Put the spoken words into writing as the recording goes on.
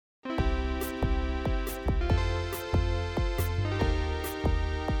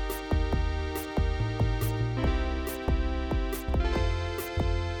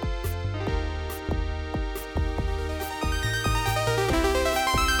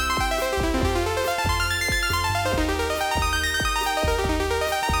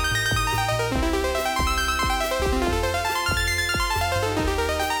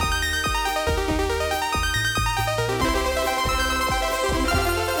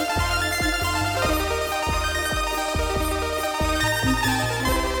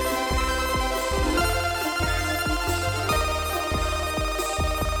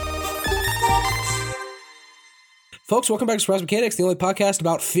Folks, welcome back to Surprise Mechanics, the only podcast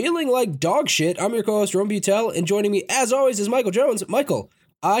about feeling like dog shit. I'm your co-host, Jerome Butel, and joining me, as always, is Michael Jones. Michael,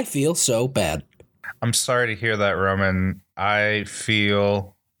 I feel so bad. I'm sorry to hear that, Roman. I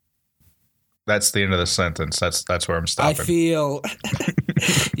feel... That's the end of the sentence. That's where I'm stopping. I feel...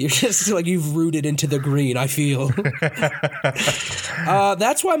 You're just like you've rooted into the green, I feel.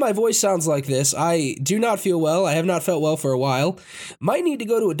 That's why my voice sounds like this. I do not feel well. I have not felt well for a while. Might need to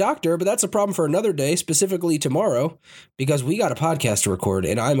go to a doctor, but that's a problem for another day, specifically tomorrow, because we got a podcast to record,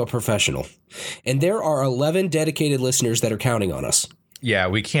 and I'm a professional. And there are 11 dedicated listeners that are counting on us. Yeah,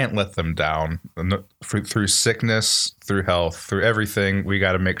 we can't let them down. Through sickness, through health, through everything, we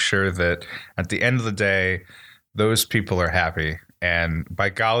got to make sure that at the end of the day, those people are happy. And by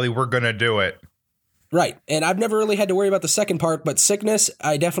golly, we're going to do it. Right. And I've never really had to worry about the second part, but sickness,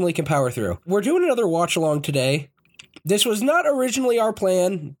 I definitely can power through. We're doing another watch along today. This was not originally our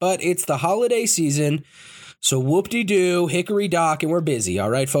plan, but it's the holiday season. So whoop-de-doo, hickory dock, and we're busy. All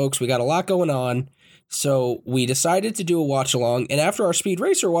right, folks, we got a lot going on. So we decided to do a watch along. And after our Speed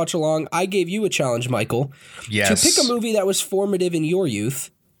Racer watch along, I gave you a challenge, Michael, yes, to pick a movie that was formative in your youth.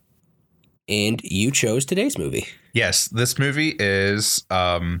 And you chose today's movie. Yes, this movie is,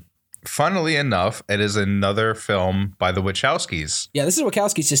 funnily enough, it is another film by the Wachowskis. Yeah, this is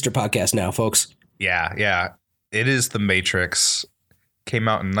Wachowski's sister podcast now, folks. Yeah. It is The Matrix. Came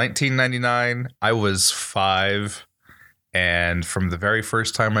out in 1999. I was 5. And from the very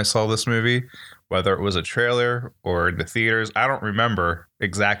first time I saw this movie, whether it was a trailer or in the theaters, I don't remember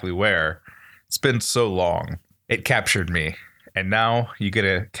exactly where. It's been so long. It captured me. And now you get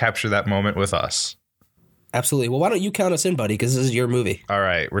to capture that moment with us. Absolutely. Well, why don't you count us in, buddy? Because this is your movie. All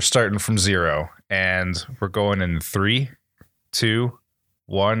right. We're starting from 0. And we're going in 3, 2,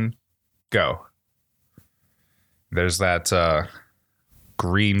 1, go. There's that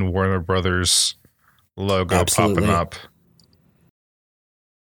green Warner Brothers logo Absolutely. popping up.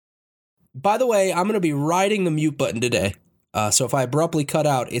 By the way, I'm going to be riding the mute button today. So if I abruptly cut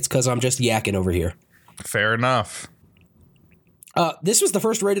out, it's because I'm just yakking over here. Fair enough. This was the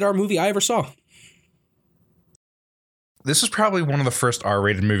first rated R movie I ever saw. This is probably one of the first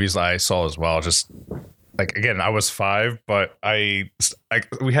R-rated movies I saw as well. Just like, again, I was 5, but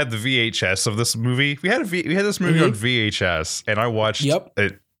we had the VHS of this movie. We had this movie on VHS, and I watched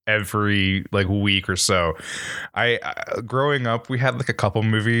it every like week or so. I growing up, we had like a couple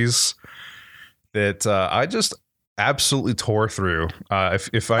movies that I just absolutely tore through.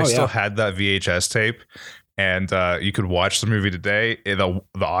 If I still had that VHS tape, and you could watch the movie today, the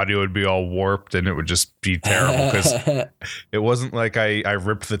audio would be all warped and it would just be terrible because it wasn't like I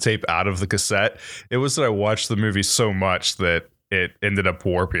ripped the tape out of the cassette. It was that I watched the movie so much that it ended up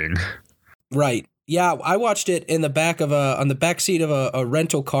warping. Right. Yeah, I watched it in the back of on the back seat of a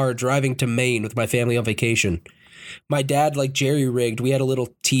rental car driving to Maine with my family on vacation. My dad like jerry-rigged. We had a little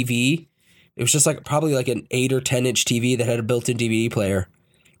TV. It was just like probably like an 8 or 10 inch TV that had a built-in DVD player.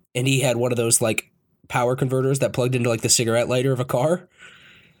 And he had one of those like power converters that plugged into like the cigarette lighter of a car.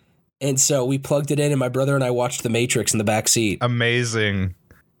 And so we plugged it in and my brother and I watched The Matrix in the back seat. Amazing.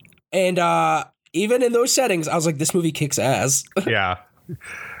 And even in those settings, I was like, this movie kicks ass. Yeah.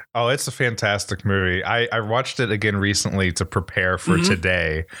 Oh, it's a fantastic movie. I watched it again recently to prepare for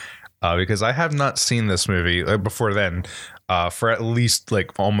today because I have not seen this movie before then for at least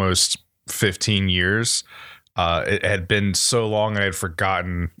like almost 15 years. It had been so long I had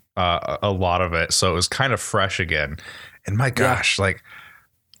forgotten a lot of it, so it was kind of fresh again. And my gosh, like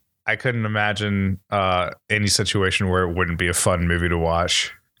I couldn't imagine any situation where it wouldn't be a fun movie to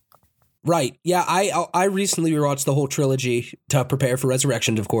watch. Right. Yeah, I recently rewatched the whole trilogy to prepare for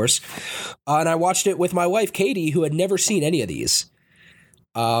Resurrection, of course. And I watched it with my wife, Katie, who had never seen any of these.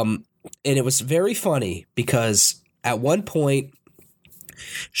 And it was very funny because at one point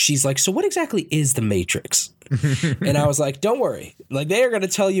she's like, so what exactly is The Matrix? And I was like, don't worry. Like, they are going to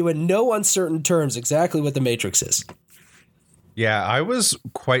tell you in no uncertain terms exactly what The Matrix is. Yeah, I was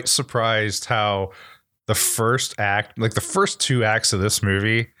quite surprised how the first act, like the first 2 acts of this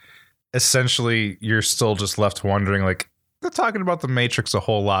movie, essentially you're still just left wondering, like, they're talking about The Matrix a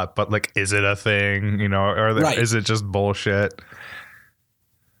whole lot, but like, is it a thing? You know, is it just bullshit?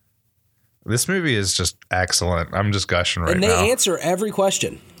 This movie is just excellent. I'm just gushing right now. And they answer every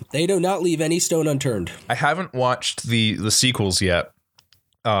question. They do not leave any stone unturned. I haven't watched the sequels yet.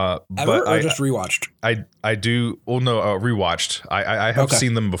 Ever, but or just rewatched? I do. Well, no, rewatched. I have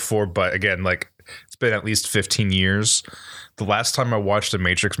seen them before, but again, like it's been at least 15 years. The last time I watched a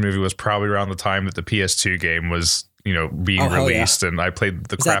Matrix movie was probably around the time that the PS2 game was, being released, and I played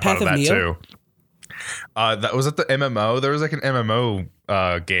the crap out of that too. That was at the MMO. There was like an MMO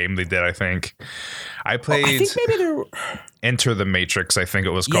game they did, I think. I I played think maybe there. Enter the Matrix, I think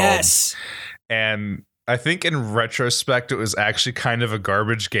it was called. Yes. And I think in retrospect, it was actually kind of a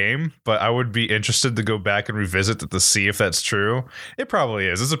garbage game, but I would be interested to go back and revisit it to see if that's true. It probably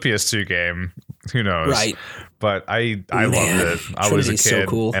is. It's a PS2 game. Who knows? Right. But I loved it. I was a kid, so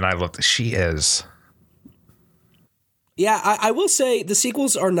cool. and I loved it. She is. Yeah, I will say the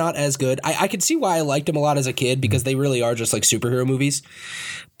sequels are not as good. I can see why I liked them a lot as a kid because they really are just like superhero movies.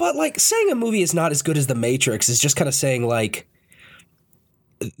 But like saying a movie is not as good as The Matrix is just kind of saying like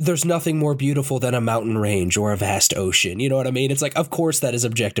there's nothing more beautiful than a mountain range or a vast ocean. You know what I mean? It's like, of course that is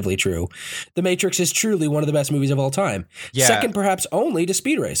objectively true. The Matrix is truly one of the best movies of all time. Yeah. Second, perhaps only to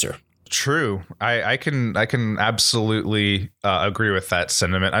Speed Racer. True. I can absolutely agree with that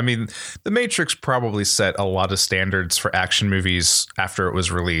sentiment. I mean, The Matrix probably set a lot of standards for action movies after it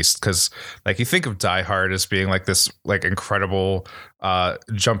was released because, like, you think of Die Hard as being like this like incredible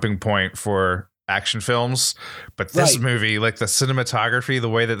jumping point for action films, but this movie, like the cinematography, the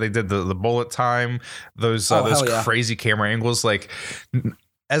way that they did the bullet time, those crazy camera angles, like.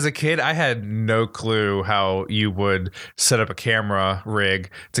 As a kid, I had no clue how you would set up a camera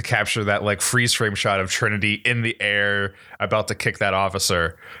rig to capture that like freeze frame shot of Trinity in the air about to kick that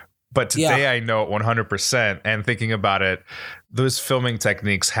officer. But today I know it 100%. And thinking about it, those filming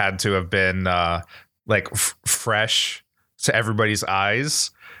techniques had to have been fresh to everybody's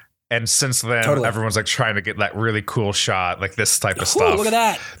eyes. And since then, everyone's like trying to get that really cool shot, like this type of stuff. Look at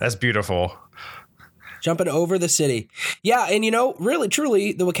that. That's beautiful. Jumping over the city. Yeah, and you know, really,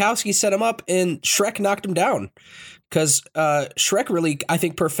 truly, the Wachowskis set him up and Shrek knocked him down. Because Shrek really, I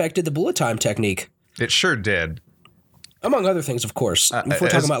think, perfected the bullet time technique. It sure did. Among other things, of course. If we're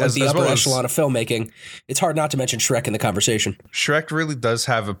talking about like the upper echelon of filmmaking, it's hard not to mention Shrek in the conversation. Shrek really does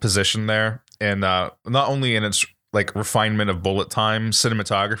have a position there. And not only in its like refinement of bullet time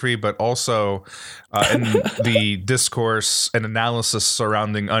cinematography, but also in the discourse and analysis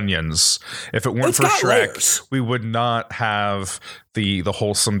surrounding Onions. If it weren't for Shrek, we would not have the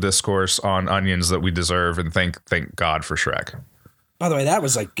wholesome discourse on Onions that we deserve. And thank God for Shrek. By the way, that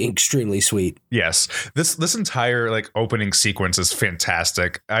was like extremely sweet. Yes, this entire like opening sequence is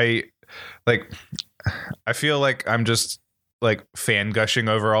fantastic. I feel like I'm just like fan gushing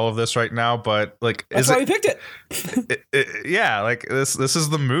over all of this right now, but like that's why we picked it. Yeah, like this is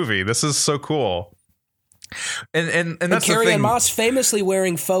the movie. This is so cool. And that's Carrie Ann Moss famously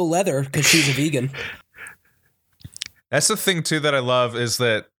wearing faux leather because she's a vegan. That's the thing too that I love is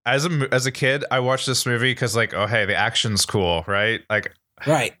that as a kid, I watched this movie because like, oh hey, the action's cool, right? Like,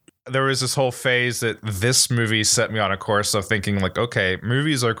 right. There was this whole phase that this movie set me on a course of thinking like, okay,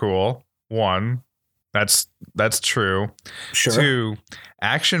 movies are cool. One. That's true. Sure. Two,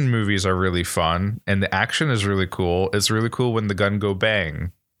 action movies are really fun, and the action is really cool. It's really cool when the gun go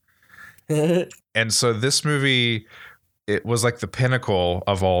bang. And so this movie, it was like the pinnacle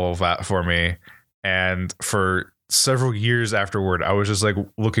of all of that for me. And for several years afterward, I was just like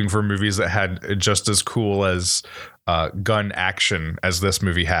looking for movies that had just as cool as gun action as this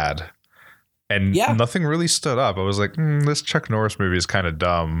movie had. And nothing really stood up. I was like, this Chuck Norris movie is kind of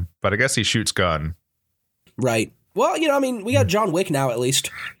dumb, but I guess he shoots gun. Right. Well, you know, I mean, we got John Wick now, at least.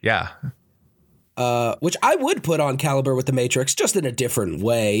 Yeah. Which I would put on caliber with The Matrix, just in a different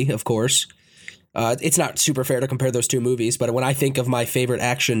way, of course. It's not super fair to compare those two movies, but when I think of my favorite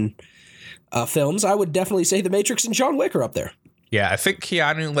action films, I would definitely say The Matrix and John Wick are up there. Yeah, I think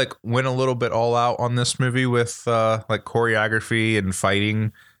Keanu like went a little bit all out on this movie with like choreography and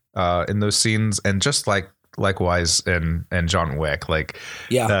fighting in those scenes, and just likewise in John Wick, like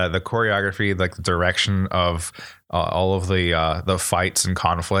the choreography, like the direction of all of the fights and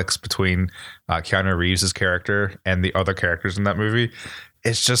conflicts between Keanu Reeves' character and the other characters in that movie.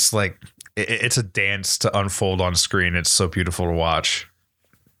 It's just like it's a dance to unfold on screen. It's so beautiful to watch.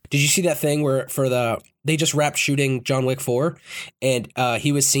 Did you see that thing where they just wrapped shooting John Wick 4 and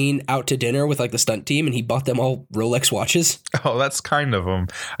he was seen out to dinner with like the stunt team and he bought them all Rolex watches? Oh, that's kind of him.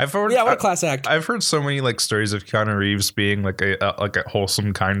 What a class act. I've heard so many like stories of Keanu Reeves being like a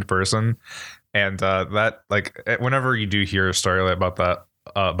wholesome, kind person. And that like whenever you do hear a story about that,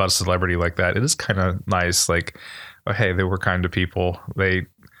 about a celebrity like that, it is kind of nice. Like, oh, hey, they were kind of people. They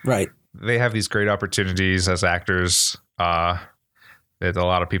have these great opportunities as actors that a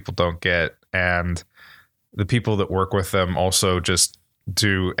lot of people don't get, and the people that work with them also just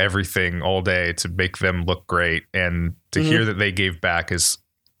do everything all day to make them look great, and to hear that they gave back it's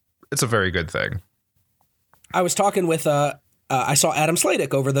a very good thing. I was talking with I saw Adam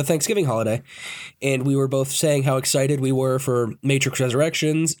Sladek over the Thanksgiving holiday, and we were both saying how excited we were for Matrix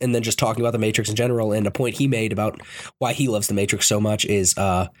Resurrections, and then just talking about the Matrix in general. And a point he made about why he loves the Matrix so much is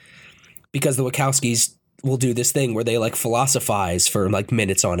because the Wachowskis will do this thing where they like philosophize for like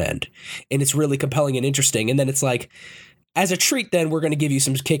minutes on end, and it's really compelling and interesting. And then it's like, as a treat, then we're going to give you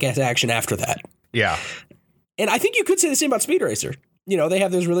some kick-ass action after that. Yeah. And I think you could say the same about Speed Racer. You know, they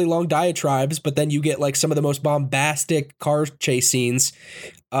have those really long diatribes, but then you get like some of the most bombastic car chase scenes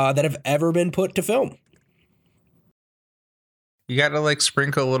that have ever been put to film. You got to like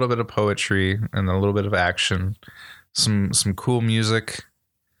sprinkle a little bit of poetry and a little bit of action, some cool music,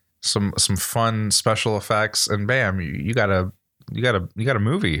 some fun special effects, and bam, you got a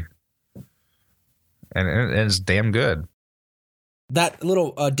movie, and it's damn good. That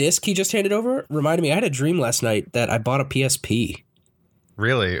little disc he just handed over reminded me. I had a dream last night that I bought a PSP.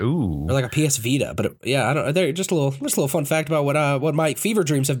 Really? Ooh. Or like a PS Vita, but I don't. They're just a little fun fact about what my fever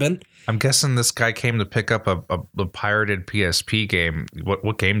dreams have been. I'm guessing this guy came to pick up a pirated PSP game.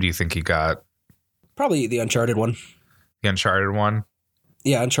 What game do you think he got? Probably the Uncharted one. The Uncharted one?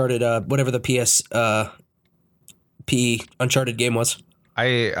 Yeah, Uncharted, whatever the PSP Uncharted game was.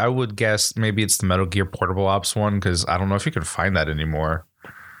 I would guess maybe it's the Metal Gear Portable Ops one, because I don't know if you can find that anymore.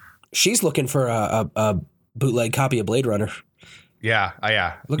 She's looking for a bootleg copy of Blade Runner. Yeah,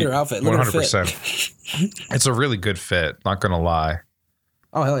 yeah. Look at her outfit. Look 100%. At her fit. It's a really good fit, not going to lie.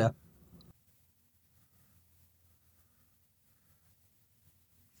 Oh, hell yeah.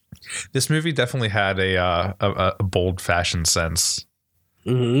 This movie definitely had a bold fashion sense.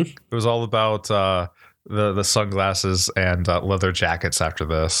 Mm-hmm. It was all about the sunglasses and leather jackets after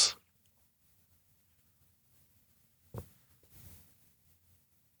this.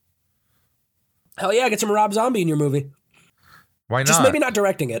 Hell yeah, get some Rob Zombie in your movie. Why not? Just maybe not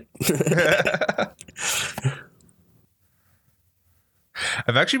directing it.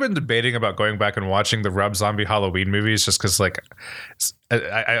 I've actually been debating about going back and watching the Rob Zombie Halloween movies, just because, like,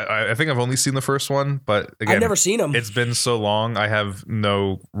 I think I've only seen the first one, but again, I've never seen them. It's been so long, I have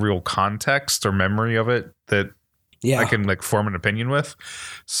no real context or memory of it that I can like form an opinion with.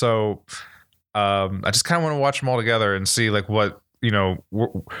 So I just kind of want to watch them all together and see like what, you know,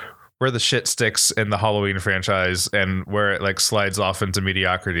 where the shit sticks in the Halloween franchise and where it like slides off into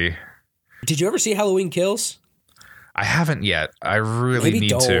mediocrity. Did you ever see Halloween Kills? I haven't yet. I really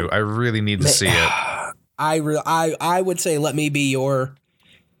need to. I really need to see it. I would say let me be a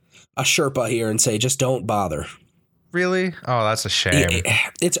Sherpa here and say just don't bother. Really? Oh, that's a shame.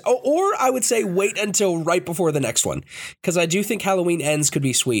 Or I would say wait until right before the next one, because I do think Halloween Ends could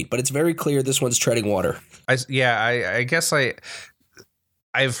be sweet, but it's very clear this one's treading water. I guess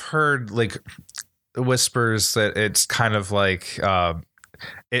I've heard like whispers that it's kind of like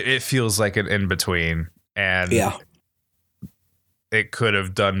it feels like an in between, and yeah. It could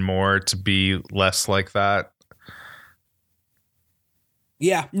have done more to be less like that.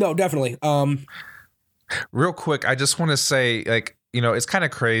 Yeah, no, definitely. Real quick, I just want to say, like, you know, it's kind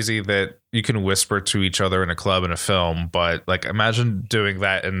of crazy that you can whisper to each other in a club in a film, but like, imagine doing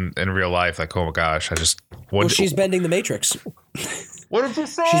that in real life. Like, oh my gosh, she's bending the Matrix. What did you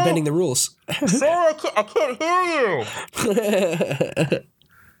say? She's bending the rules. Sarah, I can't hear you.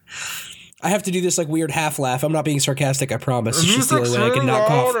 I have to do this like weird half laugh. I'm not being sarcastic, I promise. It's just the only way I can not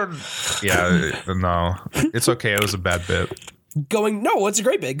cough. Yeah, no, it's okay. It was a bad bit. No, it's a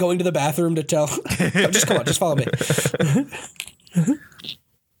great bit. Going to the bathroom to tell. No, just come on, just follow me.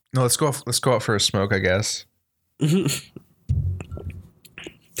 No, let's go out for a smoke, I guess.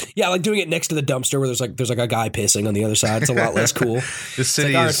 Yeah, like doing it next to the dumpster where there's like a guy pissing on the other side. It's a lot less cool. The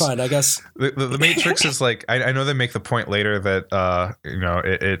city is fine, I guess. The Matrix is like I know they make the point later that you know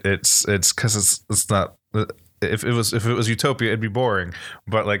it's because it's not. If it was Utopia, it'd be boring.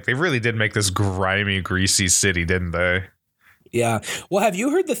 But like they really did make this grimy, greasy city, didn't they? Yeah. Well, have you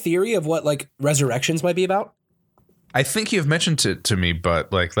heard the theory of what like Resurrections might be about? I think you've mentioned it to me,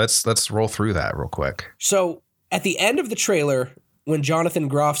 but like let's roll through that real quick. So at the end of the trailer, when Jonathan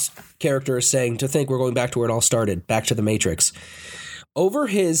Groff's character is saying to think we're going back to where it all started, back to the Matrix, over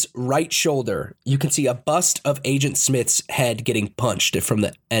his right shoulder, you can see a bust of Agent Smith's head getting punched from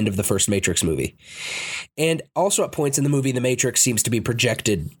the end of the first Matrix movie. And also at points in the movie, the Matrix seems to be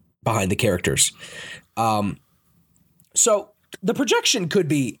projected behind the characters. So the projection could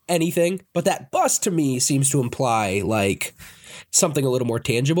be anything, but that bust to me seems to imply like something a little more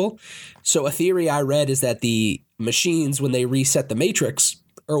tangible. So a theory I read is that the machines, when they reset the Matrix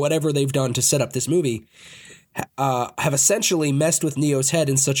or whatever they've done to set up this movie, have essentially messed with Neo's head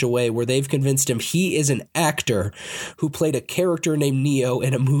in such a way where they've convinced him he is an actor who played a character named Neo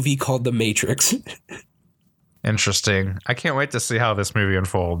in a movie called The Matrix. Interesting. I can't wait to see how this movie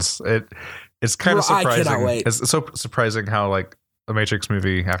unfolds. It's kind of surprising. I cannot wait. It's so surprising how like a Matrix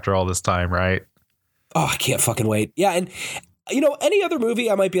movie after all this time, right? Oh, I can't fucking wait. Yeah, and Any other movie,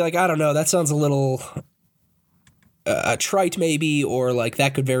 I might be like, I don't know, that sounds a little trite maybe, or like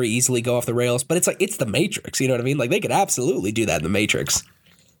that could very easily go off the rails. But it's like, it's The Matrix, you know what I mean? Like they could absolutely do that in The Matrix.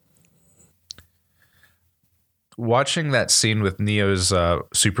 Watching that scene with Neo's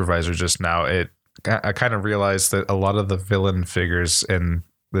supervisor just now, I kind of realized that a lot of the villain figures in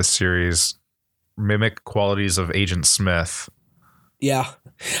this series mimic qualities of Agent Smith. Yeah.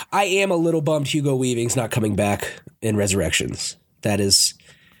 I am a little bummed Hugo Weaving's not coming back in Resurrections. That is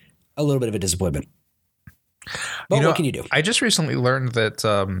a little bit of a disappointment. But what can you do? I just recently learned that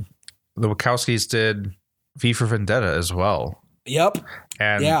the Wachowskis did V for Vendetta as well. Yep.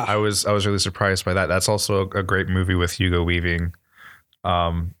 And yeah. I was really surprised by that. That's also a great movie with Hugo Weaving.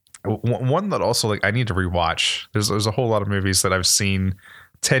 One that also like I need to rewatch. There's a whole lot of movies that I've seen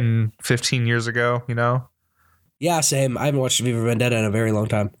 10, 15 years ago, Yeah, same. I haven't watched V for Vendetta in a very long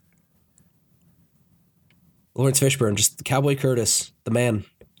time. Lawrence Fishburne, just Cowboy Curtis, the man.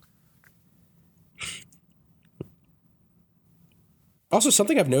 Also,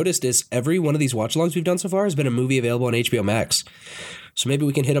 something I've noticed is every one of these watch-alongs we've done so far has been a movie available on HBO Max. So maybe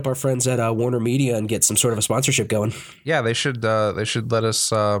we can hit up our friends at Warner Media and get some sort of a sponsorship going. Yeah, they should let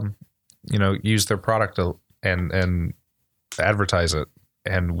us, use their product and advertise it.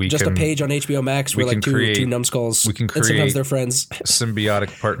 And we just can, a page on HBO Max where like two numbskulls. We can create and sometimes they're friends.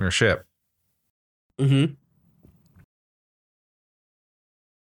 Symbiotic partnership. Mm-hmm.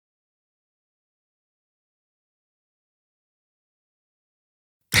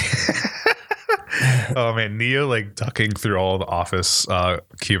 Oh man, Neo like ducking through all the office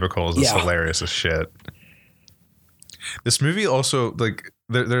cubicles is hilarious as shit. This movie also like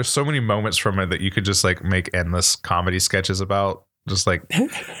there's so many moments from it that you could just like make endless comedy sketches about. Just like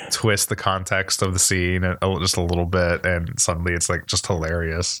twist the context of the scene and just a little bit, and suddenly it's like just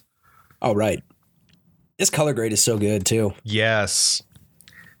hilarious. Oh right, this color grade is so good too. Yes.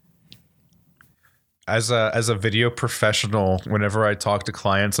 As a video professional, whenever I talk to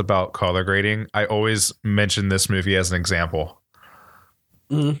clients about color grading, I always mention this movie as an example.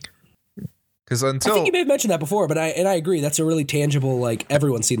 Mm-hmm. Because I think you may have mentioned that before, but I agree. That's a really tangible, like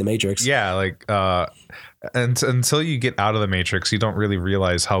everyone's seen The Matrix. Yeah, like and until you get out of The Matrix, you don't really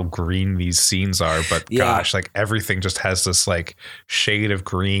realize how green these scenes are. But gosh, like everything just has this like shade of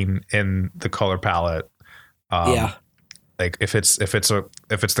green in the color palette. Like if it's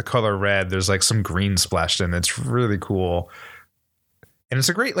the color red, there's like some green splashed in. It's really cool, and it's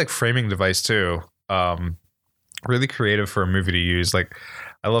a great like framing device too. Really creative for a movie to use. Like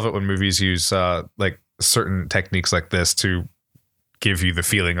I love it when movies use like certain techniques like this to give you the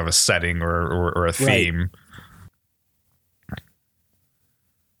feeling of a setting or a theme. Right.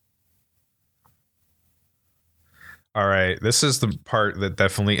 All right, this is the part that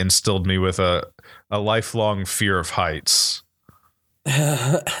definitely instilled me with a lifelong fear of heights.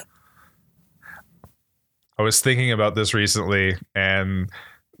 I was thinking about this recently, and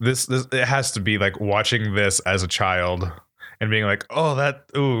this it has to be like watching this as a child and being like, oh, that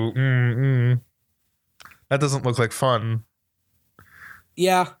doesn't look like fun.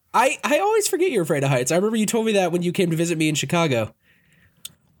 Yeah, I always forget you're afraid of heights. I remember you told me that when you came to visit me in Chicago.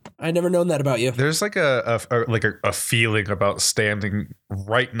 I'd never known that about you. There's like a feeling about standing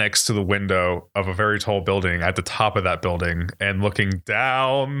right next to the window of a very tall building at the top of that building and looking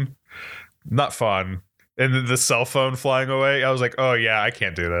down. Not fun. And then the cell phone flying away. I was like, oh yeah, I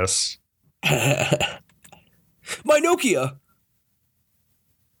can't do this. My Nokia.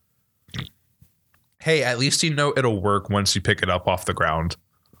 Hey, at least you know it'll work once you pick it up off the ground.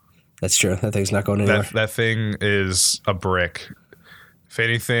 That's true. That thing's not going anywhere. That thing is a brick. If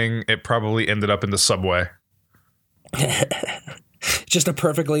anything, it probably ended up in the subway. Just a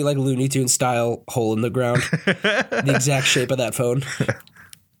perfectly like Looney Tunes style hole in the ground. The exact shape of that phone.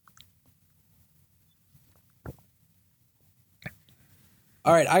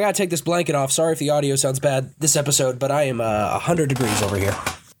 All right, I got to take this blanket off. Sorry if the audio sounds bad this episode, but I am 100 degrees over here.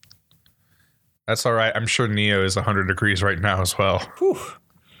 That's all right. I'm sure Neo is 100 degrees right now as well. Whew.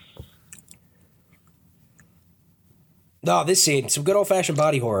 No, this scene, some good old-fashioned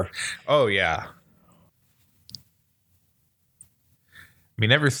body horror. Oh, yeah. I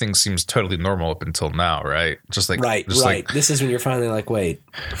mean, everything seems totally normal up until now, right? Just like right. Like, this is when you're finally like, wait.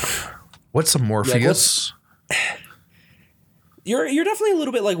 What's a Morpheus? You're definitely a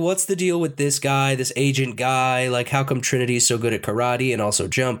little bit like, what's the deal with this guy, this agent guy? Like, how come Trinity's so good at karate and also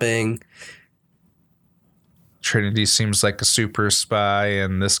jumping? Trinity seems like a super spy,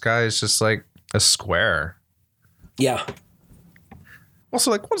 and this guy is just like a square. Yeah.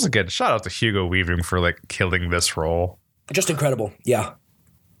 Also, like, once again, shout out to Hugo Weaving for like killing this role. Just incredible. Yeah.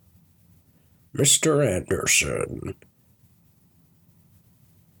 Mr. Anderson.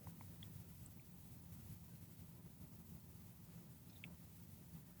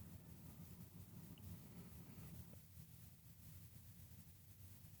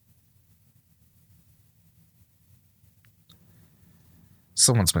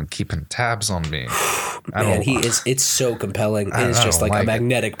 Someone's been keeping tabs on me. Man, it's so compelling. It is just like a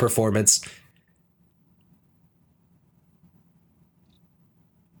magnetic performance.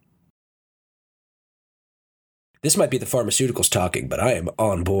 This might be the pharmaceuticals talking, but I am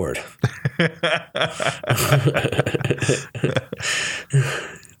on board.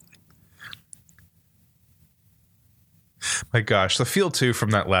 My gosh, the feel too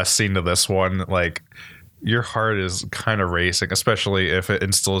from that last scene to this one, like your heart is kind of racing, especially if it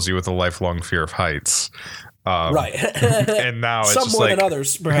instills you with a lifelong fear of heights. Right. And now it's some just more like, than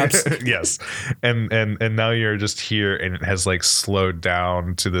others, perhaps. yes. And now you're just here and it has like slowed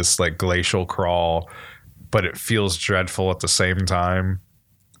down to this like glacial crawl, but it feels dreadful at the same time.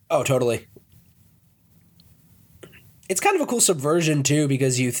 Oh, totally. It's kind of a cool subversion too,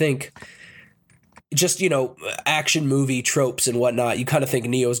 because you think just, action movie tropes and whatnot, you kind of think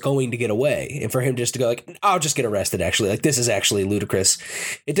Neo's going to get away. And for him just to go like, I'll just get arrested, actually. Like, this is actually ludicrous.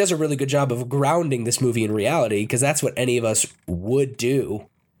 It does a really good job of grounding this movie in reality, because that's what any of us would do.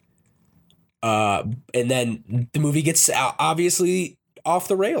 And then the movie gets obviously off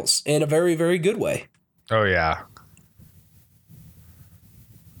the rails in a very, very good way. Oh, yeah.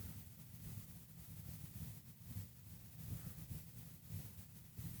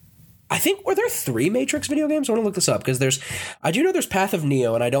 I think, were there 3 Matrix video games? I want to look this up, because I do know there's Path of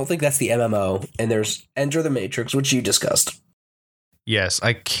Neo, and I don't think that's the MMO, and there's Enter the Matrix, which you discussed. Yes,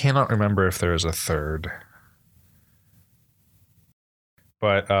 I cannot remember if there is a third.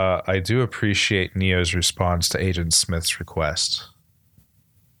 But I do appreciate Neo's response to Agent Smith's request.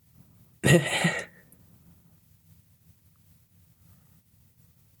 Have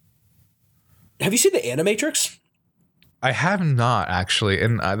you seen the Animatrix? I have not, actually,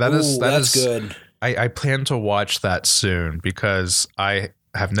 and that's good. I plan to watch that soon, because I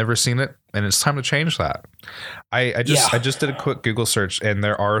have never seen it, and it's time to change that. I just did a quick Google search, and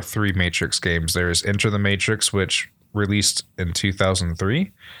there are 3 Matrix games. There's Enter the Matrix, which released in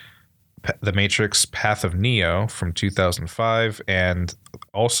 2003, The Matrix Path of Neo from 2005, and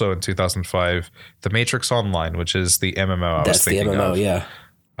also in 2005, The Matrix Online, which is the MMO. That's the MMO, yeah.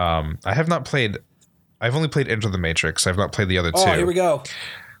 I have not played. I've only played Enter the Matrix. I've not played the other 2. Oh, here we go.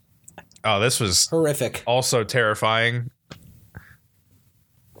 Oh, this was horrific. Also terrifying.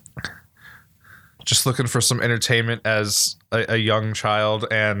 Just looking for some entertainment as a young child,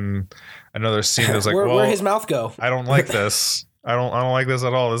 and another scene that was like, where'd his mouth go? I don't like this. I don't like this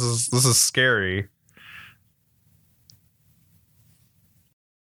at all. This is scary.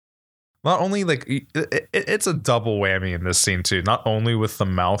 Not only like it's a double whammy in this scene too. Not only with the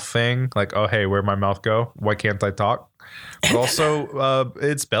mouth thing, like, oh hey, where'd my mouth go? Why can't I talk? But also,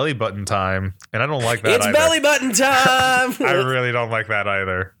 it's belly button time, and I don't like that. It's either. Belly button time. I really don't like that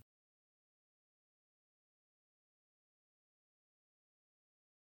either.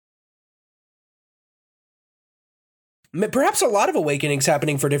 Perhaps a lot of awakenings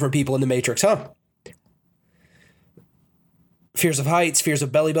happening for different people in the Matrix, huh? Fears of heights, fears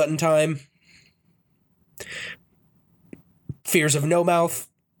of belly button time, fears of no mouth.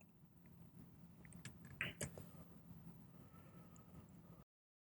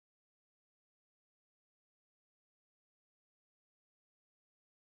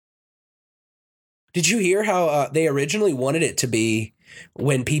 Did you hear how they originally wanted it to be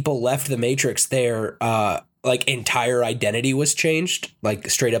when people left the Matrix, their like entire identity was changed? Like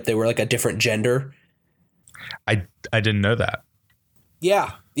straight up, they were like a different gender. I didn't know that.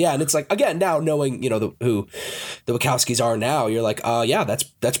 Yeah, and it's like, again, now knowing who the Wachowskis are now, you're like, yeah,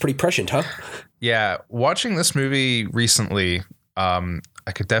 that's pretty prescient, huh? Yeah, watching this movie recently, I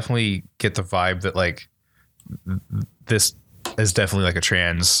could definitely get the vibe that like this is definitely like a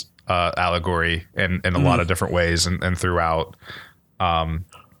trans allegory in a lot of different ways and throughout.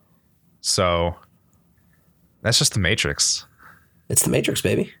 So that's just the Matrix. It's the Matrix,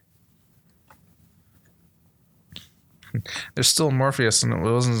 baby. There's still Morpheus, and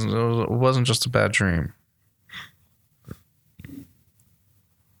it wasn't just a bad dream.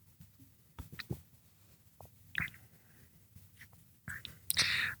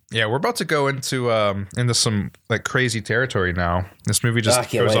 Yeah, we're about to go into some like crazy territory now. This movie just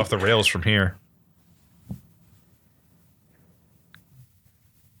goes off the rails from here.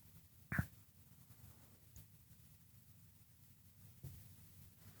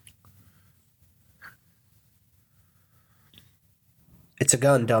 It's a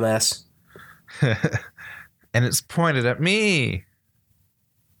gun, dumbass. And it's pointed at me.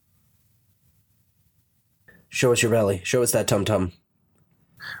 Show us your belly. Show us that tum-tum.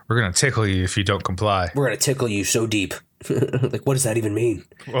 We're going to tickle you if you don't comply. We're going to tickle you so deep. Like, what does that even mean?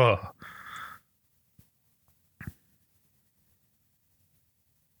 Whoa.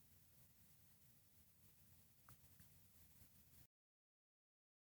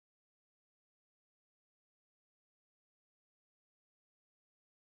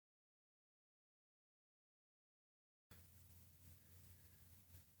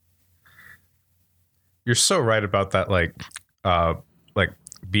 you're so right about that, like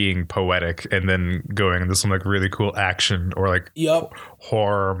being poetic and then going into some like really cool action or like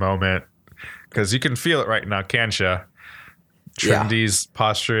horror moment, because you can feel it right now, can't you? Trinity's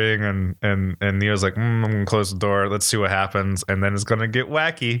posturing and Neo's like, I'm gonna close the door, let's see what happens, and then it's gonna get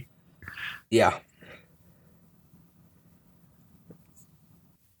wacky. Yeah.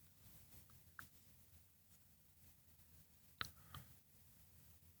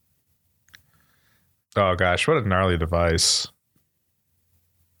 Oh gosh, what a gnarly device.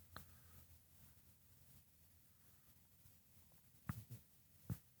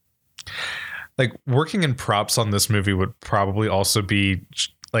 Like, working in props on this movie would probably also be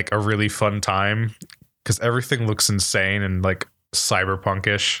like a really fun time, because everything looks insane and like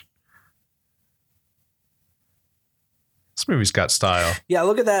cyberpunkish. This movie's got style. Yeah,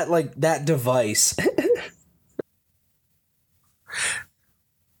 look at that, like that device.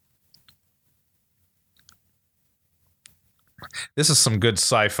 This is some good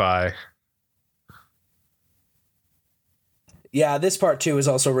sci-fi. Yeah, this part too is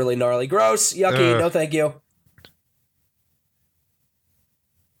also really gnarly. Gross, yucky, no thank you.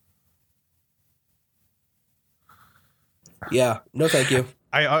 Yeah, no thank you.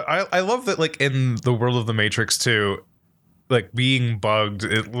 I love that, like, in the world of the Matrix too, like being bugged,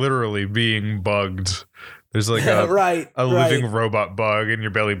 it literally being bugged. There's like a living robot bug in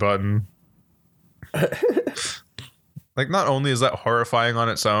your belly button. Like, not only is that horrifying on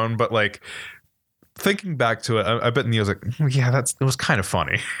its own, but like thinking back to it, I bet Neo's like, yeah, it was kind of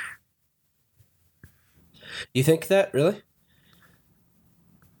funny. You think that, really?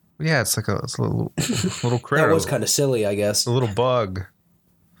 Yeah, it's like a little critter. That was kind of silly, I guess. A little bug.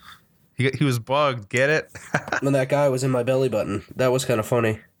 He was bugged. Get it? When that guy was in my belly button, that was kind of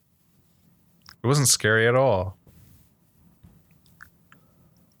funny. It wasn't scary at all.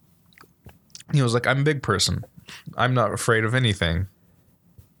 He was like, I'm a big person. I'm not afraid of anything.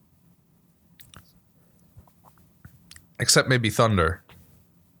 Except maybe thunder.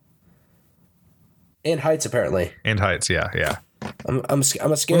 And heights, apparently. And heights, yeah. I'm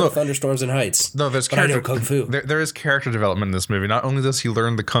scared of thunderstorms and heights. No, there's I know kung fu. There is character development in this movie. Not only does he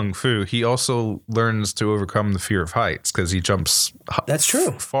learn the kung fu, he also learns to overcome the fear of heights, because he jumps. That's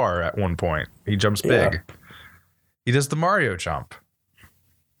true. Far at one point, he jumps big. He does the Mario jump.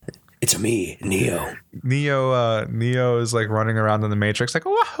 It's me, Neo. Neo is like running around in the Matrix, like,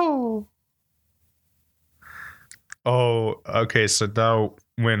 whoa. Oh, okay. So now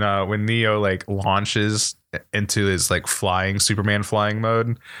when Neo like launches into his like Superman flying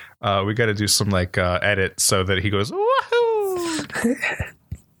mode, we got to do some like edit so that he goes woohoo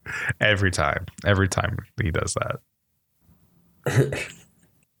every time he does that.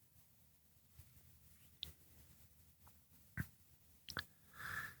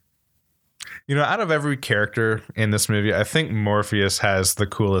 You know, out of every character in this movie, I think Morpheus has the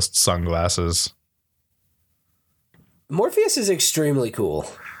coolest sunglasses. Morpheus is extremely cool.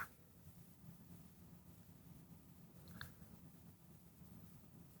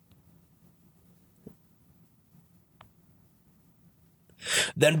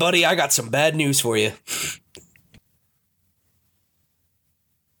 Then, buddy, I got some bad news for you.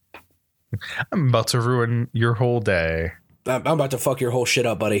 I'm about to ruin your whole day. I'm about to fuck your whole shit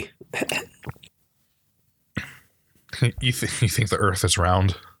up, buddy. You think the Earth is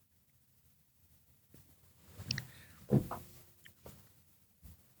round?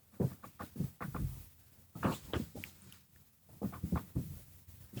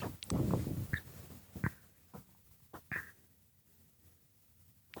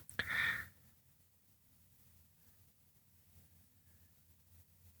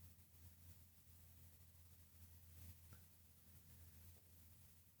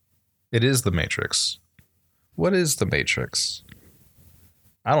 It is the Matrix. What is the Matrix?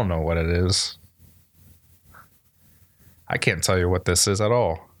 I don't know what it is. I can't tell you what this is at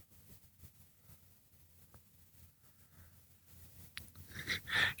all.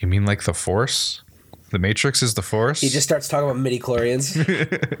 You mean like the Force? The Matrix is the Force? He just starts talking about midichlorians.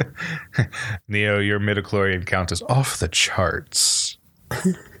 Neo, your midichlorian count is off the charts.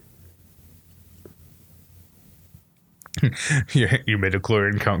 Your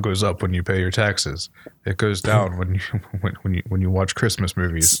midichlorian count goes up when you pay your taxes. It goes down when you watch Christmas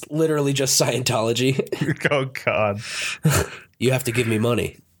movies. It's literally just Scientology. Oh God! You have to give me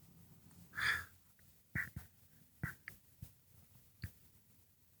money.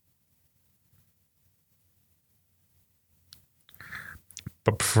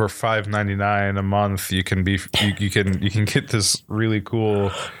 But for $5.99 a month, you can get this really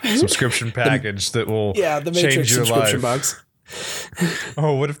cool subscription package that will the Matrix change your subscription life. box.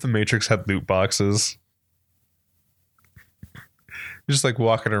 Oh, what if the Matrix had loot boxes? just like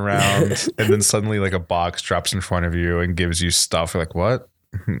walking around, and then suddenly like a box drops in front of you and gives you stuff. You're like, what?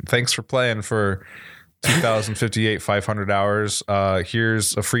 Thanks for playing for 2058 500 hours.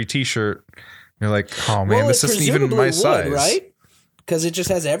 Here's a free T-shirt. You're like, oh man, this isn't even my size, right? Because it just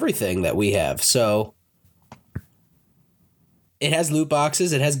has everything that we have. So it has loot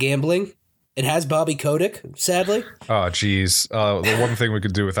boxes. It has gambling. It has Bobby Kotick, sadly. Oh, geez. The one thing we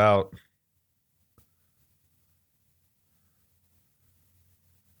could do without.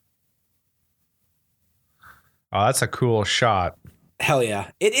 Oh, that's a cool shot. Hell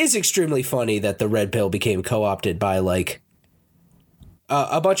yeah. It is extremely funny that the red pill became co-opted by like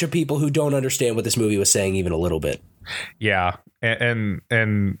a bunch of people who don't understand what this movie was saying even a little bit. Yeah. And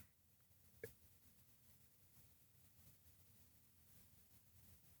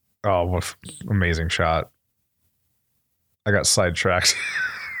oh, what amazing shot. I got sidetracked.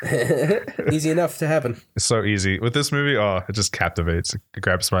 Easy enough to happen. It's so easy. With this movie, oh, it just captivates. It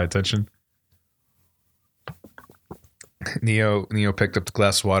grabs my attention. Neo picked up the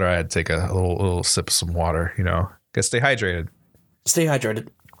glass of water. I had to take a little sip of some water, you know. Gotta stay hydrated. Stay hydrated.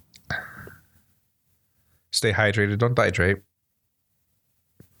 Stay hydrated. Don't dehydrate.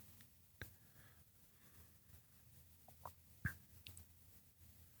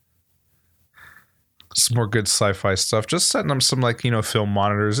 Some more good sci-fi stuff. Just setting up some like, you know, film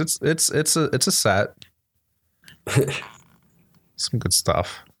monitors. It's a set. Some good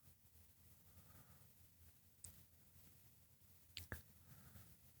stuff.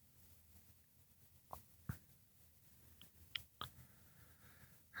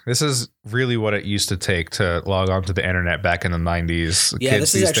 This is really what it used to take to log onto the internet back in the 90s. Yeah,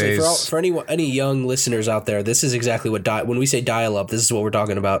 kids this is actually for any young listeners out there. This is exactly what when we say dial-up, this is what we're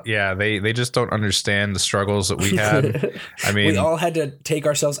talking about. Yeah, they just don't understand the struggles that we had. I mean, we all had to take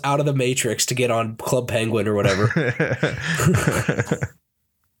ourselves out of the Matrix to get on Club Penguin or whatever.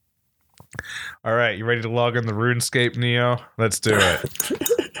 All right, you ready to log in the RuneScape, Neo? Let's do it.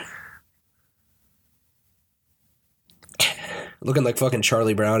 Looking like fucking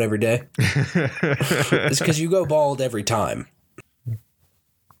Charlie Brown every day. It's because you go bald every time.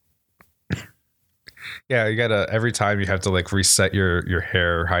 Yeah, you gotta every time you have to like reset your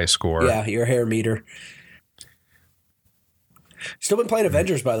hair high score. Yeah, your hair meter. Still been playing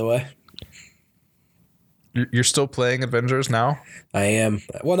Avengers, by the way. You're still playing Avengers now? I am.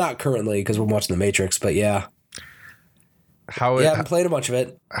 Well, not currently because we're watching The Matrix, but yeah. I've been playing a bunch of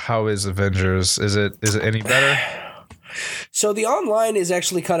it. How is Avengers? Is it any better? So the online is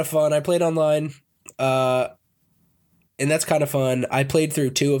actually kind of fun. I played online, and that's kind of fun. I played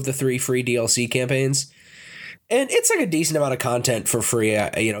through 2 of the 3 free DLC campaigns, and it's like a decent amount of content for free.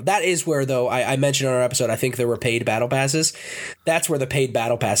 That is where, though, I mentioned on our episode, I think there were paid battle passes. That's where the paid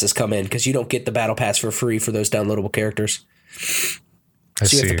battle passes come in, because you don't get the battle pass for free for those downloadable characters. So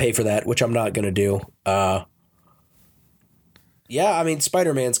you have to pay for that, which I'm not going to do. Yeah, I mean,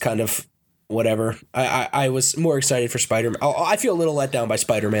 Spider-Man's kind of whatever. I was more excited for Spider-Man. I feel a little let down by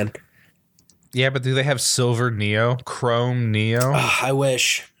Spider-Man. Yeah, but do they have Silver Neo? Chrome Neo? I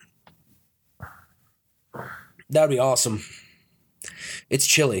wish. That would be awesome. It's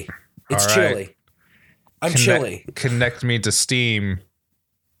chilly. It's chilly. I'm chilly. Connect me to Steam.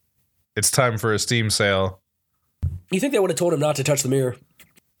 It's time for a Steam sale. You think they would have told him not to touch the mirror?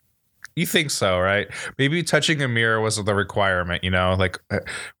 You think so, right? Maybe touching a mirror was the requirement, you know? Like,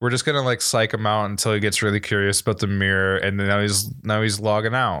 we're just going to, like, psych him out until he gets really curious about the mirror, and then now he's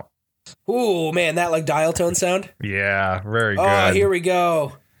logging out. Ooh, man, that, like, dial tone sound? Yeah, very good. Oh, here we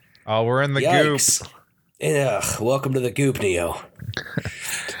go. Oh, we're in the Yikes. goop. Ugh, welcome to the goop, Neo.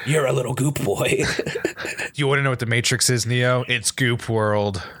 You're a little goop boy. You want to know what the Matrix is, Neo? It's Goop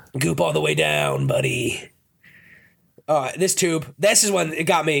World. Goop all the way down, buddy. This tube. This is when it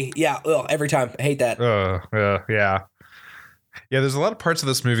got me. Yeah, every time. I hate that. Yeah. Yeah, there's a lot of parts of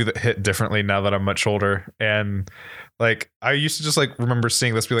this movie that hit differently now that I'm much older. And like, I used to just like remember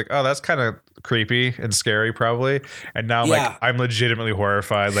seeing this, be like, oh, that's kind of creepy and scary probably. And now like, I'm legitimately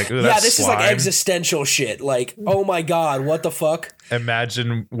horrified. Like, ooh, that's this slime. Is like existential shit. Like, oh my God, what the fuck?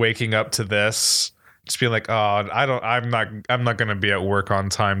 Imagine waking up to this. Just being like, oh, I'm not going to be at work on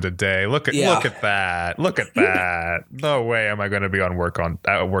time today. Look at that. No way am I going to be at work on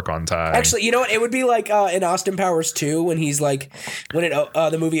time. Actually, you know what? It would be like in Austin Powers 2 when he's like, when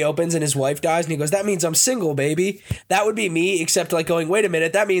the movie opens and his wife dies and he goes, that means I'm single, baby. That would be me, except like going, wait a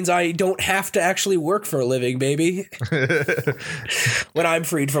minute, that means I don't have to actually work for a living, baby. When I'm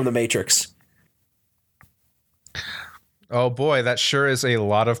freed from the Matrix. Oh boy, that sure is a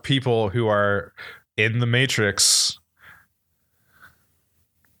lot of people who are in the Matrix.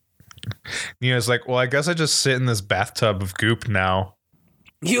 Neo's like, well, I guess I just sit in this bathtub of goop now.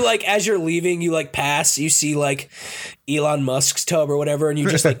 You like, as you're leaving, you like pass, you see like Elon Musk's tub or whatever, and you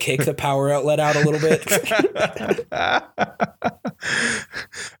just like kick the power outlet out a little bit.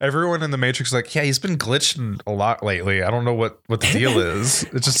 Everyone in the Matrix is like, yeah, he's been glitching a lot lately. I don't know what the deal is.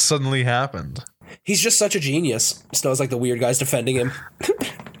 It just suddenly happened. He's just such a genius. Snows like the weird guys defending him.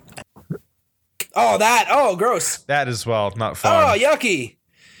 Oh, gross. That as well, not fun. Oh, yucky.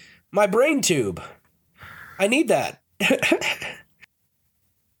 My brain tube. I need that.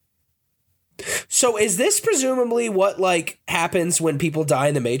 So is this presumably what like happens when people die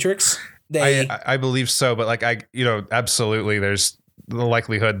in the Matrix? I believe so, but like absolutely there's the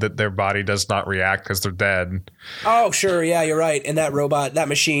likelihood that their body does not react because they're dead. Oh, sure, yeah, you're right. And that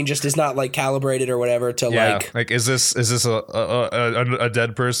machine just is not like calibrated or whatever to like is this a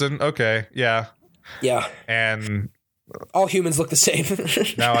dead person? Okay, yeah. Yeah. And all humans look the same.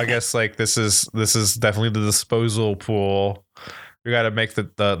 Now I guess like this is definitely the disposal pool. We got to make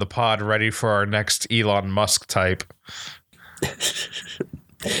the pod ready for our next Elon Musk type.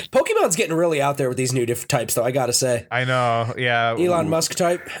 Pokemon's getting really out there with these new different types, though, I gotta say. I know, yeah. Elon Musk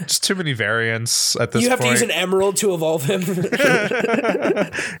type. Just too many variants at this point. You have to use an emerald to evolve him.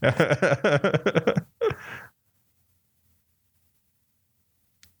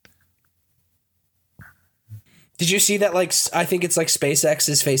 Did you see that, like, I think it's like SpaceX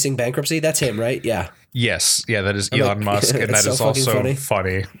is facing bankruptcy? That's him, right? Yeah. Yes. Yeah, that is Elon Musk, and that is so also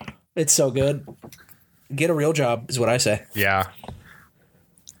funny. It's so good. Get a real job is what I say. Yeah.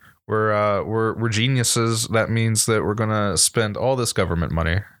 We're geniuses. That means that we're gonna spend all this government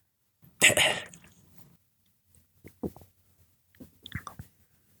money.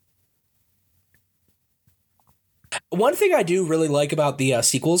 One thing I do really like about the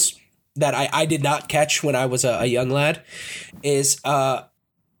sequels that I did not catch when I was a young lad is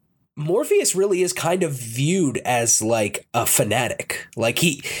Morpheus really is kind of viewed as like a fanatic. Like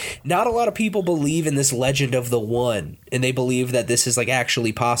not a lot of people believe in this legend of the one, and they believe that this is like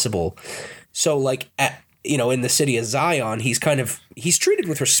actually possible. So like in the city of Zion, he's treated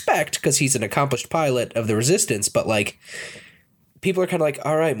with respect because he's an accomplished pilot of the Resistance, but like people are kind of like,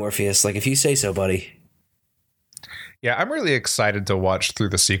 all right, Morpheus, like if you say so, buddy. Yeah, I'm really excited to watch through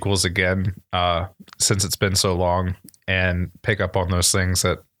the sequels again, since it's been so long, and pick up on those things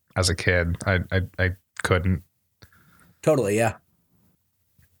that as a kid I couldn't. Totally, yeah.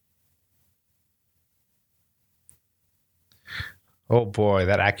 Oh boy,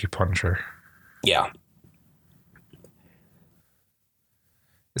 that acupuncture. Yeah.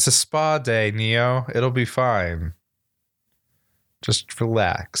 It's a spa day, Neo. It'll be fine. Just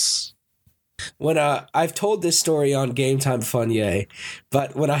relax. When I've told this story on Game Time Fun, yay,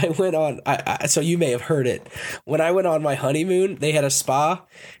 but when I went on, so you may have heard it. When I went on my honeymoon, they had a spa,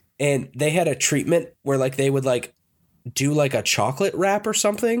 and they had a treatment where like they would like do like a chocolate wrap or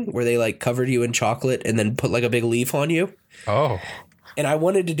something, where they like covered you in chocolate and then put like a big leaf on you. Oh, and I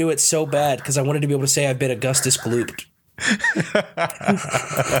wanted to do it so bad because I wanted to be able to say I've been Augustus Glooped.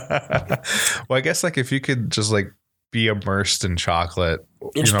 Well, I guess like if you could just like be immersed in chocolate.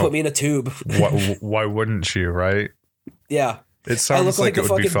 And just put me in a tube. Why wouldn't you, right? Yeah. It sounds I look like it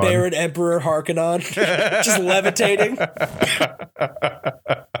the would be fucking fun. Baron Emperor Harkonnen, just levitating.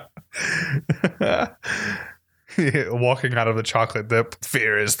 Walking out of the chocolate dip.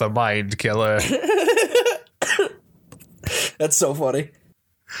 Fear is the mind killer. That's so funny.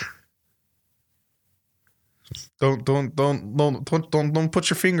 Don't put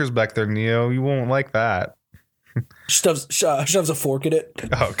your fingers back there, Neo. You won't like that. Shoves a fork in it.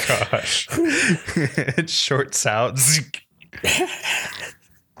 Oh gosh. It shorts out.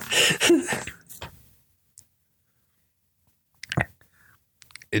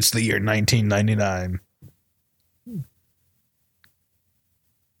 It's the year 1999.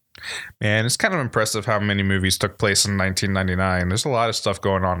 Man, it's kind of impressive how many movies took place in 1999. There's a lot of stuff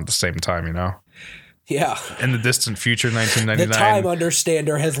going on at the same time, you know? Yeah. In the distant future, 1999. The time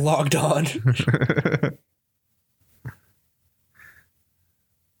understander has logged on.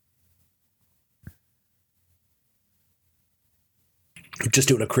 Just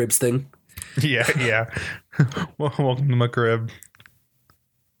doing a cribs thing. Yeah. Welcome to my crib.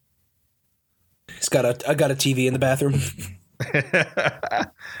 I got a TV in the bathroom.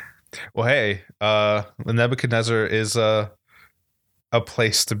 Well, hey, the Nebuchadnezzar is a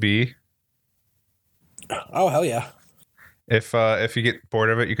place to be. Oh, hell yeah. If you get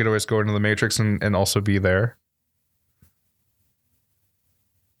bored of it, you could always go into the Matrix and also be there.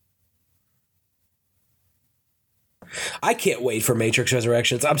 I can't wait for Matrix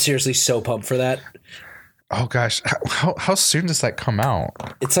Resurrections. I'm seriously so pumped for that. Oh gosh, how soon does that come out?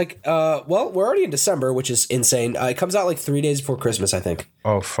 It's like, well, we're already in December, which is insane. It comes out like 3 days before Christmas, I think.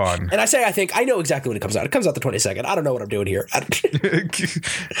 Oh, fun. And I say I think, I know exactly when it comes out. It comes out the 22nd. I don't know what I'm doing here.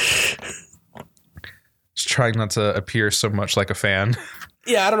 Just trying not to appear so much like a fan.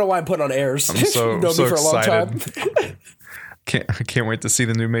 Yeah, I don't know why I'm putting on airs. I'm so, You've known so me for a long excited. time. Can't wait to see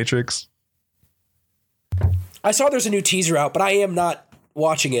the new Matrix. I saw there's a new teaser out, but I am not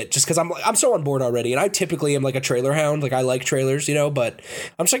watching it just because I'm so on board already. And I typically am like a trailer hound. Like I like trailers, you know, but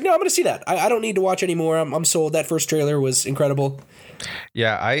I'm just like, no, I'm going to see that. I don't need to watch anymore. I'm sold. That first trailer was incredible.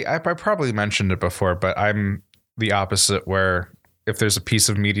 Yeah, I probably mentioned it before, but I'm the opposite, where if there's a piece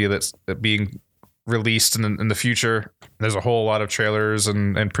of media that's being released in the future, there's a whole lot of trailers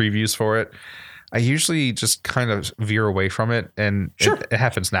and previews for it, I usually just kind of veer away from it, and Sure. it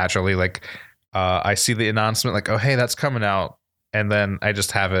happens naturally. Like I see the announcement, like, oh, hey, that's coming out, and then I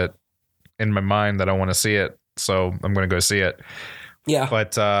just have it in my mind that I want to see it, so I'm going to go see it. Yeah.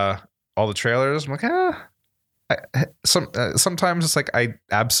 But all the trailers, I'm like, sometimes it's like I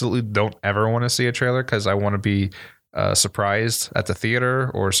absolutely don't ever want to see a trailer because I want to be surprised at the theater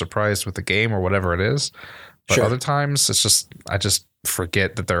or surprised with the game or whatever it is. But Sure. other times it's just I just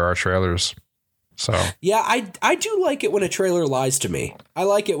forget that there are trailers. So Yeah, I do like it when a trailer lies to me. I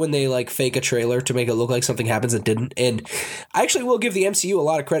like it when they like fake a trailer to make it look like something happens that didn't. And I actually will give the MCU a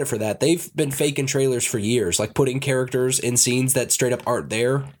lot of credit for that. They've been faking trailers for years, like putting characters in scenes that straight up aren't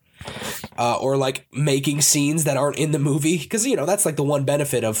there. Or like making scenes that aren't in the movie. Because, you know, that's like the one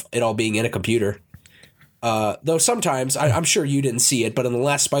benefit of it all being in a computer. Though sometimes, I'm sure you didn't see it, but in the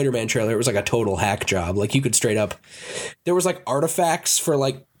last Spider-Man trailer, it was like a total hack job. Like you could straight up, there was like artifacts for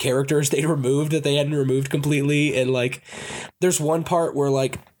like characters they'd removed that they hadn't removed completely. And like, there's one part where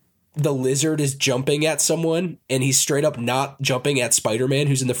like the Lizard is jumping at someone and he's straight up not jumping at Spider-Man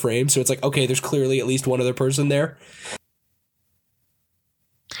who's in the frame. So it's like, okay, there's clearly at least one other person there.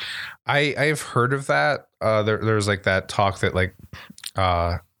 I've heard of that. There's like that talk that like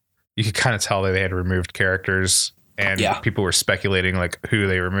you could kind of tell that they had removed characters, and people were speculating like who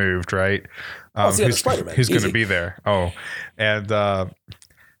they removed, right? Who's going to be there? Oh, and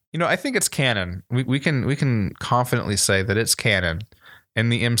you know, I think it's canon. We can confidently say that it's canon in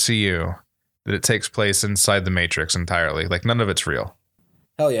the MCU, that it takes place inside the Matrix entirely. Like none of it's real.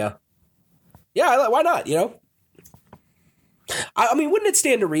 Hell yeah. Yeah, why not, you know? I mean, wouldn't it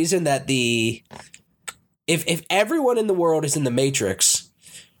stand to reason that if everyone in the world is in the Matrix,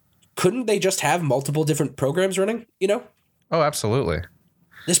 couldn't they just have multiple different programs running, you know? Oh, absolutely.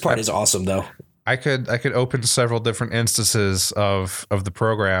 This part is awesome, though. I could open several different instances of the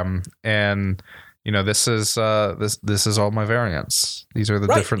program, and you know, this is all my variants. These are the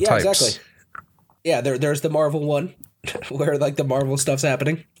different types. Exactly. Yeah, there's the Marvel one where like the Marvel stuff's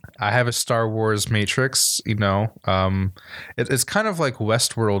happening. I have a Star Wars Matrix, you know. It's kind of like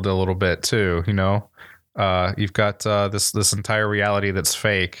Westworld a little bit too, you know. You've got this entire reality that's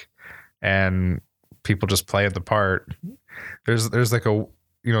fake, and people just play the part. There's like a,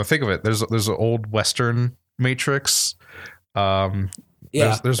 you know, think of it. There's an old Western Matrix.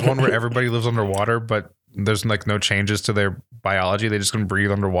 There's one where everybody lives underwater, but there's like no changes to their biology. They just can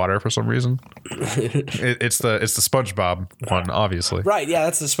breathe underwater for some reason. It's the SpongeBob one, obviously. Right. Yeah,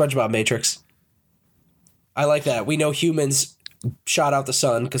 that's the SpongeBob Matrix. I like that. We know humans shot out the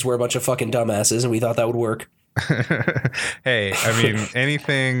sun because we're a bunch of fucking dumbasses, and we thought that would work. Hey, I mean,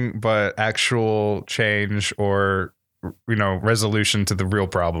 anything but actual change or, you know, resolution to the real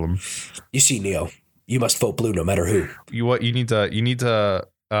problem. You see, Neo, you must vote blue no matter who. You need to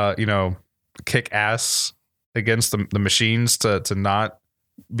you know, kick ass against the machines to not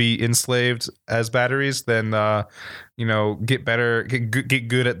be enslaved as batteries. Then you know, get better, get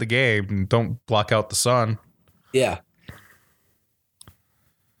good at the game, and don't block out the sun. Yeah.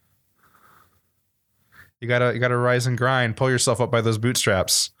 You gotta rise and grind, pull yourself up by those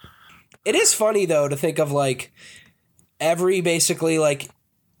bootstraps. It is funny though to think of like every basically like,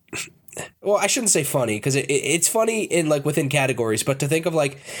 well, I shouldn't say funny because it's funny in like within categories, but to think of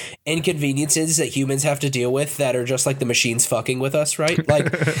like inconveniences that humans have to deal with that are just like the machines fucking with us, right?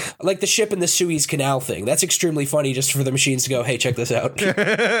 Like the ship in the Suez Canal thing. That's extremely funny just for the machines to go, hey, check this out. Like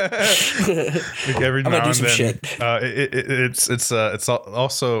every now and then, it's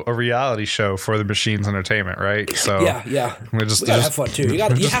also a reality show for the machines' entertainment, right? So yeah, we gotta have fun too. You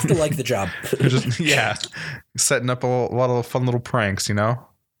have to like the job. Setting up a lot of fun little pranks, you know.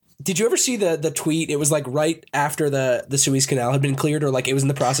 Did you ever see the tweet? It was like right after the Suez Canal had been cleared, or like it was in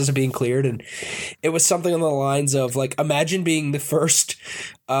the process of being cleared, and it was something on the lines of like, imagine being the first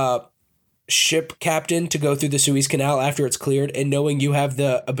ship captain to go through the Suez Canal after it's cleared and knowing you have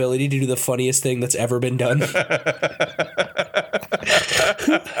the ability to do the funniest thing that's ever been done.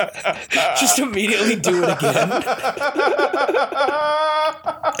 Just immediately do it again.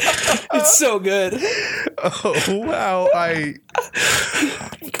 It's so good. Oh, wow. I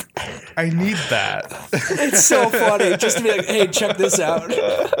need that. It's so funny just to be like, hey, check this out.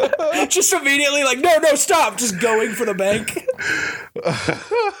 Just immediately like, no, stop. Just going for the bank.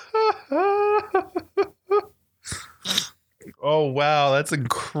 Oh, wow. That's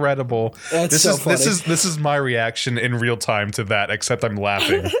incredible. That's so funny. This is my reaction in real time to that, except I'm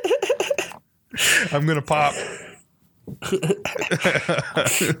laughing. I'm going to pop.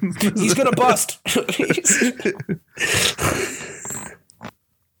 He's going to bust.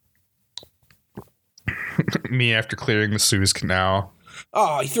 Me after clearing the Suez Canal.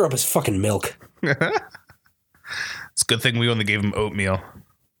 Oh, he threw up his fucking milk. It's a good thing we only gave him oatmeal.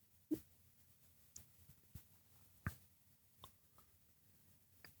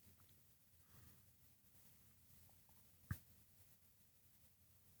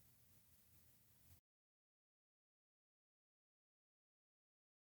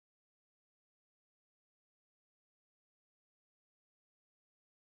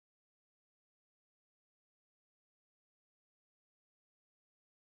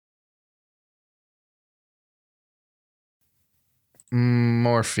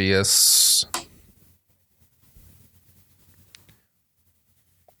 Morpheus.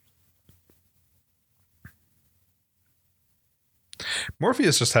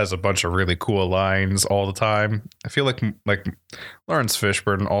 Morpheus just has a bunch of really cool lines all the time. I feel like Lawrence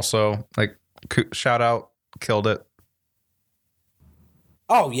Fishburne also, like, shout out, killed it.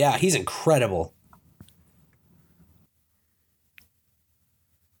 Oh, yeah, he's incredible.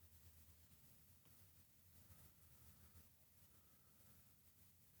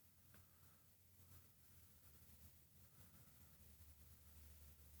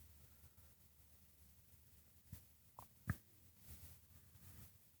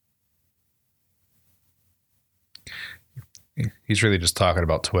 He's really just talking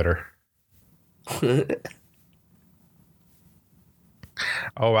about Twitter.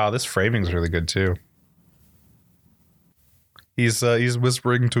 Oh, wow, this framing's really good too. He's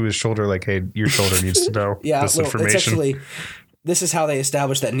whispering to his shoulder like, "Hey, your shoulder needs to know this information." This is how they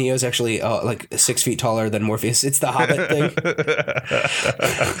established that Neo's actually like 6 feet taller than Morpheus. It's the Hobbit thing.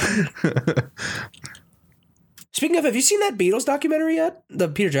 Speaking of, have you seen that Beatles documentary yet? The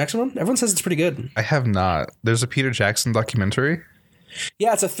Peter Jackson one? Everyone says it's pretty good. I have not. There's a Peter Jackson documentary?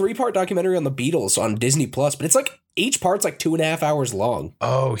 Yeah, it's a 3-part documentary on the Beatles on Disney Plus, but it's like each part's like 2.5 hours long.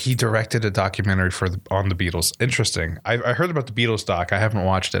 Oh, he directed a documentary on the Beatles. Interesting. I heard about the Beatles doc. I haven't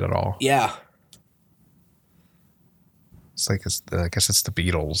watched it at all. Yeah. It's like, I guess it's the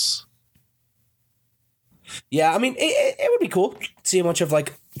Beatles. Yeah, I mean, it would be cool to see a bunch of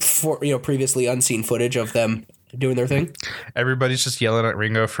like previously unseen footage of them doing their thing. Everybody's just yelling at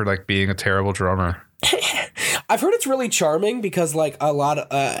Ringo for like being a terrible drummer. I've heard it's really charming because like a lot of,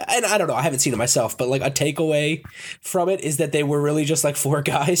 and I don't know, I haven't seen it myself, but like a takeaway from it is that they were really just like 4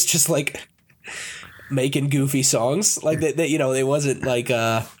 guys just like making goofy songs. Like that, it wasn't like,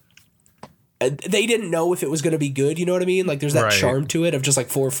 they didn't know if it was going to be good. You know what I mean? Like there's that charm to it of just like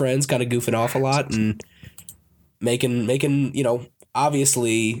 4 friends kind of goofing off a lot and making,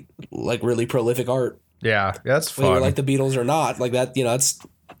 obviously like really prolific art. Yeah, that's fun. Whether like the Beatles or not, like that, that's.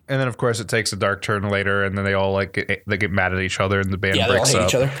 And then of course it takes a dark turn later, and then they all like they get mad at each other, and the band breaks up.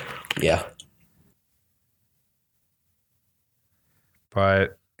 Each other. Yeah.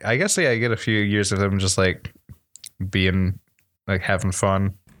 But I guess I get a few years of them just like being like having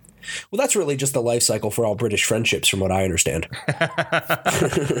fun. Well, that's really just the life cycle for all British friendships, from what I understand.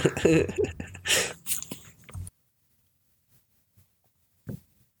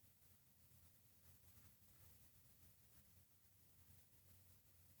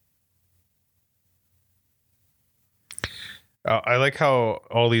 I like how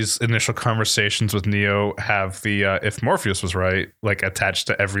all these initial conversations with Neo have the if Morpheus was right, like attached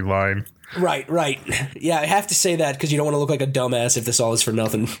to every line. Right. Yeah, I have to say that because you don't want to look like a dumbass if this all is for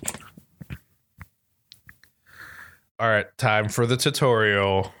nothing. All right, time for the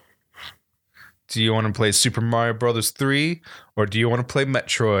tutorial. Do you want to play Super Mario Brothers 3 or do you want to play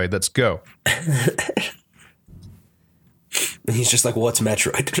Metroid? Let's go. And he's just like, what's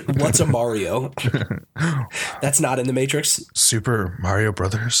Metroid? What's a Mario? That's not in the Matrix. Super Mario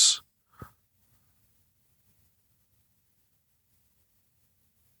Brothers.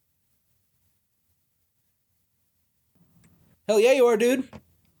 Hell yeah, you are, dude.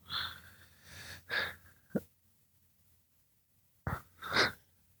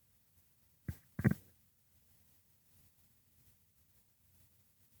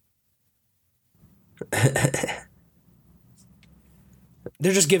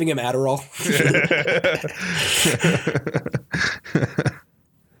 They're just giving him Adderall.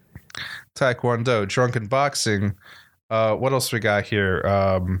 Taekwondo, drunken boxing. What else we got here?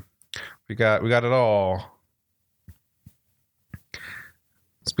 We got it all.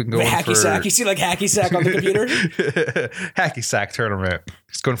 It's been going hacky sack. You see like hacky sack on the computer? Hacky sack tournament.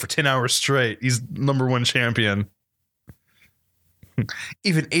 He's going for 10 hours straight. He's #1 champion.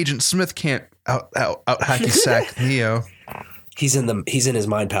 Even Agent Smith can't out hacky sack Neo. He's in his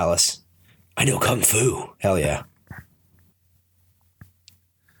mind palace. I know kung fu. Hell yeah.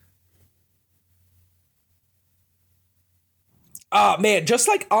 Oh man, just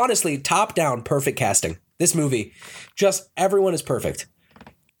like honestly, top down, perfect casting. This movie, just everyone is perfect.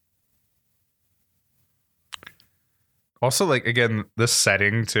 Also, like, again, this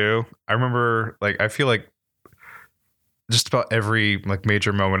setting too. I remember, like, I feel like just about every like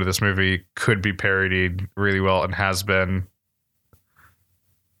major moment of this movie could be parodied really well and has been.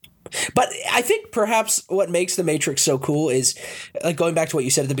 But I think perhaps what makes The Matrix so cool is like going back to what you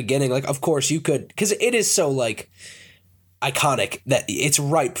said at the beginning. Like, of course you could, because it is so like iconic that it's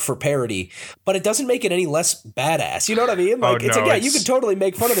ripe for parody, but it doesn't make it any less badass. You know what I mean? Like, it's like, yeah, you could totally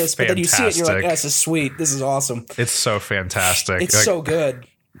make fun of this, but then you see it and you're like, yeah, this is sweet. This is awesome. It's so fantastic. It's like, so good.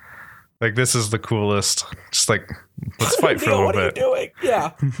 Like, this is the coolest. Just like, let's fight for a little bit. What are you doing?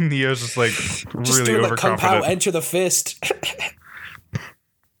 Yeah. Neo's just like just really doing overconfident. Like Kung Pao, enter the fist.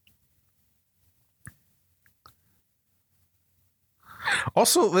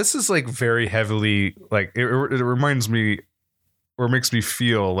 Also, this is like very heavily like it reminds me or makes me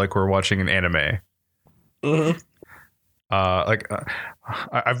feel like we're watching an anime. Mm-hmm.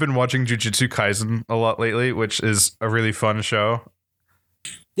 I've been watching Jujutsu Kaisen a lot lately, which is a really fun show.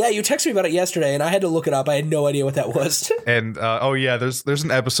 Yeah, you texted me about it yesterday, and I had to look it up. I had no idea what that was. And there's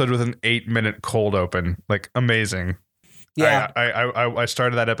an episode with an 8-minute cold open, like amazing. Yeah, I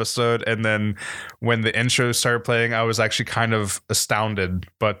started that episode, and then when the intro started playing, I was actually kind of astounded.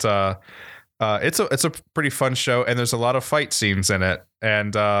 But it's a pretty fun show, and there's a lot of fight scenes in it,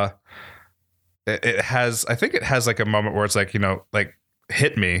 and it has like a moment where it's like, you know, like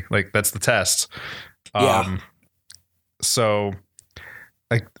hit me, like that's the test. Yeah. So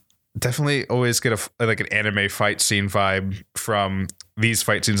like definitely always get an anime fight scene vibe from these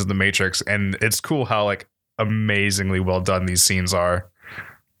fight scenes in The Matrix, and it's cool how like amazingly well done these scenes are.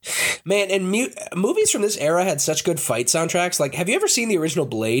 Man, and movies from this era had such good fight soundtracks. Like, have you ever seen the original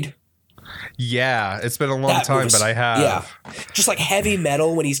Blade? Yeah, it's been a long time, but I have. Yeah, just like heavy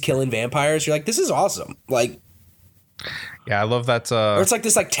metal when he's killing vampires. You're like, this is awesome. Like, yeah, I love that. Or it's like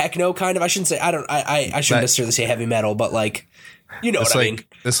this like techno kind of. I shouldn't say. I shouldn't necessarily say heavy metal, but like, you know what I mean.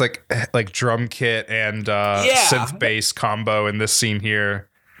 This like drum kit and synth bass combo in this scene here.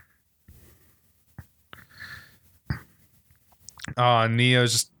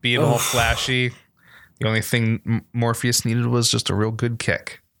 Neo's just being all flashy. The only thing Morpheus needed was just a real good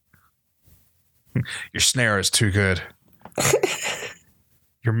kick. Your snare is too good.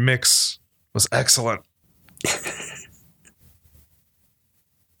 Your mix was excellent.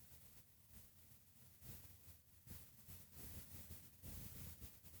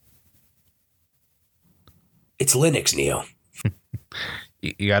 It's Linux, Neo.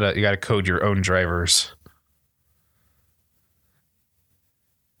 You gotta code your own drivers.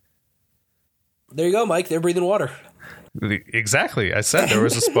 There you go, Mike. They're breathing water. Exactly. I said there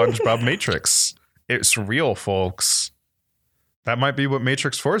was a SpongeBob Matrix. It's real, folks. That might be what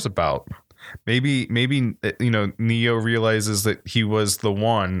Matrix 4 is about. Maybe you know, Neo realizes that he was the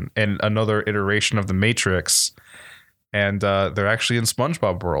one and another iteration of the Matrix, and they're actually in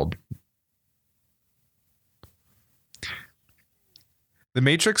SpongeBob world. The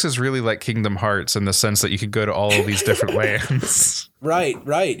Matrix is really like Kingdom Hearts in the sense that you could go to all of these different lands.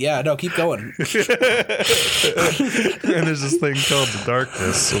 Right. Yeah, no, keep going. And there's this thing called the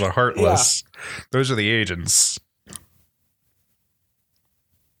Darkness or the Heartless. Yeah. Those are the agents.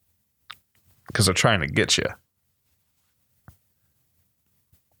 Because they're trying to get you.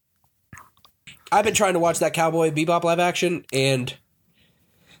 I've been trying to watch that Cowboy Bebop live action, and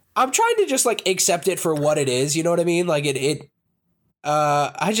I'm trying to just like accept it for what it is. You know what I mean? Like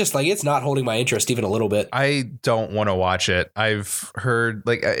I just like it's not holding my interest even a little bit. I don't want to watch it. I've heard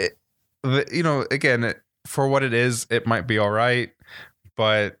like, you know, again, for what it is, it might be all right,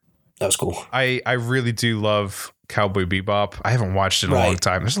 but that was cool. I really do love Cowboy Bebop. I haven't watched it in a long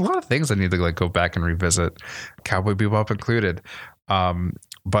time. There's a lot of things I need to like go back and revisit, Cowboy Bebop included.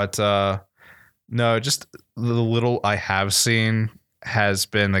 But no, just the little I have seen has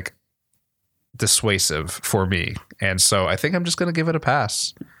been like dissuasive for me, and so I think I'm just gonna give it a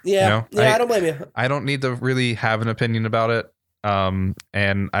pass. Yeah, I don't blame you. I don't need to really have an opinion about it.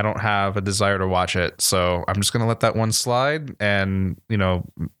 And I don't have a desire to watch it. So I'm just going to let that one slide. And,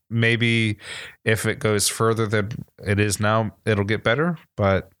 maybe if it goes further than it is now, it'll get better.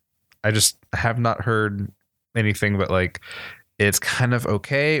 But I just have not heard anything but like it's kind of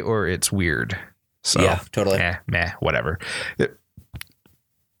okay or it's weird. So yeah, totally. Whatever.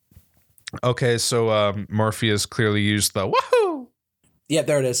 Okay, so Morpheus clearly used the woohoo. Yeah,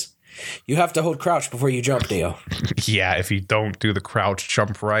 there it is. You have to hold crouch before you jump, Neo. Yeah, if you don't do the crouch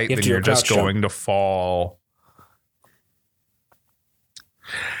jump right, then you're just going to fall.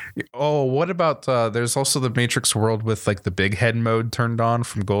 Oh, what about there's also the Matrix world with like the big head mode turned on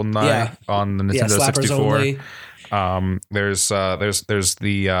from GoldenEye on the Nintendo 64. There's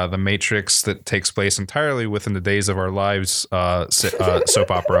the Matrix that takes place entirely within the Days of Our Lives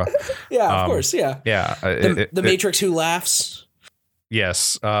soap opera. Yeah, of course. Yeah. Yeah. The Matrix Who Laughs.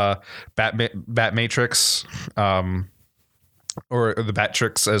 Yes. Bat Matrix. Or the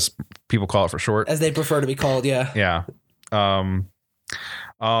Batrix as people call it for short. As they prefer to be called. Yeah. Yeah.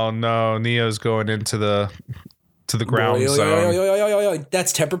 Oh no, Neo's going into the ground zone.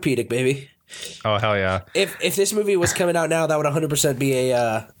 That's Tempur-Pedic, baby. Oh hell yeah! If this movie was coming out now, that would 100% be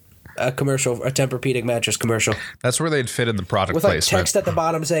a commercial, a Tempur-Pedic mattress commercial. That's where they'd fit in the product with placement. With like text at the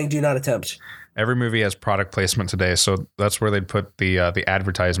bottom saying "Do not attempt." Every movie has product placement today, so that's where they'd put the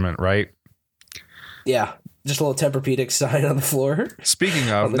advertisement, right? Yeah, just a little Tempur-Pedic sign on the floor. Speaking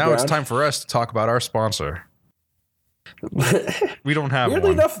of, now it's time for us to talk about our sponsor. We don't have weirdly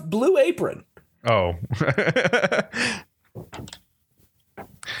one. enough, Blue Apron. Oh.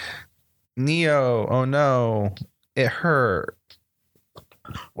 Neo, oh no, it hurt.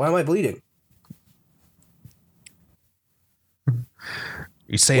 Why am I bleeding?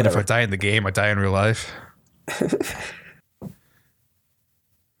 You saying Whatever. If I die in the game, I die in real life?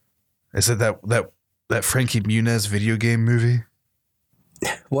 Is it that Frankie Muniz video game movie?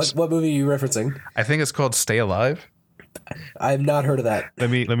 What movie are you referencing? I think it's called Stay Alive. I have not heard of that. Let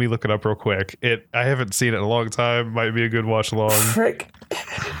me look it up real quick. I haven't seen it in a long time. Might be a good watch along.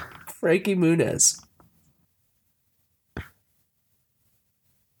 Frankie Muniz.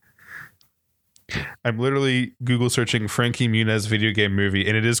 I'm literally Google searching Frankie Muniz video game movie,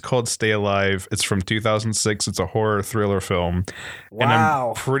 and it is called Stay Alive. It's from 2006. It's a horror thriller film. Wow. And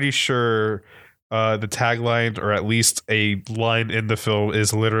I'm pretty sure the tagline, or at least a line in the film,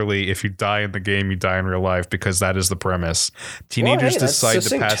 is literally, if you die in the game, you die in real life, because that is the premise. Teenagers decide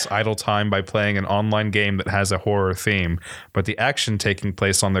to pass idle time by playing an online game that has a horror theme, but the action taking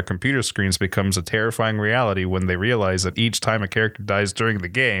place on their computer screens becomes a terrifying reality when they realize that each time a character dies during the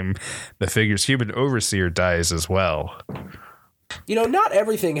game, the figure's human overseer dies as well. Not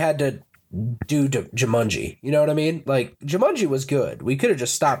everything had to do Jumanji. You know what I mean? Like, Jumanji was good. We could have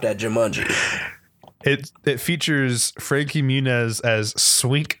just stopped at Jumanji. It features Frankie Muniz as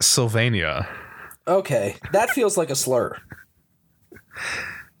Swink Sylvania. Okay, that feels like a slur.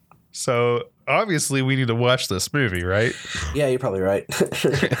 So obviously we need to watch this movie, right? Yeah, you're probably right.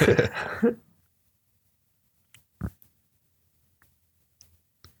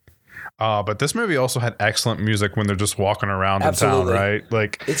 But this movie also had excellent music when they're just walking around in town, right?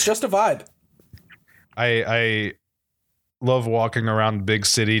 Like, it's just a vibe. I love walking around the big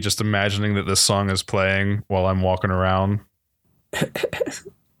city, just imagining that this song is playing while I'm walking around.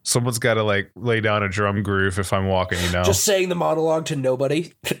 Someone's got to like lay down a drum groove if I'm walking, Just saying the monologue to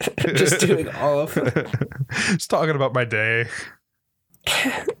nobody. Just doing all of it. Just talking about my day.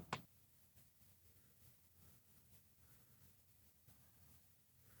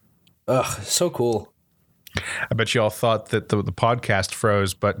 Ugh, so cool. I bet you all thought that the podcast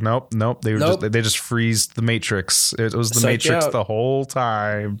froze, but nope. They just freeze the Matrix. It was the Matrix the whole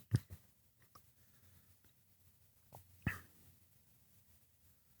time.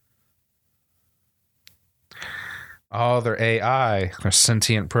 Oh, they're AI. They're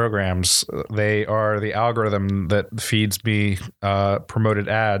sentient programs. They are the algorithm that feeds me promoted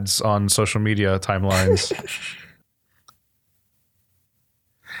ads on social media timelines.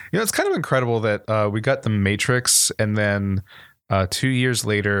 It's kind of incredible that we got the Matrix, and then 2 years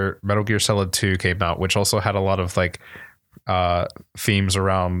later, Metal Gear Solid 2 came out, which also had a lot of like themes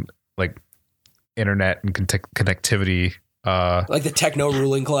around like internet and connectivity. Like the techno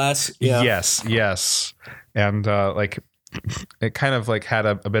ruling class. Yeah. Yes. And like it kind of like had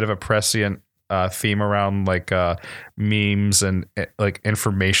a bit of a prescient theme around like memes and like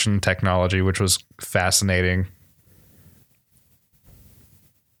information technology, which was fascinating.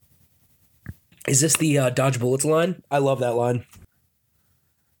 Is this the dodge bullets line? I love that line.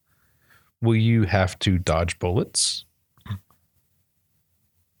 Will you have to dodge bullets?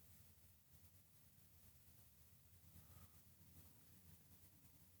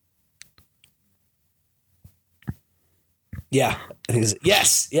 Yeah. I think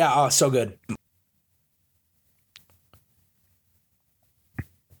yes. Yeah. Oh, so good.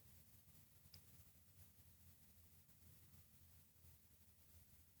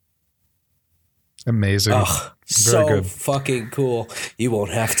 Amazing. Oh, so good. Fucking cool. You won't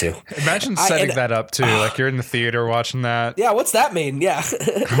have to. Imagine setting that up too. Like you're in the theater watching that. Yeah. What's that mean? Yeah.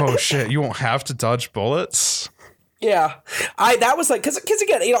 Oh shit. You won't have to dodge bullets. Yeah. That was like, cause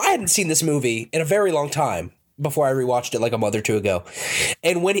again, I hadn't seen this movie in a very long time before I rewatched it like a month or two ago.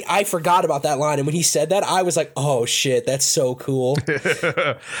 And when I forgot about that line, and when he said that, I was like, oh shit, that's so cool.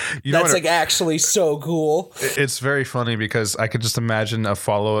 That's like actually so cool. It's very funny because I could just imagine a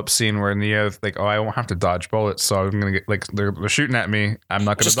follow-up scene where Neo like, oh, I won't have to dodge bullets, so I'm gonna get like they're shooting at me, I'm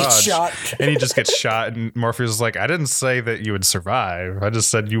not gonna dodge. Shot. And he just gets shot, and Morpheus is like, I didn't say that you would survive. I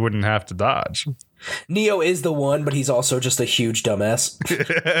just said you wouldn't have to dodge. Neo is the one, but he's also just a huge dumbass.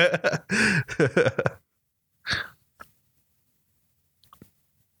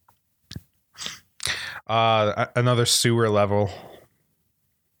 Another sewer level.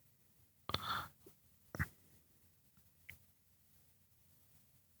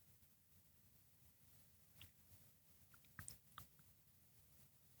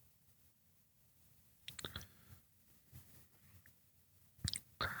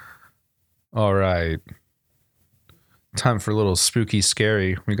 All right. Time for a little spooky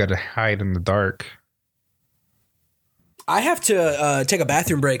scary. We got to hide in the dark. I have to take a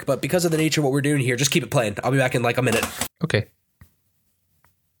bathroom break, but because of the nature of what we're doing here, just keep it playing. I'll be back in like a minute. Okay.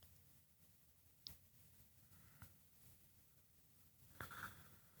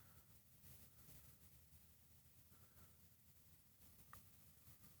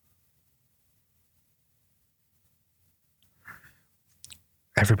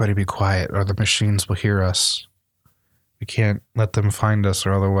 Everybody be quiet or the machines will hear us. We can't let them find us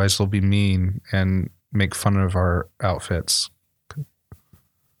or otherwise they'll be mean and make fun of our outfits. They're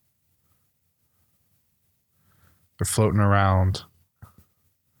floating around.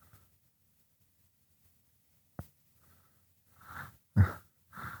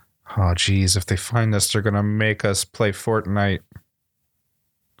 Oh, geez. If they find us, they're going to make us play Fortnite.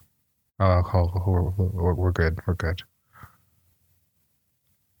 Oh, we're good. We're good.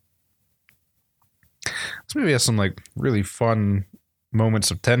 This movie has some like really fun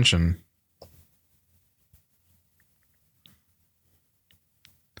moments of tension.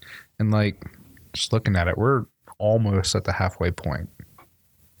 And like, just looking at it, we're almost at the halfway point.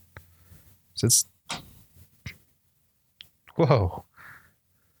 So it's, whoa.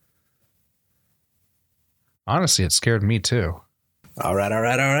 Honestly, it scared me too. All right.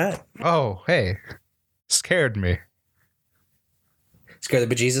 Oh, hey. Scared me. Scared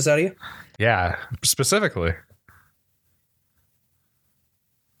the bejesus out of you? Yeah, specifically.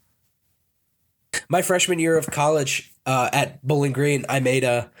 My freshman year of college at Bowling Green, I made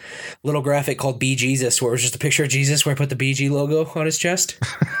a little graphic called Be Jesus, where it was just a picture of Jesus where I put the BG logo on his chest.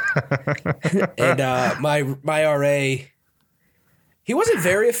 And my RA, he wasn't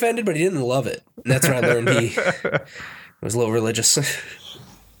very offended, but he didn't love it. And that's when I learned he was a little religious.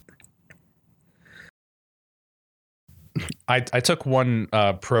 I took one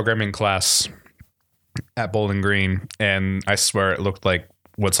programming class at Bowling Green, and I swear it looked like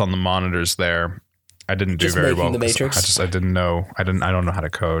what's on the monitors there. I didn't do very well. The Matrix. I didn't know. I don't know how to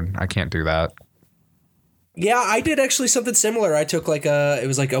code. I can't do that. Yeah, I did actually something similar. I took it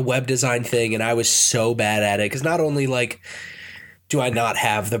was like a web design thing, and I was so bad at it because not only like do I not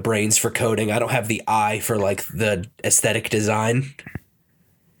have the brains for coding, I don't have the eye for like the aesthetic design.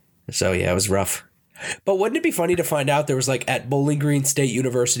 So yeah, it was rough. But wouldn't it be funny to find out there was like at Bowling Green State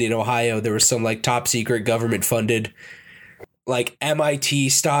University in Ohio, there was some like top secret government funded like MIT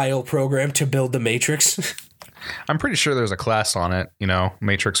style program to build the Matrix? I'm pretty sure there's a class on it,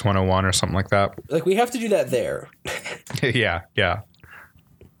 Matrix 101 or something like that. Like we have to do that there. Yeah.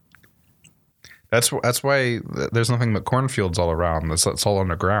 That's why there's nothing but cornfields all around. It's all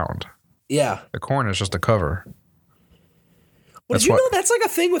underground. Yeah. The corn is just a cover. Well, did you know that's like a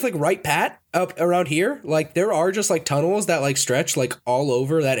thing with like Wright Pat up around here? Like there are just like tunnels that like stretch like all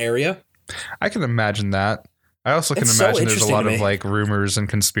over that area. I can imagine that. I also can imagine there's a lot of like rumors and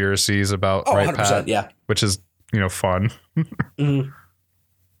conspiracies about Wright Pat, yeah, which is fun. Mm-hmm.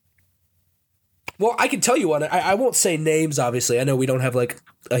 Well, I can tell you one. I won't say names, obviously. I know we don't have like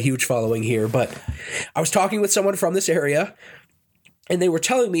a huge following here, but I was talking with someone from this area, and they were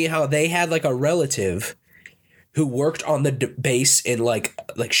telling me how they had like a relative who worked on the base in like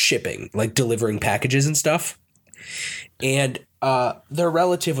shipping, like delivering packages and stuff. And their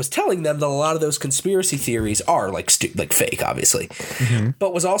relative was telling them that a lot of those conspiracy theories are like fake, obviously,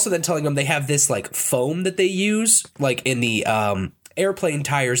 but was also then telling them they have this like foam that they use like in the airplane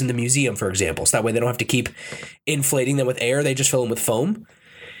tires in the museum, for example. So that way they don't have to keep inflating them with air. They just fill them with foam.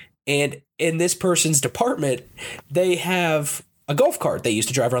 And in this person's department, they have a golf cart they used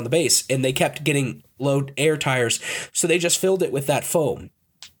to drive around the base, and they kept getting low air tires. So they just filled it with that foam.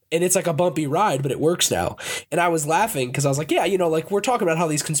 And it's like a bumpy ride, but it works now. And I was laughing because I was like, yeah, like we're talking about how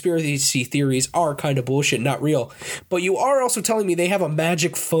these conspiracy theories are kind of bullshit, not real. But you are also telling me they have a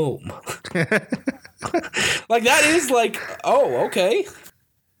magic foam. Like that is like, oh, okay.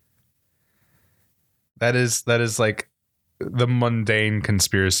 That is like the mundane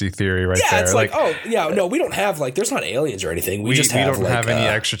conspiracy theory right there. Yeah, it's like, oh, yeah, no, we don't have like, there's not aliens or anything. We just have don't like, have any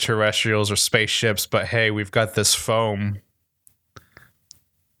extraterrestrials or spaceships, but hey, we've got this foam.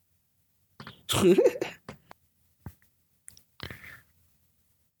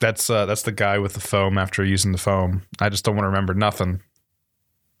 That's the guy with the foam after using the foam. I just don't want to remember nothing.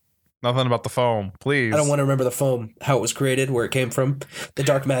 Nothing about the foam, please. I don't want to remember the foam, how it was created, where it came from, the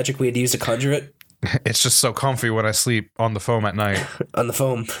dark magic we had to use to conjure it. It's just so comfy when I sleep on the foam at night. On the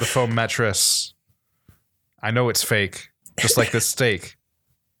foam. The foam mattress. I know it's fake, just like this steak.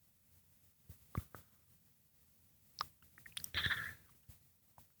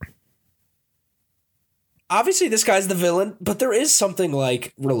 Obviously, this guy's the villain, but there is something,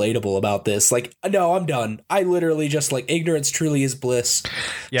 like, relatable about this. Like, no, I'm done. I literally just, like, ignorance truly is bliss.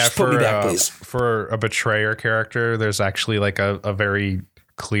 Yeah, just put me back, please. For a betrayer character, there's actually, like, a very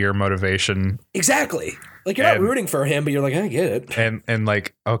clear motivation. Exactly. Like, you're not rooting for him, but you're like, I get it. And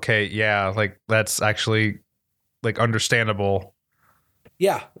like, okay, yeah, like, that's actually, like, understandable.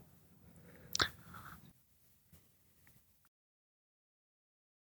 Yeah.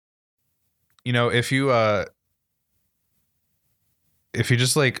 If you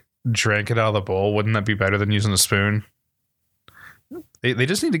just like drank it out of the bowl, wouldn't that be better than using a spoon? They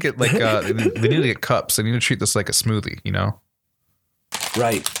just need to get like they need to get cups. They need to treat this like a smoothie,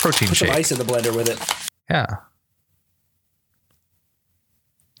 Right. Protein Put shake. some ice in the blender with it. Yeah.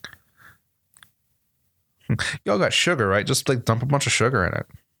 Y'all got sugar, right? Just like dump a bunch of sugar in it.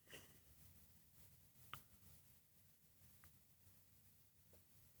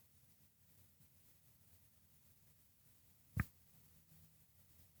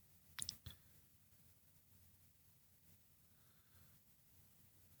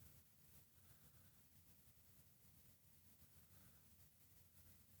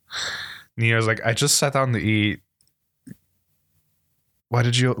 Neo's like, I just sat down to eat. Why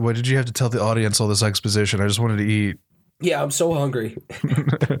did you have to tell the audience all this exposition? I just wanted to eat. Yeah, I'm so hungry.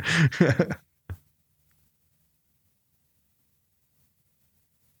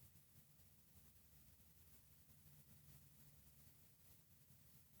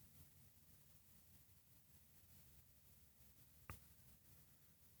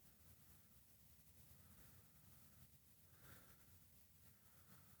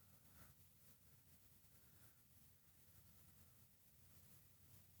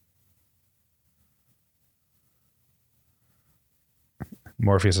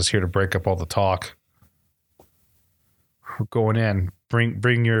 Morpheus is here to break up all the talk. We're going in.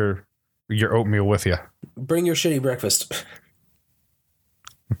 Bring your oatmeal with you. Bring your shitty breakfast.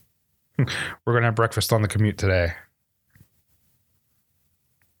 We're going to have breakfast on the commute today.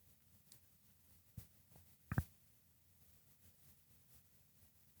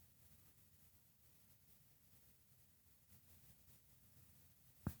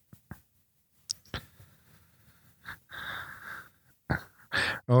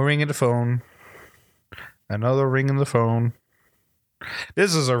 Oh, ring in the phone. Another ring in the phone.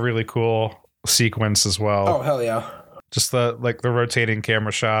 This is a really cool sequence as well. Oh, hell yeah. Just the rotating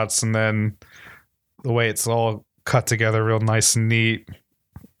camera shots, and then the way it's all cut together real nice and neat.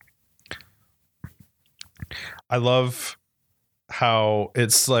 I love how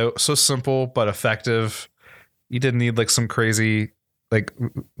it's so simple but effective. You didn't need like some crazy like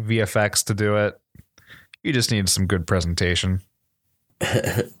VFX to do it. You just need some good presentation.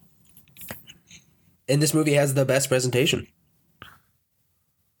 And this movie has the best presentation.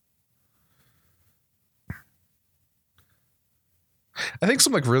 I think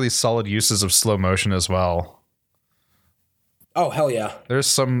some like really solid uses of slow motion as well. Oh, hell yeah. There's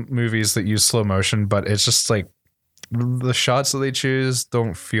some movies that use slow motion, but it's just like the shots that they choose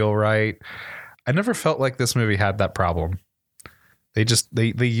don't feel right. I never felt like this movie had that problem. They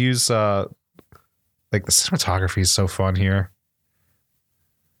use like the cinematography is so fun here.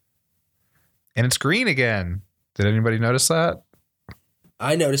 And it's green again. Did anybody notice that?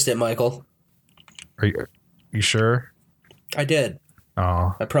 I noticed it, Michael. Are you sure? I did.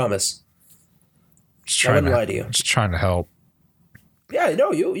 Oh, I promise. just I trying wouldn't lie to you. just trying to help. Yeah,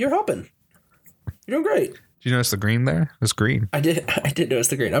 no, you're helping. You're doing great. Did you notice the green there? It's green. I did notice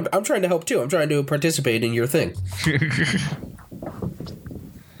the green. I'm trying to help too. I'm trying to participate in your thing.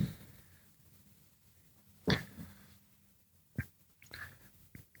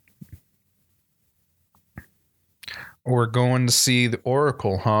 We're going to see the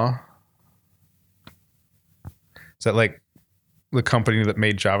Oracle, huh? Is that like the company that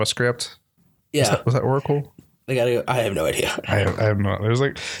made JavaScript? Yeah. Was that Oracle? They gotta go. I have no idea. I have no. There's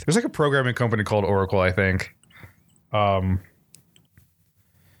like a programming company called Oracle, I think. And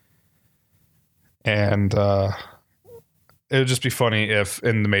it would just be funny if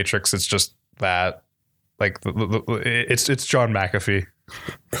in the Matrix it's just that, like it's John McAfee.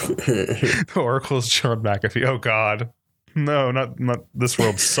 Oracle's John McAfee. Oh God, no, not this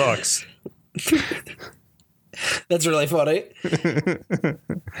world sucks. That's really funny.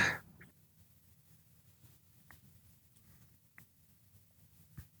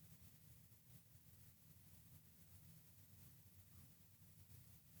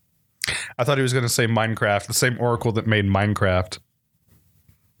 I thought he was going to say Minecraft, the same Oracle that made Minecraft.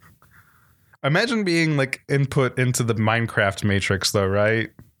 Imagine being like input into the Minecraft Matrix, though, right?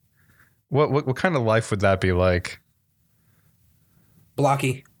 What kind of life would that be like?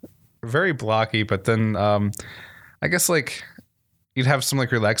 Blocky. Very blocky, but then I guess like you'd have some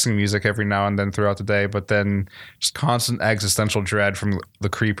like relaxing music every now and then throughout the day, but then just constant existential dread from the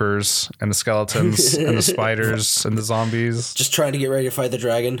creepers and the skeletons and the spiders and the zombies. Just trying to get ready to fight the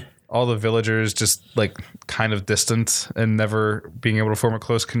dragon. All the villagers just like kind of distant and never being able to form a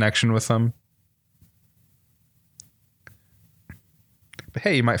close connection with them. But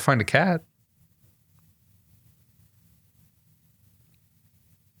hey, you might find a cat.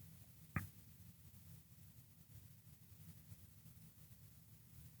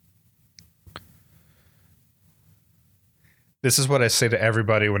 This is what I say to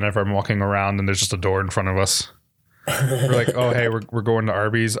everybody whenever I'm walking around and there's just a door in front of us. We're like, oh, hey, we're going to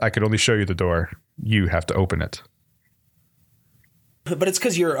Arby's. I could only show you the door. You have to open it. But it's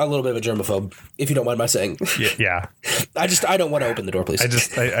because you're a little bit of a germaphobe, if you don't mind my saying. Yeah. I don't want to open the door, please. I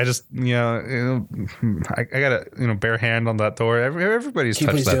just I got a bare hand on that door. Everybody's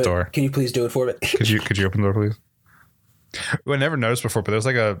touched that door. Can you please do it for me? Could you open the door, please? I never noticed before, but there's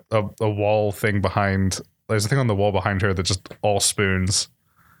like a wall thing behind. There's a thing on the wall behind her that's just all spoons.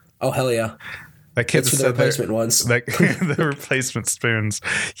 Oh hell yeah! That kid said the replacement ones. Like the replacement spoons.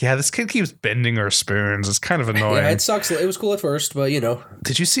 Yeah, this kid keeps bending her spoons. It's kind of annoying. Yeah, it sucks. It was cool at first, but you know.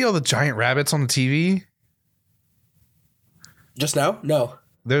 Did you see all the giant rabbits on the TV? Just now? No.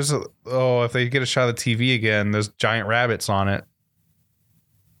 There's if they get a shot of the TV again, there's giant rabbits on it.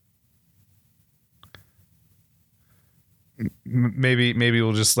 Maybe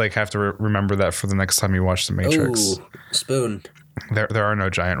we'll just like have to remember that for the next time you watch The Matrix. Ooh, spoon. There are no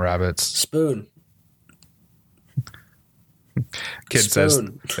giant rabbits. Spoon. Kid says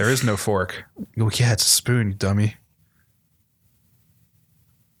there is no fork. Oh yeah, it's a spoon, you dummy.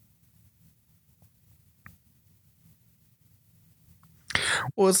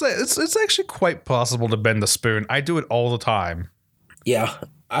 Well, it's actually quite possible to bend the spoon. I do it all the time. Yeah,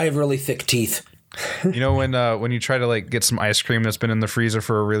 I have really thick teeth. You know when you try to like get some ice cream that's been in the freezer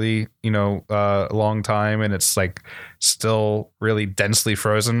for a really long time and it's like still really densely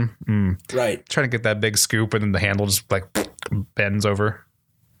frozen. Right. Trying to get that big scoop and then the handle just like bends over.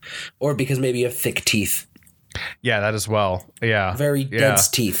 Or because maybe you have thick teeth. Yeah, that as well. Yeah. Very dense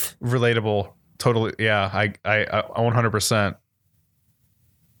teeth. Relatable. Totally. Yeah. I 100%.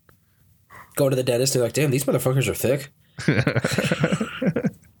 Go to the dentist and you're like, damn, these motherfuckers are thick.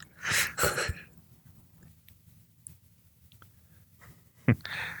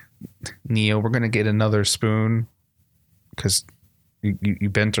 Neo, we're gonna get another spoon because you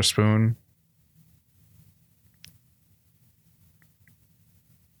bent her spoon.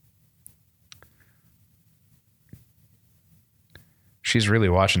 She's really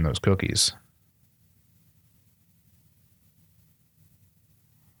watching those cookies.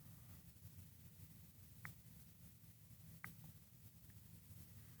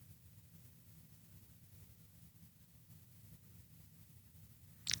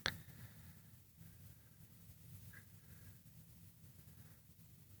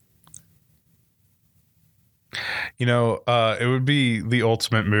 It would be the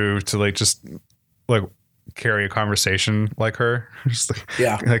ultimate move to like just like carry a conversation like her. Just like,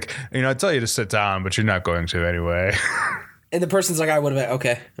 yeah. Like, I tell you to sit down, but you're not going to anyway. And the person's like, I would have,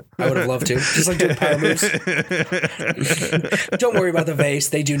 okay. I would have loved to. Just like doing power moves. Don't worry about the vase.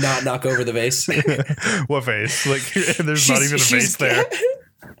 They do not knock over the vase. What vase? Like, there's not even a vase there.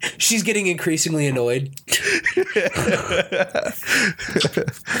 She's getting increasingly annoyed.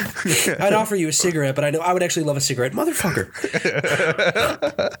 I'd offer you a cigarette, but I know I would actually love a cigarette. Motherfucker.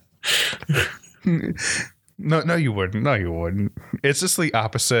 No, you wouldn't. No, you wouldn't. It's just the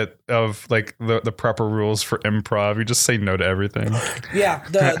opposite of like the proper rules for improv. You just say no to everything. Yeah,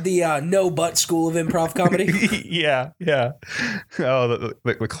 the no but school of improv comedy. Yeah. Oh,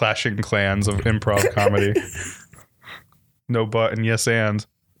 the clashing clans of improv comedy. No but and yes and.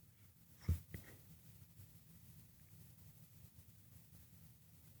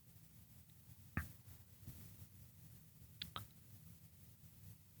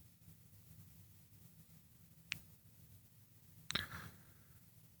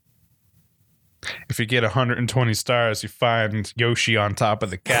 If you get 120 stars, you find Yoshi on top of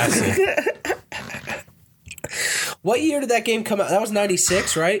the castle. What year did that game come out? That was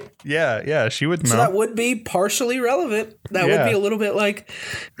 96, right? Yeah, she would know. So that would be partially relevant. That would be a little bit like,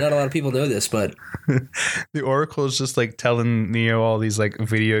 not a lot of people know this, but the Oracle is just like telling Neo all these like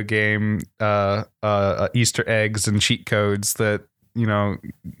video game Easter eggs and cheat codes that, you know,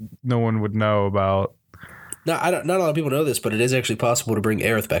 no one would know about. No, not a lot of people know this, but it is actually possible to bring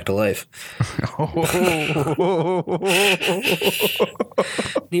Aerith back to life.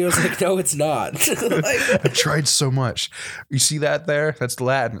 Neo's like, no, it's not. I tried so much. You see that there? That's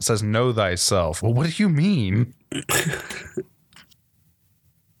Latin. It says, know thyself. Well, what do you mean?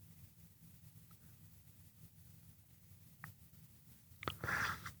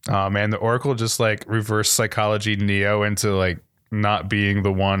 Oh, man, the Oracle just like reverse psychology Neo into like not being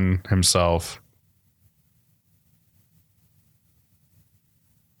the one himself.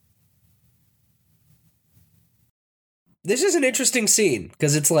 This is an interesting scene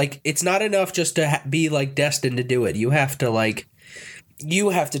because it's like it's not enough just to be like destined to do it. You have to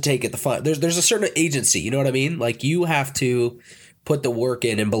take it the fun. There's a certain agency. You know what I mean? Like you have to put the work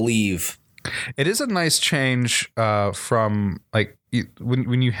in and believe. It is a nice change from like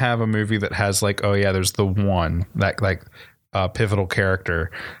when you have a movie that has like, oh yeah, there's the one that like pivotal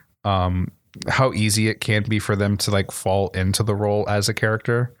character. How easy it can be for them to like fall into the role as a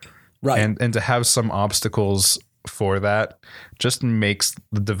character, right? And to have some obstacles for that just makes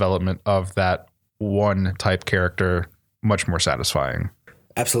the development of that one type character much more satisfying.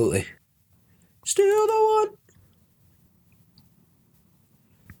 Absolutely. Still the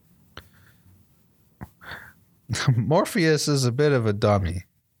one. Morpheus is a bit of a dummy,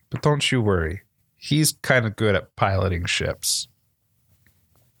 but don't you worry. He's kind of good at piloting ships.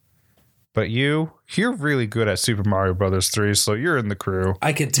 But you're really good at Super Mario Brothers 3, so you're in the crew.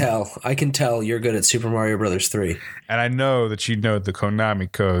 I can tell you're good at Super Mario Brothers 3. And I know that you know the Konami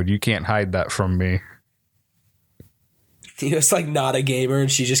code. You can't hide that from me. It's like not a gamer,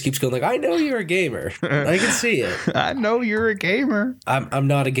 and she just keeps going like, I know you're a gamer. I can see it. I know you're a gamer. I'm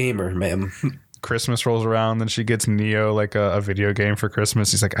not a gamer, ma'am. Christmas rolls around, then she gets Neo like a video game for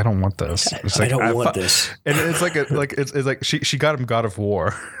Christmas. He's like, I don't want this. It's like, I don't want this. And it's like it's like she got him God of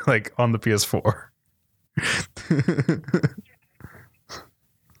War like on the PS4.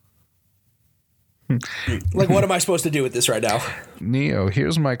 Like, what am I supposed to do with this right now? Neo,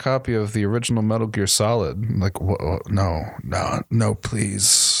 here's my copy of the original Metal Gear Solid. Like, no,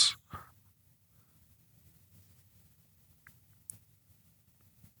 please.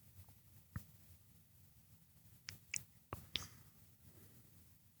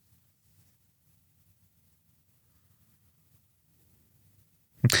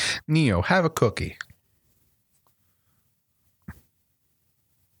 Neo, have a cookie.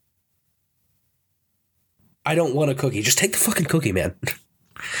 I don't want a cookie. Just take the fucking cookie, man.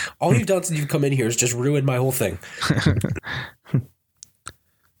 All you've done since you've come in here is just ruined my whole thing.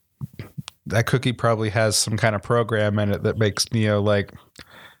 That cookie probably has some kind of program in it that makes Neo like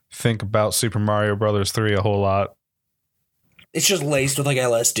think about Super Mario Brothers 3 a whole lot. It's just laced with like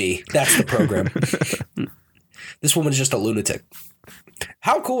LSD. That's the program. This woman's just a lunatic.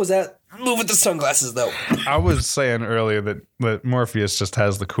 How cool was that move with the sunglasses, though? I was saying earlier that Morpheus just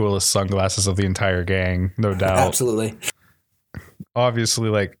has the coolest sunglasses of the entire gang, no doubt. Absolutely. Obviously,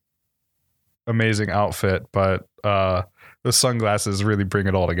 like, amazing outfit, but the sunglasses really bring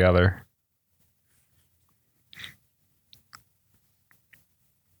it all together.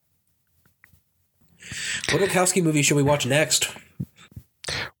 What Wachowski movie should we watch next?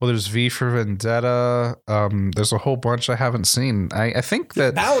 Well, there's V for Vendetta. There's a whole bunch I haven't seen. I think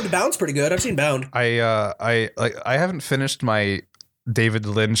that Bound's pretty good. I've seen Bound. I haven't finished my David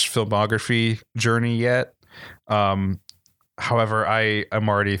Lynch filmography journey yet. However, I am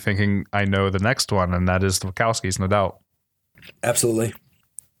already thinking I know the next one, and that is the Wachowskis, no doubt. Absolutely.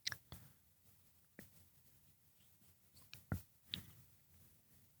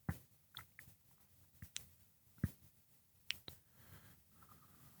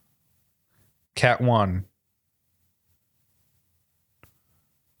 Cat 1.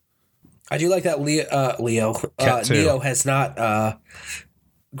 I do like that Leo. Cat 2. Neo has not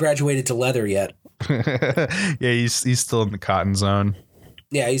graduated to leather yet. Yeah, he's still in the cotton zone.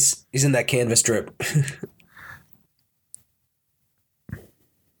 Yeah, he's in that canvas strip.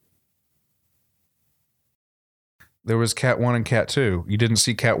 There was Cat 1 and Cat 2. You didn't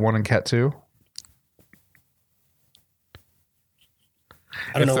see Cat 1 and Cat 2?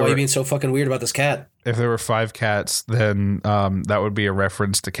 I don't know why you're being so fucking weird about this cat. If there were 5 cats, then that would be a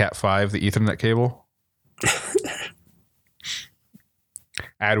reference to Cat 5, the Ethernet cable.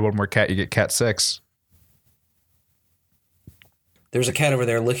 Add one more cat, you get Cat 6. There's a cat over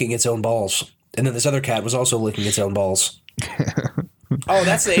there licking its own balls. And then this other cat was also licking its own balls. Oh,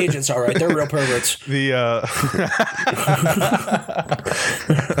 that's the agents, all right. They're real perverts. Neo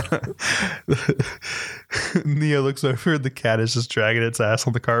looks over and the cat is just dragging its ass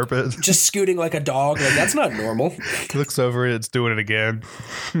on the carpet. Just scooting like a dog. Like, that's not normal. He looks over and it's doing it again.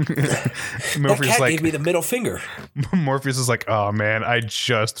 That cat gave me the middle finger. Morpheus is like, oh man, I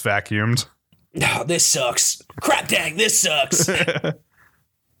just vacuumed. Oh, this sucks. Crap dang, this sucks.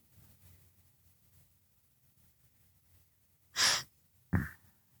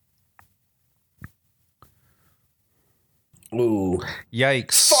 Ooh.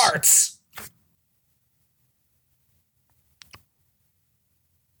 Yikes. Farts.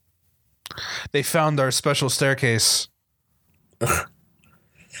 They found our special staircase.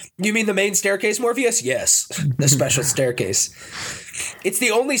 You mean the main staircase, Morpheus? Yes. The special staircase. It's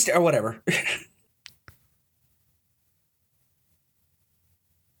the only whatever.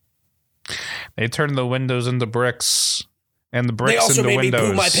 They turned the windows into bricks. And the bricks they also into made windows. me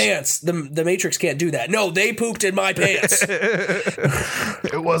poop my pants. The Matrix can't do that. No, they pooped in my pants.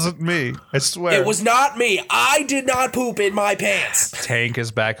 It wasn't me. I swear. It was not me. I did not poop in my pants. Tank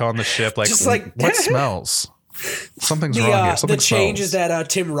is back on the ship. Like, just like what smells? Something's wrong here. Something the change smells. is that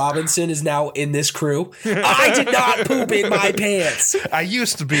Tim Robinson is now in this crew. I did not poop in my pants. I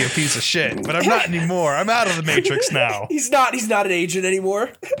used to be a piece of shit, but I'm not anymore. I'm out of the Matrix now. He's not an agent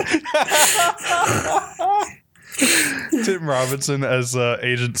anymore. Tim Robinson as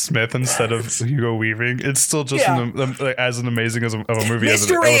Agent Smith instead of Hugo Weaving. It's still just as an amazing of a movie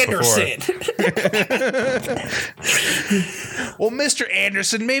Mr. as Anderson. Well, Mr.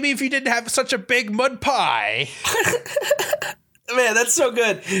 Anderson, maybe if you didn't have such a big mud pie. Man, that's so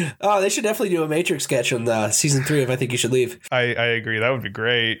good. Oh, they should definitely do a Matrix sketch on season 3 of I Think You Should Leave. I agree. That would be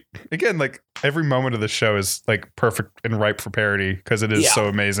great. Again, like every moment of the show is like perfect and ripe for parody because it is so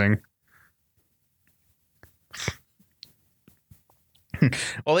amazing.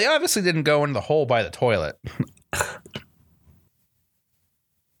 Well, they obviously didn't go in the hole by the toilet.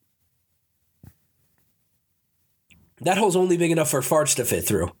 That hole's only big enough for farts to fit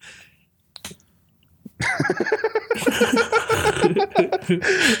through.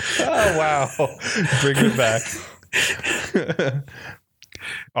 Oh, wow. Bring it back.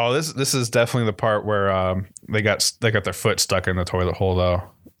 Oh, this is definitely the part where they got their foot stuck in the toilet hole, though.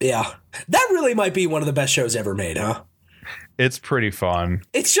 Yeah. That really might be one of the best shows ever made, huh? It's pretty fun.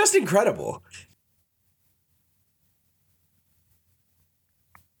 It's just incredible.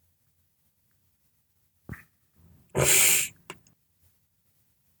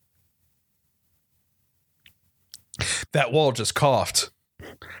 That wall just coughed.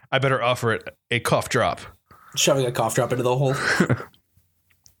 I better offer it a cough drop. Shoving a cough drop into the hole.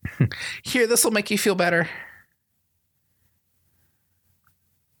 Here, this will make you feel better.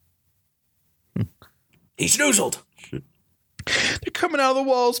 He snoozled. They're coming out of the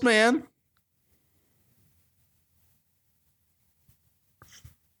walls, man.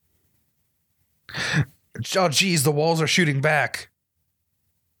 Oh, geez, the walls are shooting back.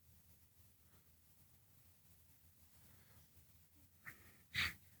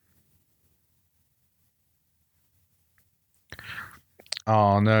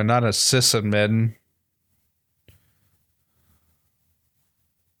 Oh, no, not a Sisson-Medden.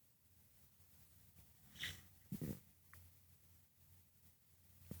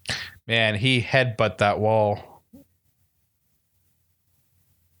 Man, he headbutt that wall.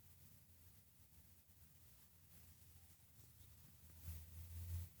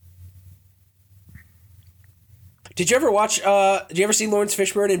 Did you ever watch, did you ever see Lawrence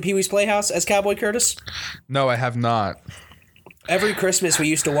Fishburne in Pee-wee's Playhouse as Cowboy Curtis? No, I have not. Every Christmas we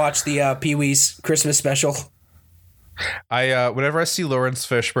used to watch the Pee-wee's Christmas special. I whenever I see Lawrence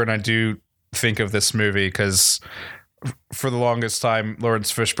Fishburne, I do think of this movie because for the longest time,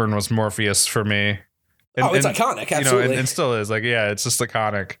 Lawrence Fishburne was Morpheus for me. It's iconic, absolutely. And still is. Like, yeah, it's just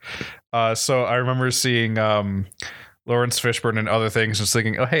iconic. So I remember seeing Lawrence Fishburne and other things, just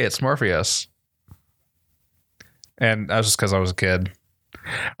thinking, oh, hey, it's Morpheus. And that was just because I was a kid.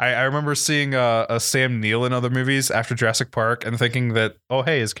 I remember seeing a Sam Neill in other movies after Jurassic Park and thinking that, oh,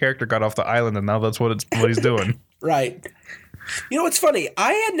 hey, his character got off the island and now that's what he's doing. Right. You know what's funny?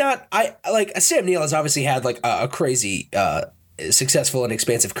 Sam Neill has obviously had like a crazy successful and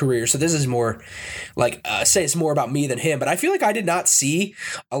expansive career. So this is more like say it's more about me than him. But I feel like I did not see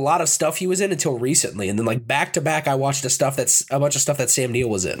a lot of stuff he was in until recently. And then like back to back, I watched a bunch of stuff that Sam Neill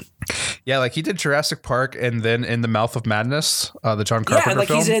was in. Yeah, like he did Jurassic Park and then In the Mouth of Madness, the John Carpenter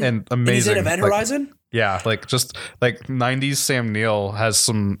film. And amazing. And he's in Event Horizon. Yeah, like just like 90s Sam Neill has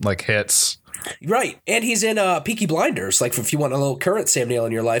some like hits. Right. And he's in Peaky Blinders, like if you want a little current Sam Neill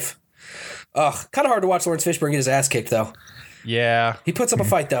in your life. Kind of hard to watch Lawrence Fishburne get his ass kicked, though. Yeah. He puts up a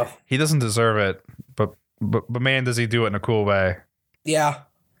fight, though. He doesn't deserve it, but man, does he do it in a cool way. Yeah.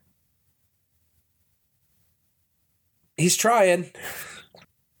 He's trying.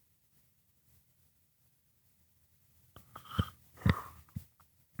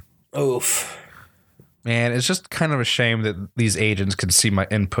 Oof. Man, it's just kind of a shame that these agents can see my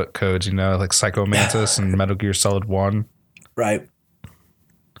input codes, you know, like Psycho Mantis and Metal Gear Solid 1. Right.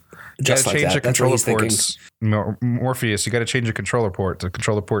 Just like change the controller ports. Morpheus, you got to change your controller port to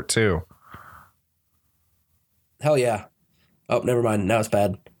controller port 2. Hell yeah. Oh, never mind. Now it's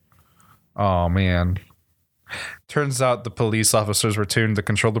bad. Oh, man. Turns out the police officers were tuned to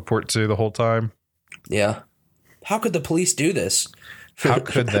controller port 2 the whole time. Yeah. How could the police do this? How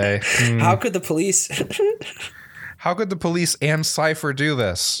could they? How could the police? How could the police and Cypher do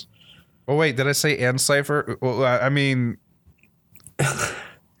this? Oh, wait, did I say and Cypher? Well, I mean... Oh,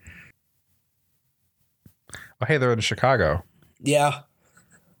 hey, they're in Chicago. Yeah.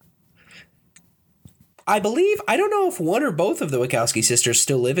 I don't know if one or both of the Wachowski sisters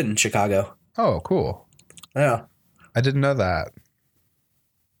still live in Chicago. Oh, cool. Yeah. I didn't know that.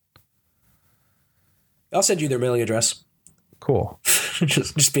 I'll send you their mailing address. Cool.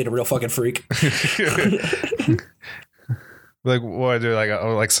 just being a real fucking freak. Like, what do I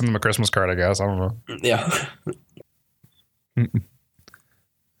do? Like send them a Christmas card, I guess. I don't know. Yeah.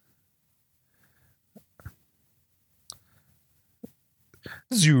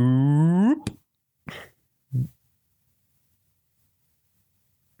 Zoop.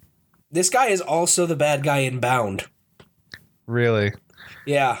 This guy is also the bad guy in Bound. Really?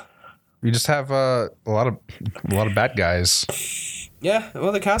 Yeah. We just have a lot of bad guys. Yeah,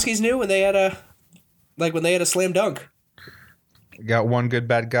 well, the Wachowskis knew when they had a slam dunk. You got one good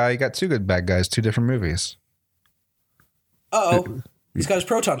bad guy. You got two good bad guys. Two different movies. Uh-oh. He's got his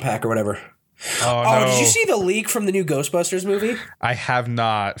proton pack or whatever. Oh, no. Did you see the leak from the new Ghostbusters movie? I have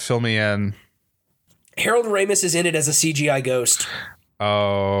not. Fill me in. Harold Ramis is in it as a CGI ghost.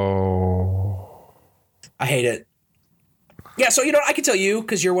 Oh. I hate it. Yeah, so, I can tell you,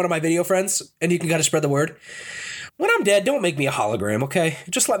 because you're one of my video friends, and you can kind of spread the word. When I'm dead, don't make me a hologram, okay?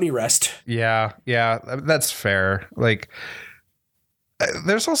 Just let me rest. Yeah, that's fair. Like,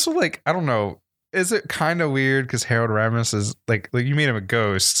 there's also, like, I don't know, is it kind of weird because Harold Ramis is, like you made him a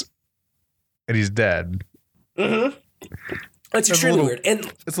ghost, and he's dead? Mm-hmm. It's extremely weird.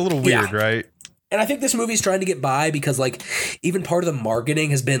 And it's a little weird, right? And I think this movie's trying to get by because, like, even part of the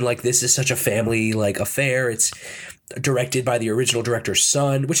marketing has been, like, this is such a family, like, affair. It's directed by the original director's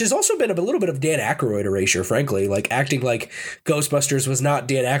son, which has also been a little bit of Dan Aykroyd erasure, frankly. Like, acting like Ghostbusters was not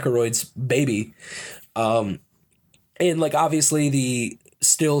Dan Aykroyd's baby. And, like, obviously the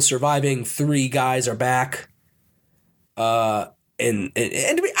still surviving three guys are back. And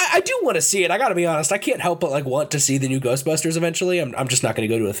I do want to see it. I got to be honest. I can't help but, like, want to see the new Ghostbusters eventually. I'm just not going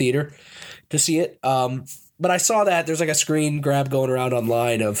to go to a theater to see it. But I saw that there's like a screen grab going around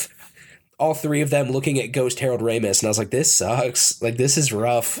online of all three of them looking at Ghost Harold Ramis. And I was like, this sucks. Like, this is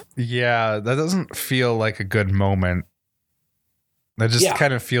rough. Yeah, that doesn't feel like a good moment. That just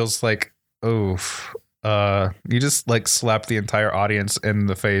kind of feels like, oof. You just like slap the entire audience in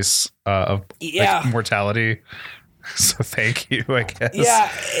the face of like, mortality. So thank you, I guess. Yeah,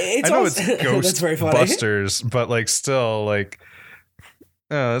 I know it's Ghostbusters, but like still like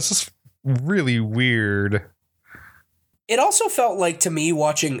it's just really weird. It also felt like to me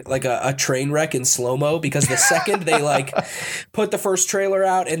watching like a train wreck in slow-mo, because the second they like put the first trailer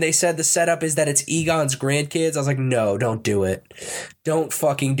out and they said the setup is that it's Egon's grandkids, I was like, no, don't do it. Don't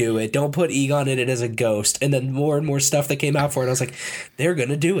fucking do it. Don't put Egon in it as a ghost. And then more and more stuff that came out for it, I was like, they're going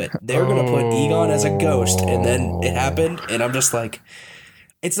to do it. They're going to put Egon as a ghost. And then it happened. And I'm just like,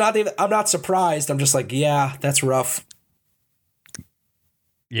 I'm not surprised. I'm just like, yeah, that's rough.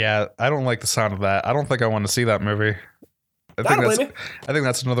 Yeah, I don't like the sound of that. I don't think I want to see that movie. I think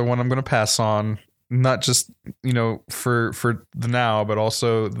that's another one I'm going to pass on. Not just, for the now, but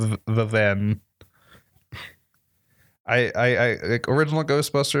also the then. I like original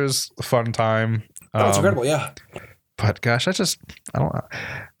Ghostbusters, fun time. Oh, it's incredible, yeah. But gosh, I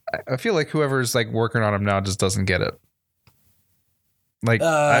feel like whoever's like working on them now just doesn't get it. Like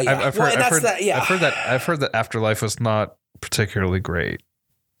I've heard that Afterlife was not particularly great.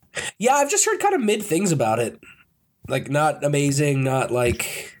 Yeah, I've just heard kind of mid things about it. Like, not amazing, not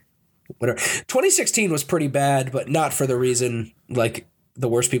like whatever. 2016 was pretty bad, but not for the reason like the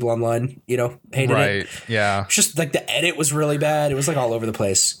worst people online, hated it. Right, yeah. It's just like the edit was really bad. It was like all over the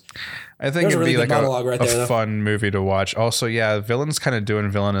place. I think it'd be like a fun movie to watch. Also, yeah, villains kind of doing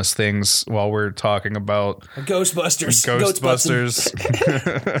villainous things while we're talking about Ghostbusters.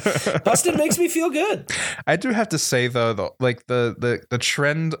 Busted makes me feel good. I do have to say though, the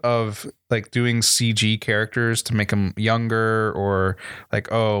trend of like doing CG characters to make them younger, or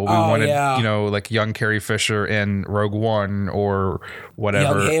like wanted like young Carrie Fisher in Rogue One or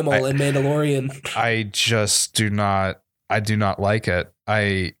whatever. Young Hamill in Mandalorian. I just do not like it.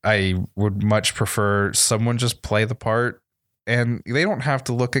 I would much prefer someone just play the part, and they don't have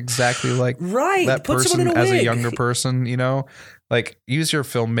to look exactly like that person as a younger person, like use your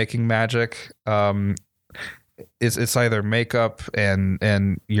filmmaking magic. It's either makeup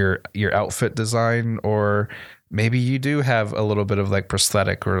and your outfit design, or maybe you do have a little bit of like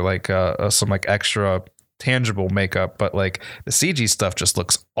prosthetic or like some like extra tangible makeup, but like the CG stuff just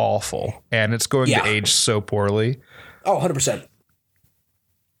looks awful, and it's going to age so poorly. Oh, 100%.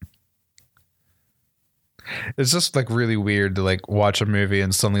 It's just like really weird to like watch a movie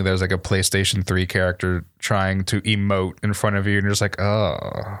and suddenly there's like a PlayStation 3 character trying to emote in front of you, and you're just like,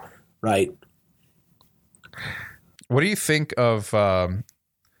 oh. Right. What do you think of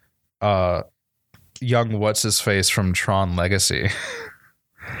young what's his face from Tron Legacy?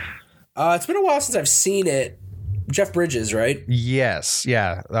 It's been a while since I've seen it. Jeff Bridges, right? Yes.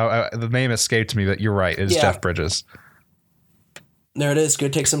 Yeah. The name escaped me, but you're right. It is Jeff Bridges. There it is.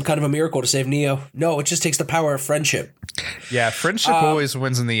 Good. Take some kind of a miracle to save Neo. No, it just takes the power of friendship. Yeah, friendship always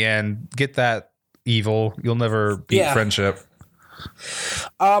wins in the end. Get that, evil. You'll never beat friendship.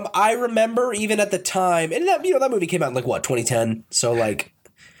 I remember even at the time, and that movie came out in like 2010. So like,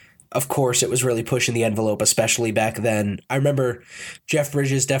 of course, it was really pushing the envelope, especially back then. I remember Jeff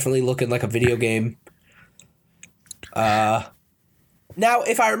Bridges definitely looking like a video game. Now,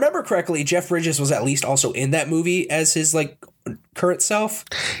 if I remember correctly, Jeff Bridges was at least also in that movie as his like current self.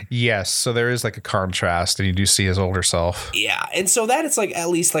 Yes, so there is like a contrast, and you do see his older self. Yeah, and so that it's like at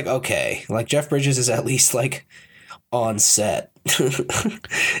least like okay, like Jeff Bridges is at least like on set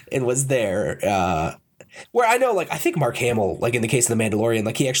and was there. Where I know, like I think Mark Hamill, like in the case of The Mandalorian,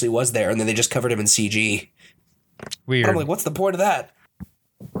 like he actually was there, and then they just covered him in CG. Weird. I'm like, what's the point of that?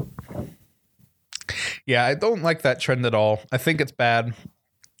 Yeah, I don't like that trend at all. I think it's bad.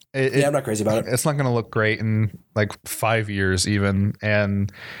 I'm not crazy about it. It's not going to look great in like 5 years even, and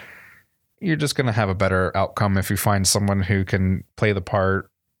you're just going to have a better outcome if you find someone who can play the part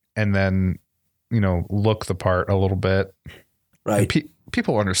and then, look the part a little bit. Right.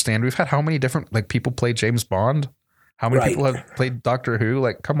 People understand. We've had how many different like people play James Bond? How many people have played Doctor Who?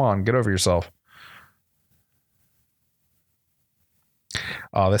 Like, come on, get over yourself.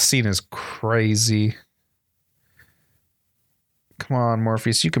 Oh, this scene is crazy. Come on,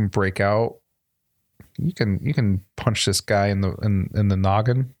 Morpheus, you can break out. You can punch this guy in the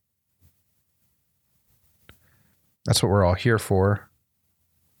noggin. That's what we're all here for.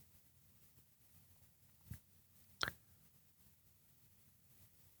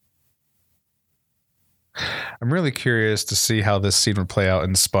 I'm really curious to see how this scene would play out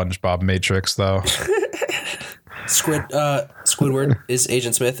in SpongeBob Matrix, though. Squidward is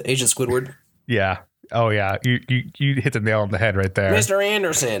Agent Smith. Agent Squidward. Yeah. Oh yeah. You hit the nail on the head right there, Mr.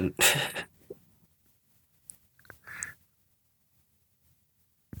 Anderson.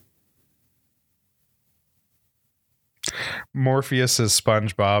 Morpheus is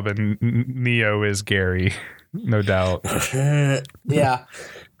SpongeBob and Neo is Gary, no doubt. Yeah.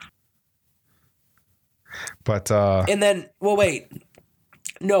 But and then, well, wait.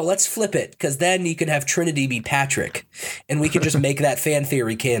 No, let's flip it, because then you can have Trinity be Patrick, and we can just make that fan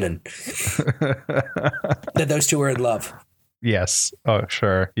theory canon that those two are in love. Yes. Oh,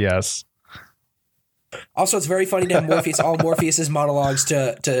 sure. Yes. Also, it's very funny to have Morpheus, all Morpheus's monologues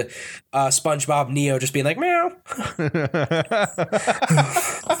to SpongeBob Neo just being like, meow.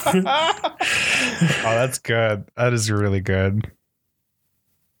 Oh, that's good. That is really good.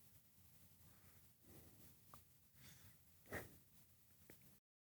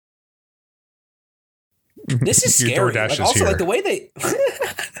 This is scary. DoorDash Like, is also, here. like the way they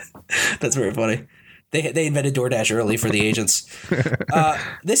that's very funny. They invented DoorDash early for the agents.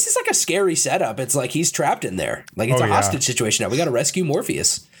 This is like a scary setup. It's like he's trapped in there. Like it's a hostage situation now. We got to rescue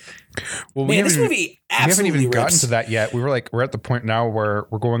Morpheus. Well, Man, this movie absolutely we haven't even rips. gotten to that yet. We're at the point now where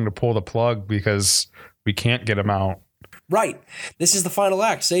we're going to pull the plug because we can't get him out. Right. This is the final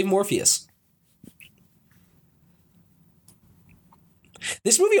act. Save Morpheus.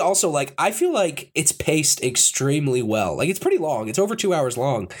 This movie also, like, I feel like it's paced extremely well. Like, it's pretty long. It's over 2 hours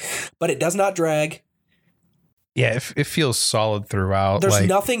long, but it does not drag. Yeah, it feels solid throughout. There's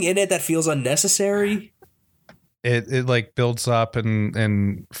nothing in it that feels unnecessary. It like builds up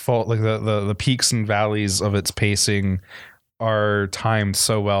and fall, like the peaks and valleys of its pacing are timed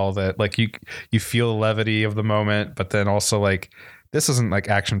so well that like you feel the levity of the moment, but then also like this isn't like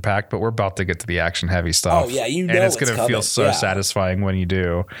action packed, but we're about to get to the action heavy stuff. Oh yeah, you know, and it's gonna coming. feel so satisfying when you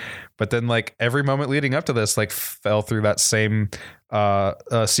do. But then like every moment leading up to this like fell through that same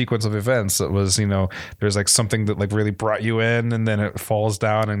sequence of events. It was, you know, there's like something that like really brought you in, and then it falls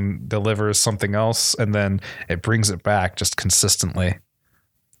down and delivers something else, and then it brings it back just consistently.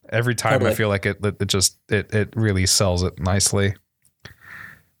 Every time totally. I feel like it really sells it nicely.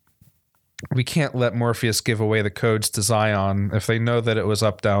 We can't let Morpheus give away the codes to Zion. If they know that it was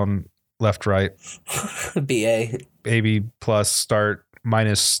up, down, left, right, BA, AB plus start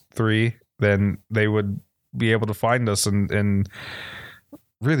 -3, then they would be able to find us and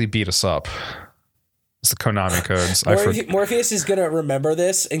really beat us up. It's the Konami codes. Morpheus is gonna remember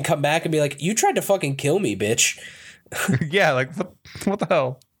this and come back and be like, "You tried to fucking kill me, bitch." Yeah, like what the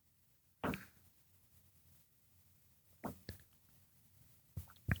hell?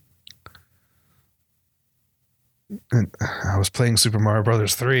 And I was playing Super Mario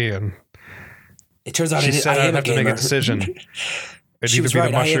Brothers 3, and it turns out she said I I'd have to make a decision. It'd either be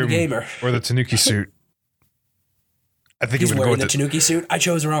the mushroom or the Tanuki suit. I think he's I'm gonna wearing go the Tanuki suit. I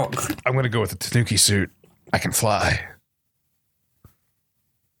chose wrong. I'm going to go with the Tanuki suit. I can fly.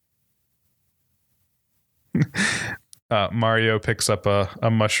 Mario picks up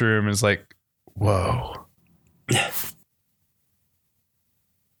a mushroom and is like, "Whoa."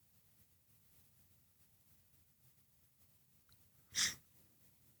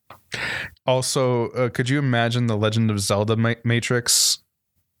 Also, could you imagine the Legend of Zelda Matrix?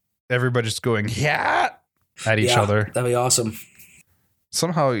 Everybody's going, yeah, at each other. That'd be awesome.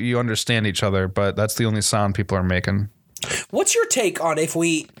 Somehow you understand each other, but that's the only sound people are making. What's your take on I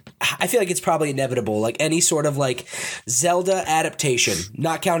feel like it's probably inevitable, like any sort of like Zelda adaptation,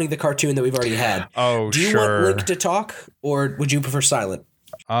 not counting the cartoon that we've already had. Oh, do you want Link to talk, or would you prefer silent?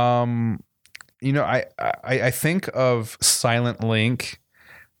 You know, I think of Silent Link,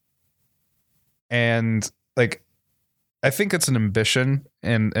 and like I think it's an ambition,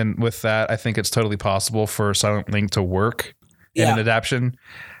 and with that, I think it's totally possible for Silent Link to work in an adaptation.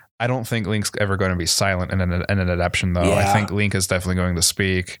 I don't think Link's ever going to be silent in an adaptation, though. I think Link is definitely going to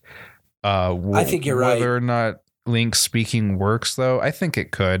speak. I think you're right. Whether or not Link speaking works, though, I think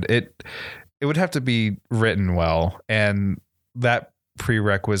it could. It would have to be written well, and that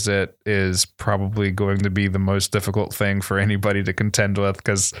prerequisite is probably going to be the most difficult thing for anybody to contend with,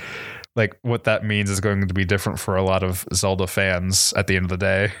 because like what that means is going to be different for a lot of Zelda fans at the end of the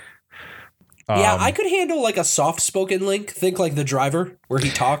day. Yeah, I could handle like a soft-spoken Link. Think like the Driver, where he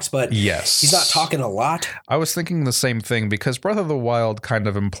talks, but he's not talking a lot. I was thinking the same thing, because Breath of the Wild kind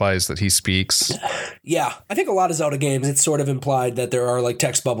of implies that he speaks. Yeah, I think a lot of Zelda games, it's sort of implied that there are like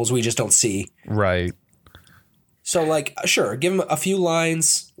text bubbles we just don't see. Right. So like, sure, give him a few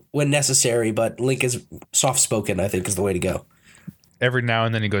lines when necessary, but Link is soft-spoken, I think, is the way to go. Every now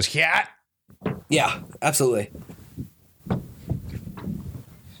and then he goes, yeah. Yeah, absolutely.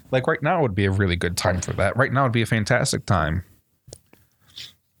 Like right now would be a really good time for that. Right now would be a fantastic time.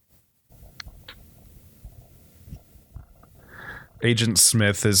 Agent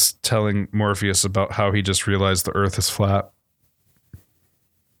Smith is telling Morpheus about how he just realized the Earth is flat.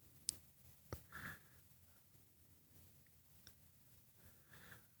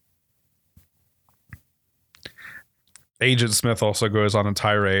 Agent Smith also goes on a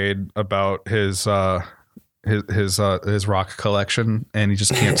tirade about his his rock collection, and he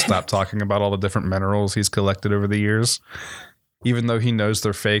just can't stop talking about all the different minerals he's collected over the years, even though he knows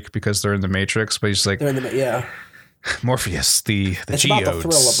they're fake because they're in the Matrix. But he's like, yeah. Morpheus, the it's geodes. about the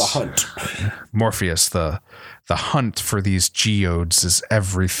thrill of the hunt. Morpheus, the hunt for these geodes is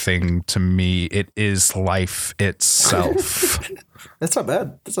everything to me. It is life itself. That's not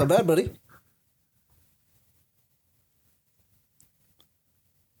bad. That's not bad, buddy.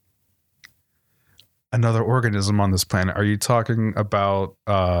 Another organism on this planet. Are you talking about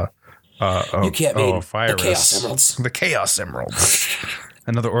you can't mean virus. The Chaos Emeralds. The Chaos Emeralds.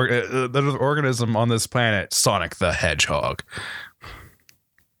 another organism on this planet, Sonic the Hedgehog.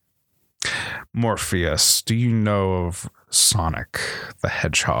 Morpheus, do you know of Sonic the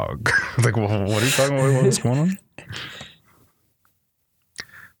Hedgehog? Like, what are you talking about? What's going on?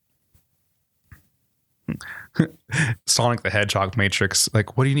 Sonic the Hedgehog Matrix.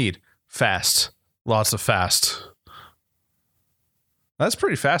 Like, what do you need? Fast. Lots of fast. That's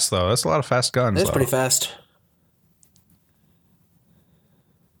pretty fast, though. That's a lot of fast guns. That's pretty fast.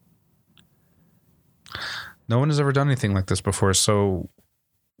 No one has ever done anything like this before, so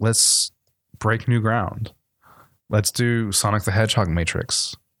let's break new ground. Let's do Sonic the Hedgehog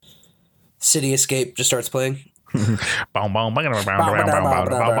Matrix. City Escape just starts playing. I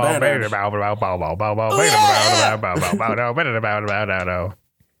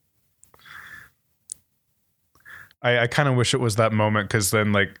kind of wish it was that moment, because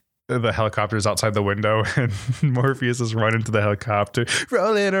then like the helicopter's outside the window and Morpheus is running to the helicopter,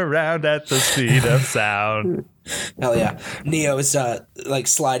 rolling around at the speed of sound. Hell yeah. Neo is like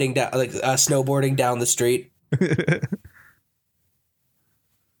sliding down, like snowboarding down the street.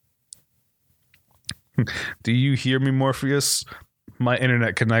 Do you hear me, Morpheus? My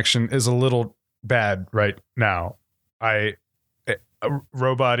internet connection is a little bad right now.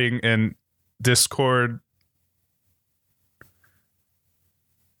 Roboting in Discord.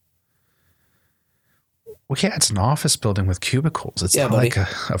 Well, yeah, it's an office building with cubicles. It's not like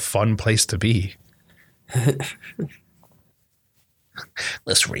a fun place to be.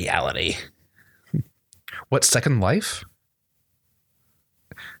 This reality. What, Second Life?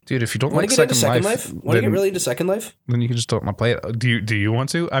 Dude, if you don't like Second Life, want to get really into Second Life? Then you can just don't play it. Do you want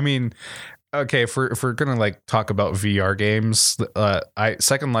to? I mean, okay, if we're gonna like talk about VR games,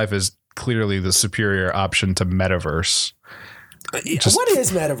 Second Life is clearly the superior option to Metaverse. What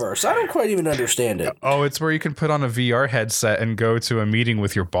is Metaverse? I don't quite even understand it. Oh, it's where you can put on a VR headset and go to a meeting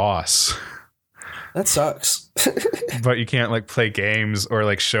with your boss. That sucks. But you can't like play games or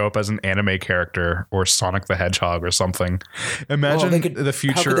like show up as an anime character or Sonic the Hedgehog or something. Imagine the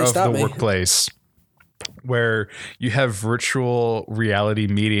future of the workplace where you have virtual reality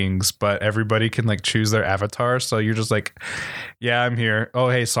meetings, but everybody can like choose their avatar. So you're just like, yeah, I'm here. Oh,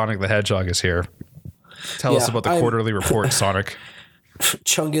 hey, Sonic the Hedgehog is here. Tell us about the quarterly report, Sonic.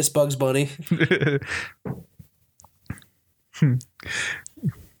 Chungus Bugs Bunny.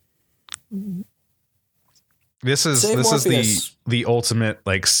 This is the ultimate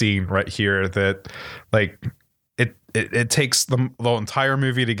like scene right here that like it takes the entire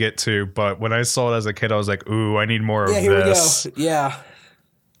movie to get to, but when I saw it as a kid, I was like, ooh, I need more of this. We go. Yeah.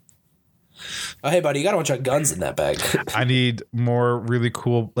 Oh, hey, buddy, you got a bunch of guns in that bag. I need more really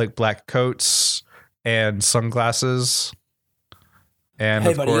cool like black coats and sunglasses, and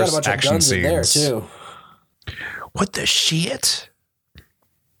hey, of buddy, course, you got a bunch action of guns scenes. in there too. What the shit?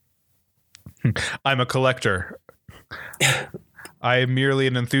 I'm a collector. I am merely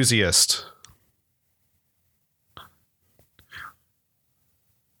an enthusiast.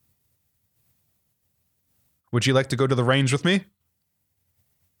 Would you like to go to the range with me?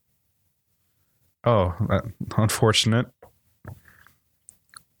 Oh, unfortunate.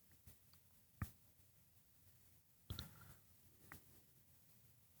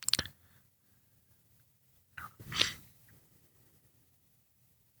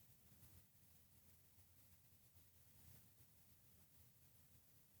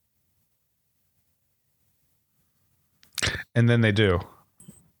 And then they do.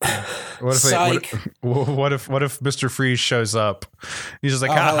 What if Mr. Freeze shows up? He's just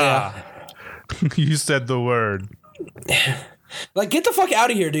like, haha. Yeah. You said the word. Like, get the fuck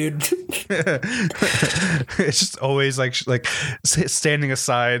out of here, dude. It's just always like standing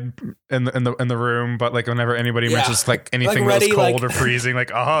aside in the room, but like whenever anybody mentions like anything like ready, that's cold or freezing, like,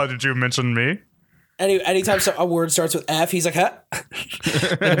 did you mention me? Anytime a word starts with F, he's like, huh?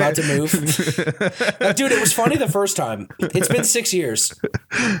 Like about to move. Like, dude, it was funny the first time. It's been 6 years.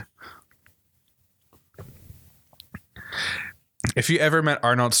 If you ever met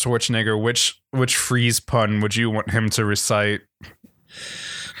Arnold Schwarzenegger, which freeze pun would you want him to recite?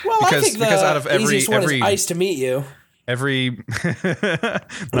 Well, I think because out of easiest one is Ice to Meet You. Every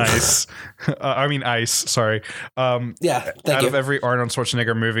nice, I mean ice. Sorry. Yeah. Out of every Arnold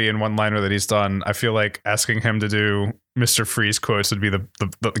Schwarzenegger movie and one-liner that he's done, I feel like asking him to do Mr. Freeze quotes would be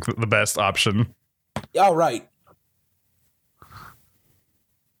the best option. Oh, right.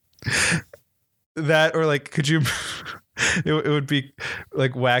 That or like, could you? It would be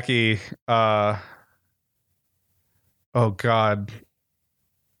like wacky. Oh God.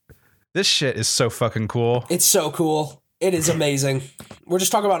 This shit is so fucking cool. It's so cool. It is amazing. We're just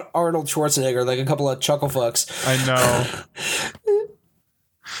talking about Arnold Schwarzenegger, like a couple of chuckle fucks. I know.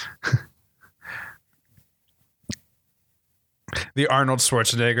 The Arnold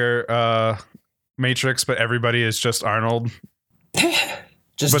Schwarzenegger Matrix, but everybody is just Arnold.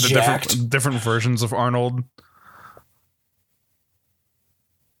 Just but jacked. the different versions of Arnold.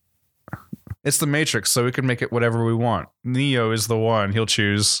 It's the Matrix, so we can make it whatever we want. Neo is the one. He'll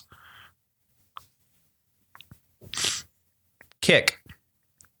choose. Kick.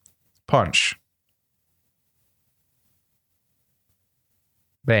 Punch.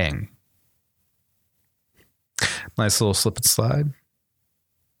 Bang. Nice little slip and slide.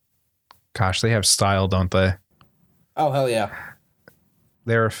 Gosh, they have style, don't they? Oh, hell yeah.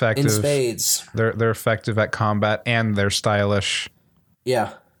 They're effective. In spades. They're effective at combat and they're stylish.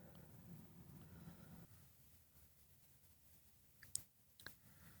 Yeah.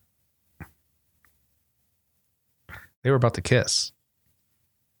 They were about to kiss.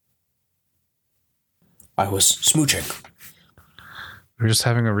 I was smooching. We were just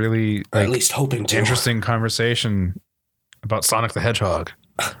having a really, or at least hoping to, interesting conversation about Sonic the Hedgehog.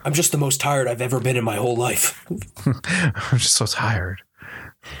 I'm just the most tired I've ever been in my whole life. I'm just so tired.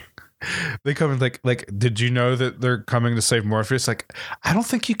 They come in like, did you know that they're coming to save Morpheus? Like, I don't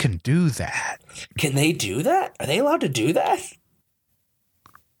think you can do that. Can they do that? Are they allowed to do that?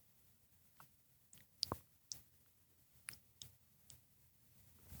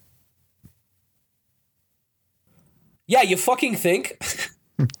 Yeah, you fucking think?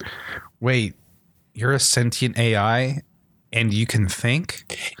 Wait, you're a sentient AI and you can think?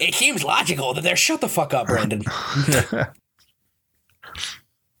 It seems logical that they're... Shut the fuck up, Brandon.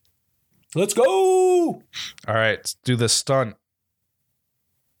 Let's go! All right, let's do this stunt.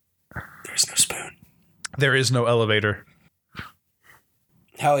 There's no spoon. There is no elevator.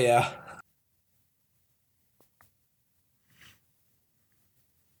 Hell yeah.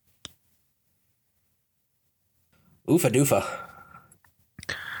 Oofa doofa.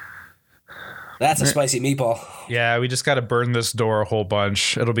 That's a spicy meatball. Yeah, we just got to burn this door a whole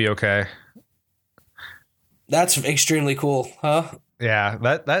bunch. It'll be okay. That's extremely cool, huh? Yeah,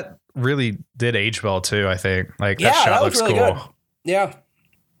 that really did age well too, I think. Like, yeah, that shot that looks really cool. Good. Yeah.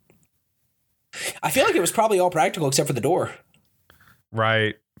 I feel like it was probably all practical except for the door.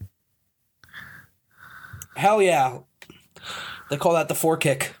 Right. Hell yeah. They call that the four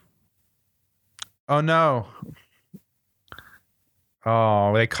kick. Oh no.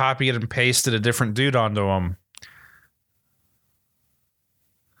 Oh, they copied and pasted a different dude onto him.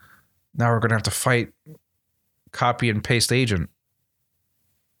 Now we're going to have to fight copy and paste agent.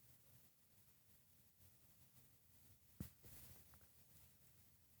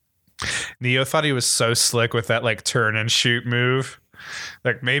 Neo thought he was so slick with that like turn and shoot move.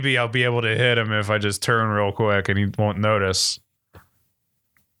 Like, maybe I'll be able to hit him if I just turn real quick and he won't notice.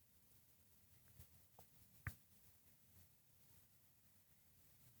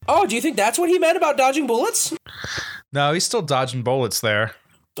 Oh, do you think that's what he meant about dodging bullets? No, he's still dodging bullets there.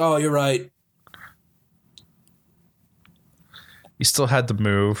 Oh, you're right. He still had the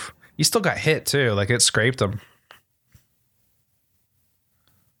move. He still got hit too. Like, it scraped him.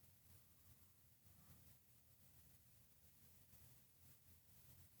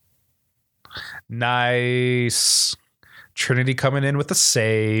 Nice. Trinity coming in with the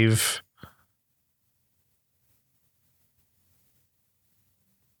save.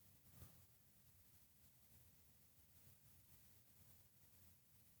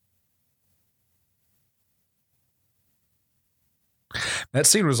 That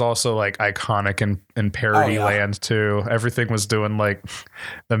scene was also like iconic in parody land too. Everything was doing like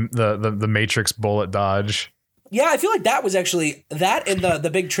the Matrix bullet dodge. Yeah, I feel like that was actually that and the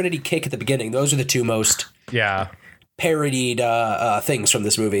big Trinity kick at the beginning. Those are the two most parodied things from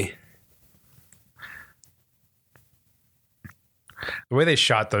this movie. The way they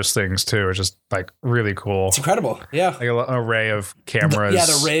shot those things too is just like really cool. It's incredible. Yeah, like an array of cameras.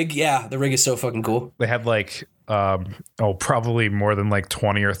 The rig. Yeah, the rig is so fucking cool. They had like probably more than like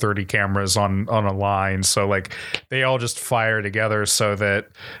 20 or 30 cameras on a line. So like they all just fire together so that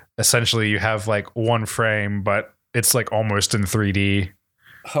essentially you have like one frame, but it's like almost in 3D.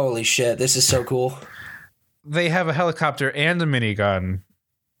 Holy shit, this is so cool. They have a helicopter and a minigun.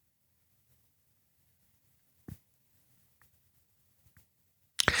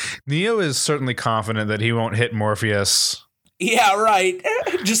 Neo is certainly confident that he won't hit Morpheus. Yeah, right.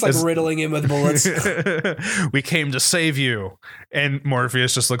 Just like riddling him with bullets. We came to save you. And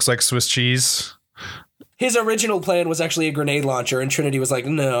Morpheus just looks like Swiss cheese. His original plan was actually a grenade launcher, and Trinity was like,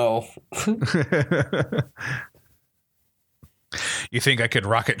 no. You think I could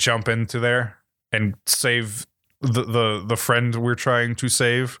rocket jump into there and save the friend we're trying to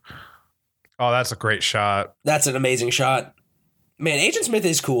save? Oh, that's a great shot. That's an amazing shot. Man, Agent Smith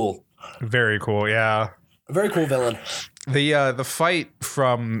is cool. Very cool, yeah. A very cool villain. The fight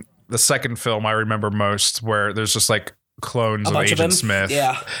from the second film I remember most, where there's just like clones of Agent Smith.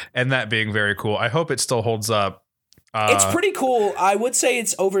 Yeah. And that being very cool. I hope it still holds up. It's pretty cool. I would say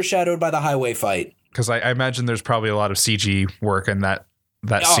it's overshadowed by the highway fight. Because I imagine there's probably a lot of CG work in that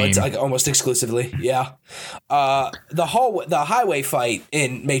scene. It's like almost exclusively, yeah. The highway fight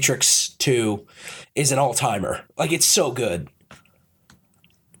in Matrix 2 is an all-timer. Like, it's so good.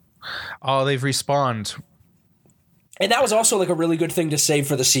 Oh, they've respawned. And that was also like a really good thing to save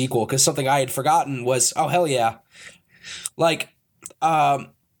for the sequel, because something I had forgotten was, oh, hell yeah. Like,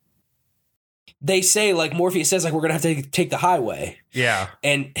 they say, like, Morpheus says, like, we're going to have to take the highway. Yeah.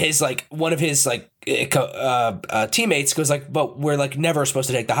 And his, like, one of his, like, teammates goes, like, but we're, like, never supposed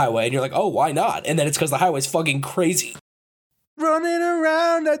to take the highway. And you're like, oh, why not? And then it's because the highway's fucking crazy. Running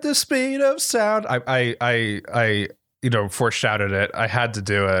around at the speed of sound. I foreshadowed it. I had to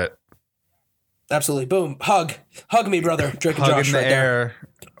do it. Absolutely. Boom. Hug me, brother. Drake and Hug Josh in the right air. there.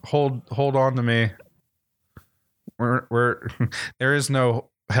 Hold on to me. We're there is no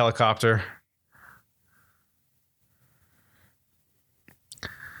helicopter.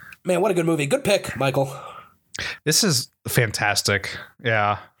 Man, what a good movie. Good pick, Michael. This is fantastic.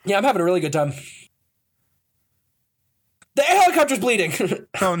 Yeah. Yeah, I'm having a really good time. The helicopter's bleeding.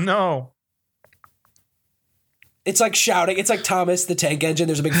 Oh no. It's like shouting. It's like Thomas the Tank Engine.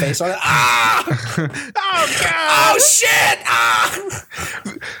 There's a big face on it. Ah! Oh god! Oh shit! Ah!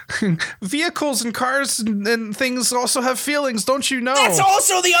 Vehicles and cars and things also have feelings, don't you know? That's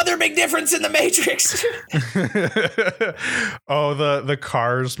also the other big difference in the Matrix. Oh, the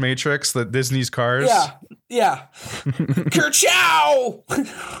Cars Matrix, the Disney's Cars. Yeah. Kerchow!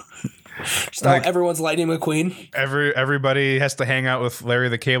 Like, everyone's Lightning McQueen. Everybody has to hang out with Larry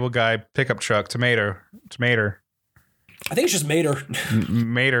the Cable Guy pickup truck. Tomato. I think it's just Mater.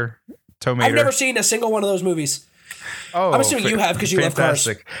 Mater. Tomater. I've never seen a single one of those movies. Oh, I'm assuming you have because you love Cars.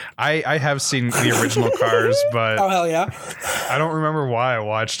 I have seen the original Cars, but oh hell yeah! I don't remember why I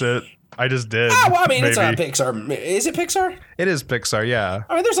watched it. I just did. Well, I mean, maybe. It's on Pixar. Is it Pixar? It is Pixar, yeah.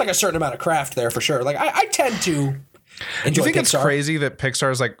 I mean, there's like a certain amount of craft there for sure. Like I tend to enjoy. You think Pixar. It's crazy that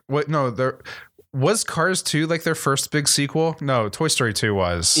Pixar's like what? No, there was Cars 2 like their first big sequel. No, Toy Story 2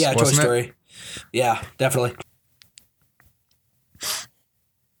 was. Yeah, Toy Story. Yeah, definitely.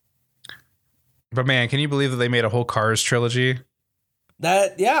 But man, can you believe that they made a whole Cars trilogy?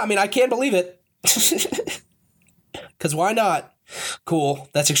 I mean, I can't believe it. Because why not? Cool.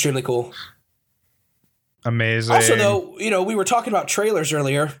 That's extremely cool. Amazing. Also, though, we were talking about trailers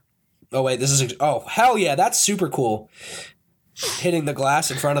earlier. Oh, wait, oh, hell yeah, that's super cool. Hitting the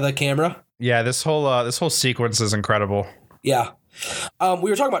glass in front of the camera. Yeah, this whole sequence is incredible. Yeah. We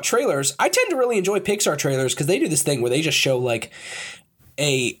were talking about trailers. I tend to really enjoy Pixar trailers because they do this thing where they just show like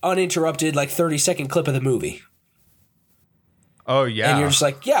a uninterrupted like 30-second clip of the movie. Oh yeah. And you're just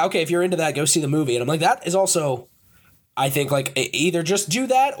like, yeah, okay, if you're into that, go see the movie. And I'm like, that is also, I think, like either just do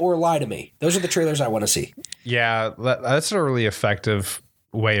that or lie to me. Those are the trailers I want to see. Yeah, that's a really effective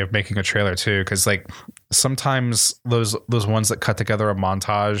way of making a trailer too, because like sometimes those ones that cut together a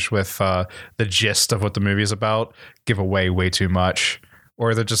montage with the gist of what the movie is about give away way too much,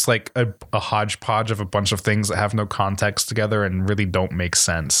 or they're just like a hodgepodge of a bunch of things that have no context together and really don't make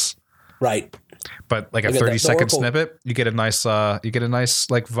sense. Right. But like a 30-second snippet, you get a nice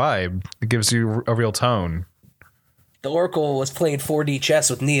like vibe. It gives you a real tone. The Oracle was playing 4D chess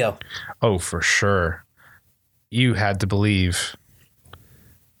with Neo. Oh, for sure. You had to believe.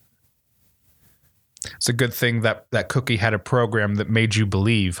 It's a good thing that Cookie had a program that made you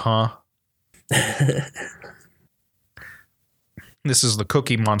believe, huh? This is the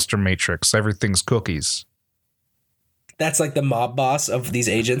Cookie Monster Matrix. Everything's cookies. That's like the mob boss of these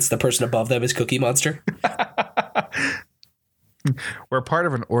agents. The person above them is Cookie Monster. We're part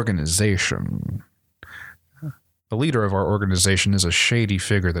of an organization. The leader of our organization is a shady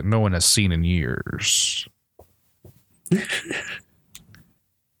figure that no one has seen in years.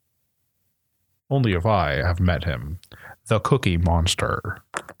 Only if I have met him. The Cookie Monster.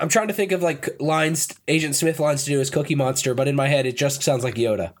 I'm trying to think of like lines, Agent Smith lines to do as Cookie Monster, but in my head it just sounds like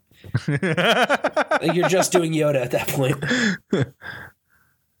Yoda. Like you're just doing Yoda at that point.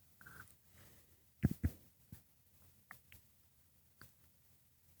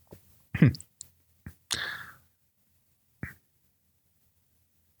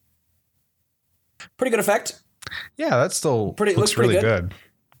 Pretty good effect. Yeah, that still looks really pretty good.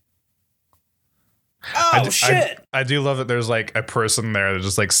 Oh, shit. I do love that there's like a person there that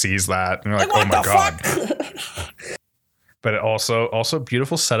just like sees that and you're like, what oh my the God. fuck? But it also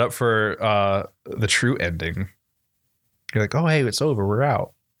beautiful setup for the true ending. You're like, oh, hey, it's over. We're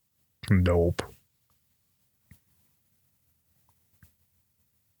out. Nope.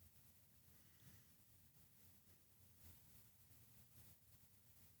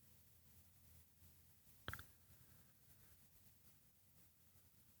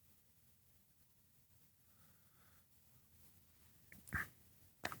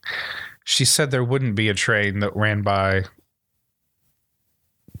 She said there wouldn't be a train that ran by.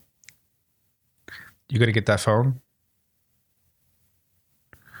 You gonna get that phone?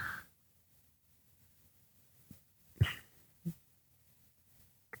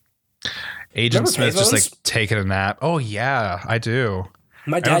 Agent Smith just like taking a nap. Oh yeah, I do.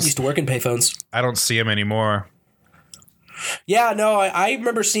 My dad used to work in payphones. I don't see him anymore. Yeah, no, I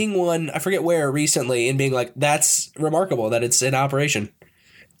remember seeing one, I forget where, recently, and being like, that's remarkable that it's in operation.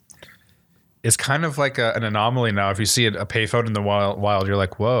 It's kind of like an anomaly now. If you see a payphone in the wild, you're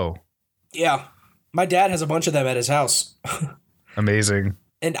like, whoa. Yeah. My dad has a bunch of them at his house. Amazing.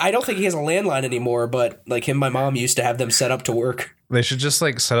 And I don't think he has a landline anymore, but like him and my mom used to have them set up to work. They should just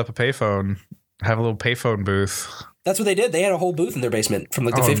like set up a payphone, have a little payphone booth. That's what they did. They had a whole booth in their basement from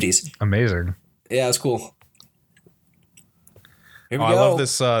like the 50s. Amazing. Yeah, it's cool. Here we go. I love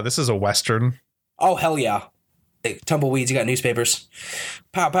this. This is a Western. Oh, hell yeah. Hey, tumbleweeds, you got newspapers.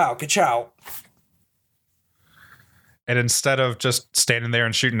 Pow, pow, ka-chow. And instead of just standing there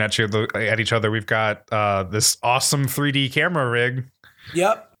and shooting at each other, we've got this awesome 3D camera rig.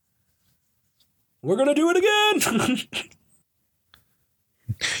 Yep. We're going to do it again.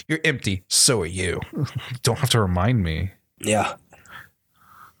 You're empty. So are you. Don't have to remind me. Yeah.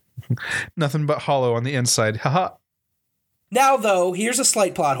 Nothing but hollow on the inside. Haha. Now, though, here's a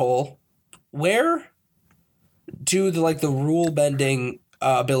slight plot hole. Where do the rule bending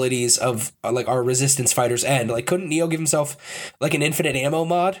abilities of like our resistance fighters end? Like, couldn't Neo give himself like an infinite ammo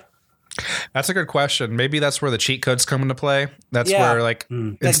mod? That's a good question. Maybe that's where the cheat codes come into play. That's where like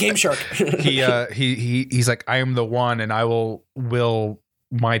that's Game Shark. he's like, I am the one, and I will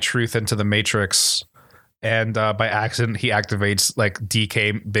my truth into the Matrix. And by accident, he activates like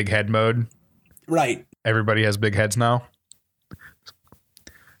DK big head mode. Right. Everybody has big heads now.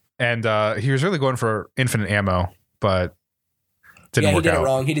 And he was really going for infinite ammo, but didn't work out. He did it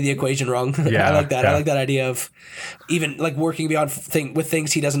wrong. He did the equation wrong. Yeah, I like that. Yeah. I like that idea of even like working beyond with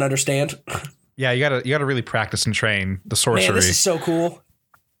things he doesn't understand. Yeah, you gotta really practice and train the sorcery. Man, this is so cool.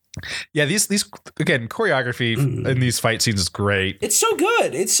 Yeah, these again, choreography in these fight scenes is great. It's so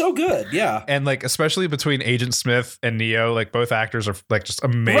good. It's so good. Yeah. And like especially between Agent Smith and Neo, like both actors are like just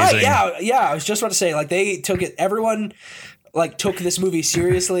amazing. Right, yeah. I was just about to say, like, they took it, everyone like took this movie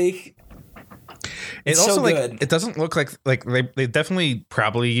seriously. It's also so good. Like it doesn't look like they definitely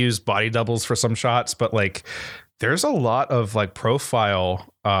probably use body doubles for some shots, but like there's a lot of like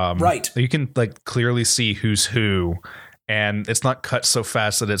profile. Right. You can like clearly see who's who, and it's not cut so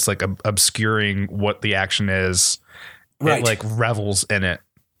fast that it's like obscuring what the action is. Right. It like revels in it.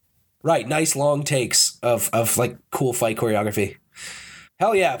 Right. Nice long takes of like cool fight choreography.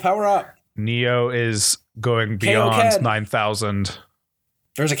 Hell yeah. Power up. Neo is going beyond 9,000.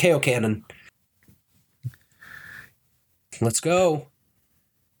 There's a KO cannon. Let's go.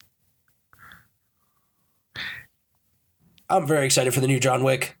 I'm very excited for the new John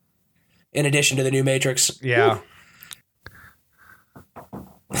Wick. In addition to the new Matrix. Yeah.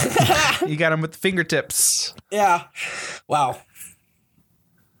 You got him with the fingertips. Yeah. Wow.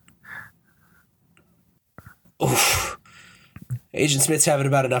 Oof. Agent Smith's having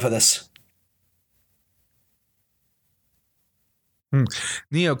about enough of this.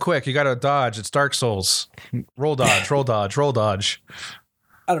 Neo, quick, you gotta dodge. It's Dark Souls. Roll dodge, roll dodge, roll dodge.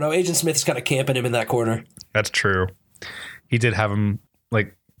 I don't know. Agent Smith's kind of camping him in that corner. That's true. He did have him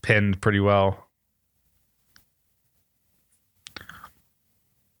like pinned pretty well.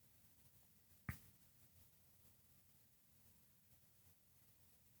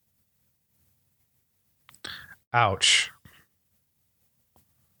 Ouch.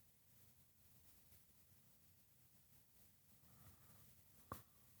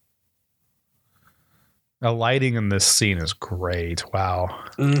 The lighting in this scene is great. Wow.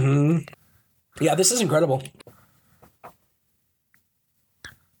 Mm-hmm. Yeah, this is incredible.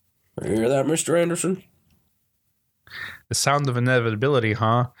 You hear that, Mr. Anderson? The sound of inevitability,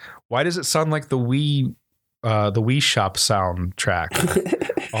 huh? Why does it sound like the Wii Shop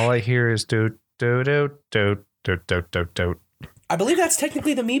soundtrack? All I hear is doot doot doot doot doot doot doot doot. I believe that's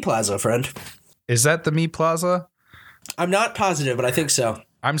technically the Mi Plaza, friend. Is that the Mi Plaza? I'm not positive, but I think so.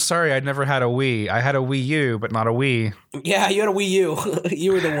 I'm sorry, I never had a Wii. I had a Wii U, but not a Wii. Yeah, you had a Wii U.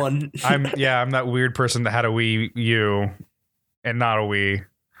 You were the one. I'm that weird person that had a Wii U and not a Wii.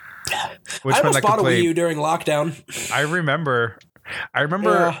 I almost bought a Wii U during lockdown. I remember,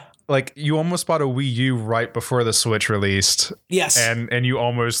 like, you almost bought a Wii U right before the Switch released. Yes. And you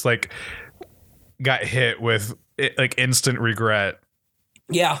almost, like, got hit with, like, instant regret.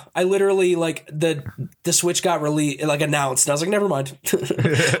 Yeah, I literally, like, the Switch got announced, and I was like, never mind.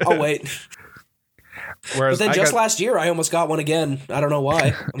 I'll wait. Whereas but then last year, I almost got one again. I don't know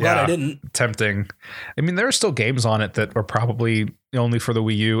why. I'm glad I didn't. Tempting. I mean, there are still games on it that are probably only for the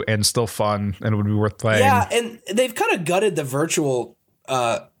Wii U and still fun and would be worth playing. Yeah, and they've kind of gutted the virtual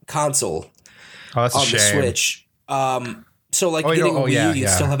console on the Switch. So, like, getting a Wii U, you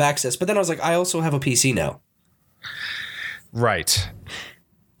still have access. But then I was like, I also have a PC now. Right.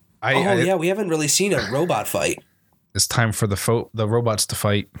 We haven't really seen a robot fight. It's time for the robots to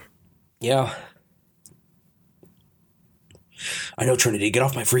fight. Yeah. I know, Trinity. Get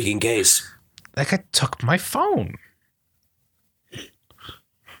off my freaking case. That guy took my phone.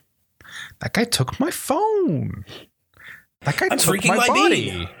 That guy took my phone. That guy took my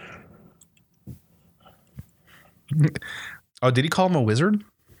body. Oh, did he call him a wizard?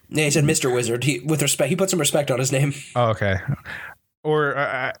 Yeah, he said Mr. Wizard. With respect, he put some respect on his name. Oh, okay.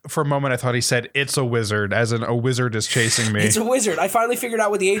 Or for a moment, I thought he said, "It's a wizard," as in a wizard is chasing me. It's a wizard. I finally figured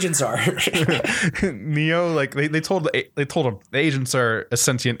out what the agents are. Neo, like they told him the agents are a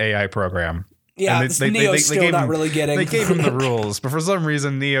sentient AI program. Yeah, Neo's still not really getting. They gave him the rules, but for some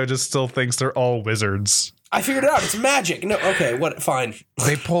reason, Neo just still thinks they're all wizards. I figured it out. It's magic. No, okay, what? Fine.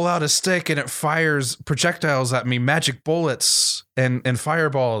 They pull out a stick and it fires projectiles at me, magic bullets and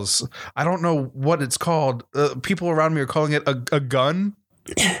fireballs. I don't know what it's called. People around me are calling it a gun.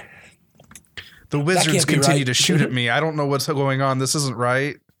 The wizards continue to shoot at me. I don't know what's going on. This isn't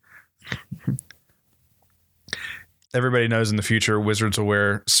right. Everybody knows in the future, wizards will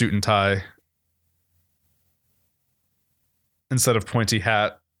wear suit and tie instead of pointy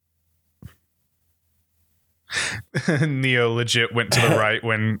hat. Neo legit went to the right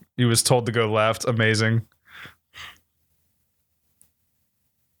when he was told to go left. Amazing.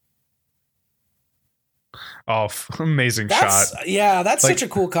 Oh, amazing shot. Yeah, that's like, such a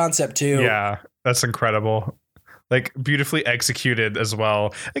cool concept too. Yeah, that's incredible. Like, beautifully executed as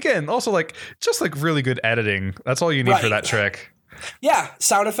well. Again, also like just like really good editing. That's all you need for that trick. Yeah,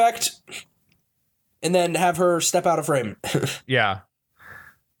 sound effect. And then have her step out of frame. Yeah.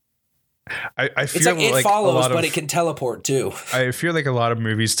 I feel it's like it follows, but it can teleport too. I feel like a lot of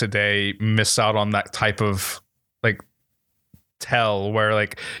movies today miss out on that type of like tell where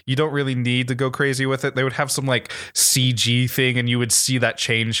like you don't really need to go crazy with it. They would have some like CG thing and you would see that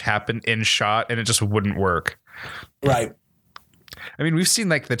change happen in shot and it just wouldn't work. Right. I mean, we've seen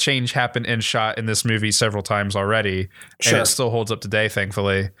like the change happen in shot in this movie several times already. Sure. And it still holds up today,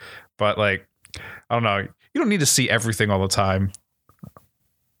 thankfully. But like, I don't know. You don't need to see everything all the time.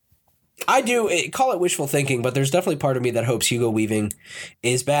 I do call it wishful thinking, but there's definitely part of me that hopes Hugo Weaving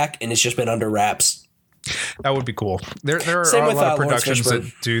is back and it's just been under wraps. That would be cool. There are a lot of productions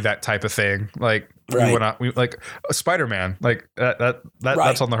that do that type of thing. Like we like Spider-Man, like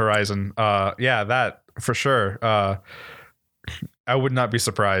that's on the horizon. Yeah, that for sure. I would not be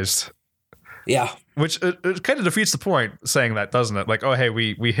surprised. Yeah. Which it kind of defeats the point saying that, doesn't it? Like, oh, hey,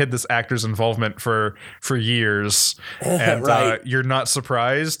 we hid this actor's involvement for years and you're not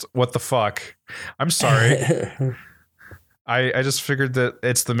surprised? What the fuck? I'm sorry. I just figured that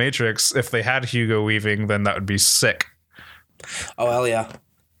it's The Matrix. If they had Hugo Weaving, then that would be sick. Oh, hell yeah.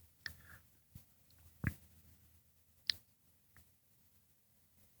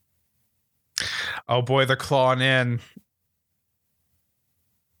 Oh, boy, they're clawing in.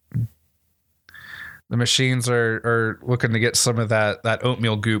 The machines are looking to get some of that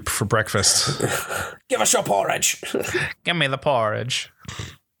oatmeal goop for breakfast. Give us your porridge. Give me the porridge.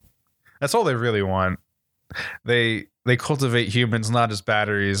 That's all they really want. They cultivate humans not as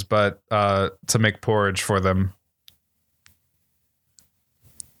batteries, but to make porridge for them.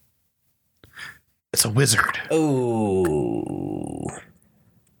 It's a wizard. Oh,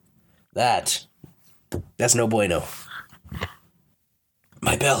 that's no bueno.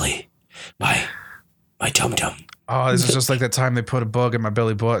 My belly. My My tum-tum. Oh, this is just like that time they put a bug in my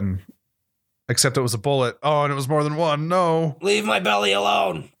belly button. Except it was a bullet. Oh, and it was more than one. No. Leave my belly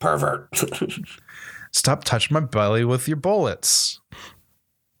alone, pervert. Stop touching my belly with your bullets.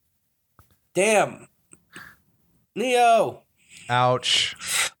 Damn. Neo. Ouch.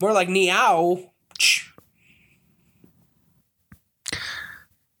 More like Neo.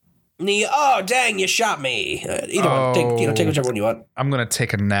 Neo. Oh, dang, you shot me. Either one. Take whichever one you want. I'm going to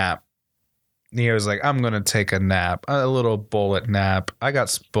take a nap. Neo's like, I'm going to take a nap. A little bullet nap. I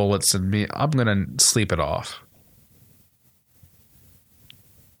got bullets in me. I'm going to sleep it off.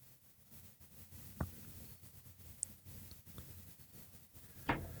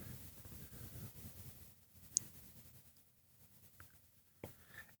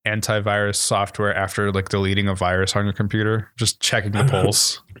 Antivirus software after like deleting a virus on your computer, just checking the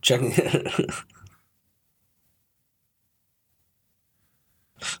pulse. Checking.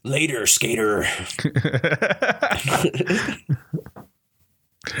 Later, skater.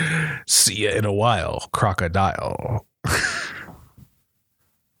 See ya in a while, crocodile.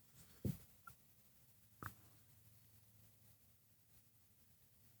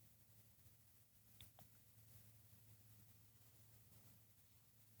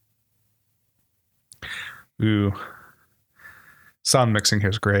 Ooh. Sound mixing here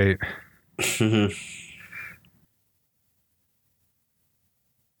is great.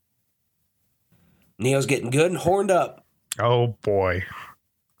 Neo's getting good and horned up. Oh, boy.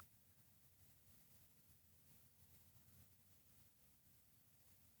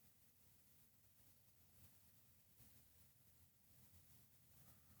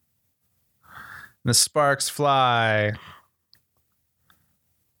 The sparks fly.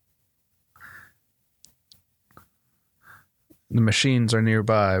 The machines are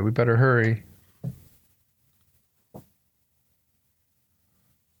nearby. We better hurry.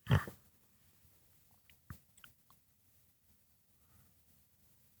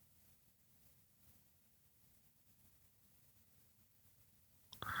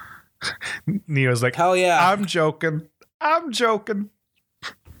 Neo's like, hell yeah. I'm joking. I'm joking.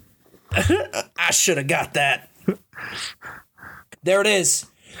 I should have got that. There it is.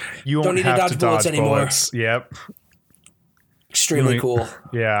 You don't need to dodge bullets anymore. Bullets. Yep. Extremely cool.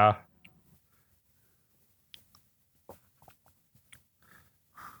 Yeah.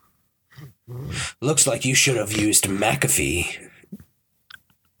 Looks like you should have used McAfee.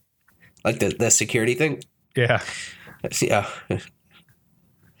 Like the security thing? Yeah. Yeah.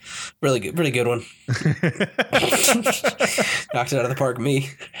 Really good one. Knocked it out of the park, me.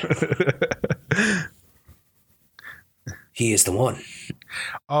 He is the one.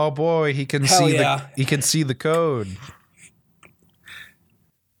 Oh boy, he can he can see the code.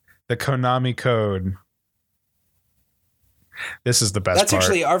 The Konami code. This is the best That's part.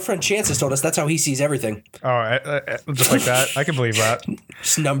 Actually, our friend Chance has told us that's how he sees everything. Oh, just like that? I can believe that.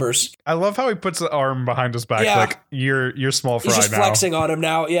 Just numbers. I love how he puts the arm behind his back like, you're small fry now. He's just flexing on him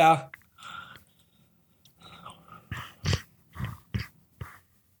now, yeah.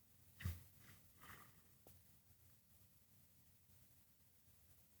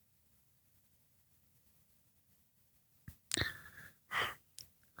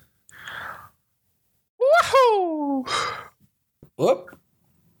 Woohoo! Whoop.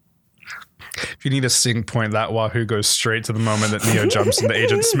 If you need a sing point, that Wahoo goes straight to the moment that Neo jumps into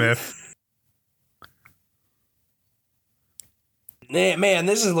Agent Smith. Man,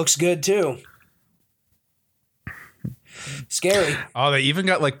 this looks good too. Scary. Oh, they even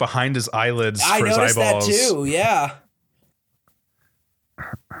got like behind his eyelids for his eyeballs. I noticed that too, yeah.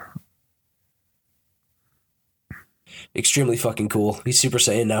 Extremely fucking cool. He's Super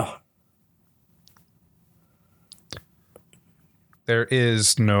Saiyan now. There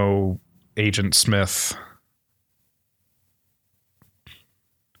is no Agent Smith.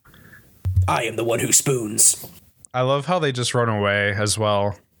 I am the one who spoons. I love how they just run away as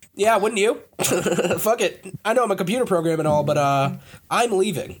well. Yeah, wouldn't you? Fuck it. I know I'm a computer program and all, but I'm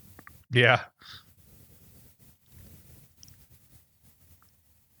leaving. Yeah.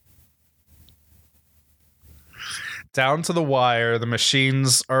 Down to the wire. The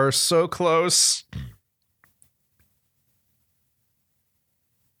machines are so close.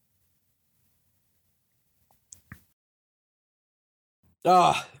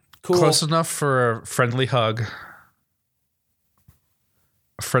 Ah, cool. Close enough for a friendly hug.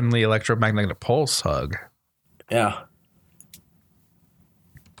 A friendly electromagnetic pulse hug. Yeah.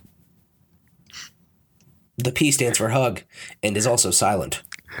 The P stands for hug and is also silent.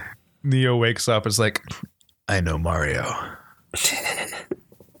 Neo wakes up and is like, I know Mario.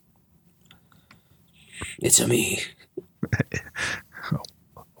 It's a me.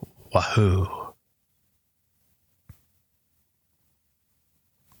 Wahoo.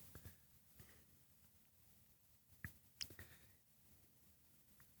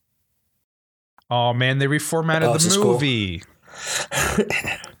 Oh man, they reformatted the movie.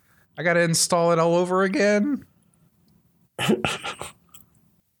 I gotta install it all over again.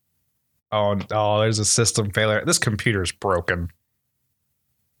 Oh, there's a system failure. This computer's broken.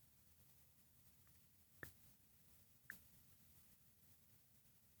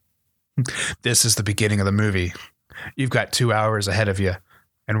 This is the beginning of the movie. You've got 2 hours ahead of you,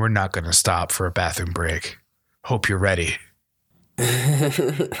 and we're not going to stop for a bathroom break. Hope you're ready.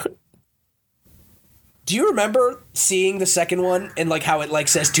 Do you remember seeing the second one and like how it like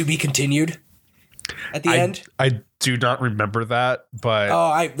says to be continued at the end? I do not remember that, but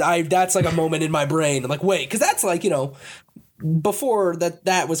I that's like a moment in my brain. I'm like, wait, because that's like, you know, before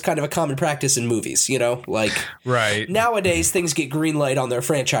that was kind of a common practice in movies, you know, like right nowadays things get green light on their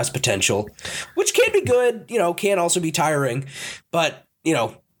franchise potential, which can be good, you know, can also be tiring, but you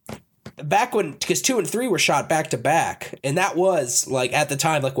know, back when, because 2 and 3 were shot back to back, and that was like at the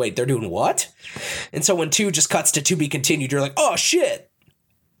time like, wait, they're doing what? And so when 2 just cuts to be continued, you're like, oh shit.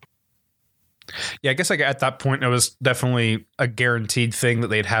 Yeah, I guess like at that point it was definitely a guaranteed thing that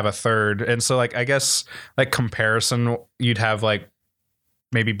they'd have a third. And so like I guess like comparison, you'd have like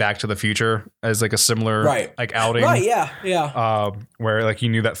maybe Back to the Future as like a similar like outing. Right, yeah. Where like you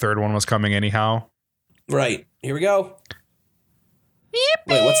knew that third one was coming anyhow. Right. Here we go. Yippee!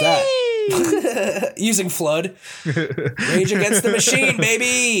 Wait, what's that? Using Flood. Rage Against the Machine,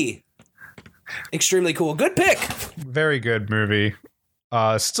 baby. Extremely cool. Good pick. Very good movie.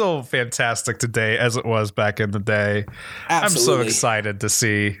 Still fantastic today as it was back in the day. Absolutely. I'm so excited to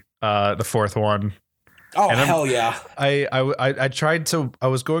see the fourth one. Oh, hell yeah. I tried to, I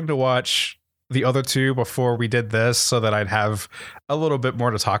was going to watch the other two before we did this so that I'd have a little bit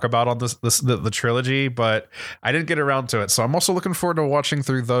more to talk about on the trilogy, but I didn't get around to it. So I'm also looking forward to watching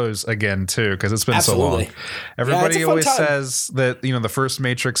through those again too, because it's been so long. Everybody always says that, you know, the first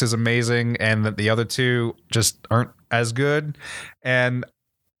Matrix is amazing and that the other two just aren't as good. And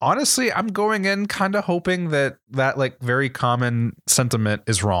honestly, I'm going in kind of hoping that like very common sentiment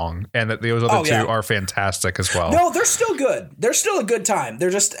is wrong and that those other two are fantastic as well. No, they're still good. They're still a good time. They're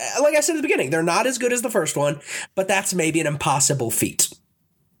just, like I said at the beginning, they're not as good as the first one, but that's maybe an impossible feat.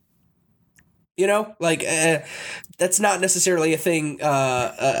 You know, like that's not necessarily a thing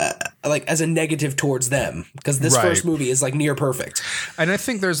like as a negative towards them, because this first movie is like near perfect. And I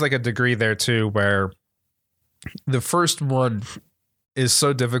think there's like a degree there too where the first one is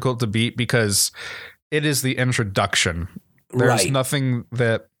so difficult to beat because it is the introduction. There's nothing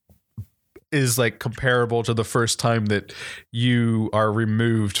that is like comparable to the first time that you are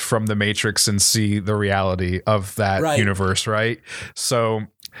removed from the Matrix and see the reality of that universe, right? So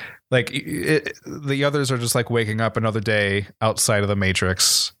like the others are just like waking up another day outside of the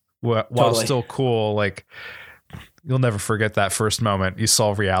Matrix while still cool. Like you'll never forget that first moment you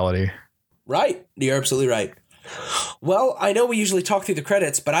saw reality. Right. You're absolutely right. Well, I know we usually talk through the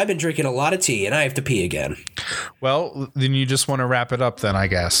credits, but I've been drinking a lot of tea and I have to pee again. Well, then you just want to wrap it up then, I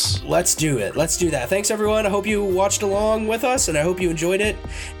guess. Let's do it. Let's do that. Thanks, everyone. I hope you watched along with us and I hope you enjoyed it.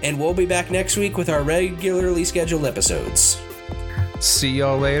 And we'll be back next week with our regularly scheduled episodes. See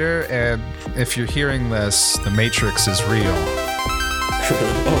y'all later. And if you're hearing this, the Matrix is real.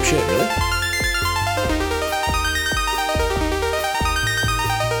 Oh, shit, really?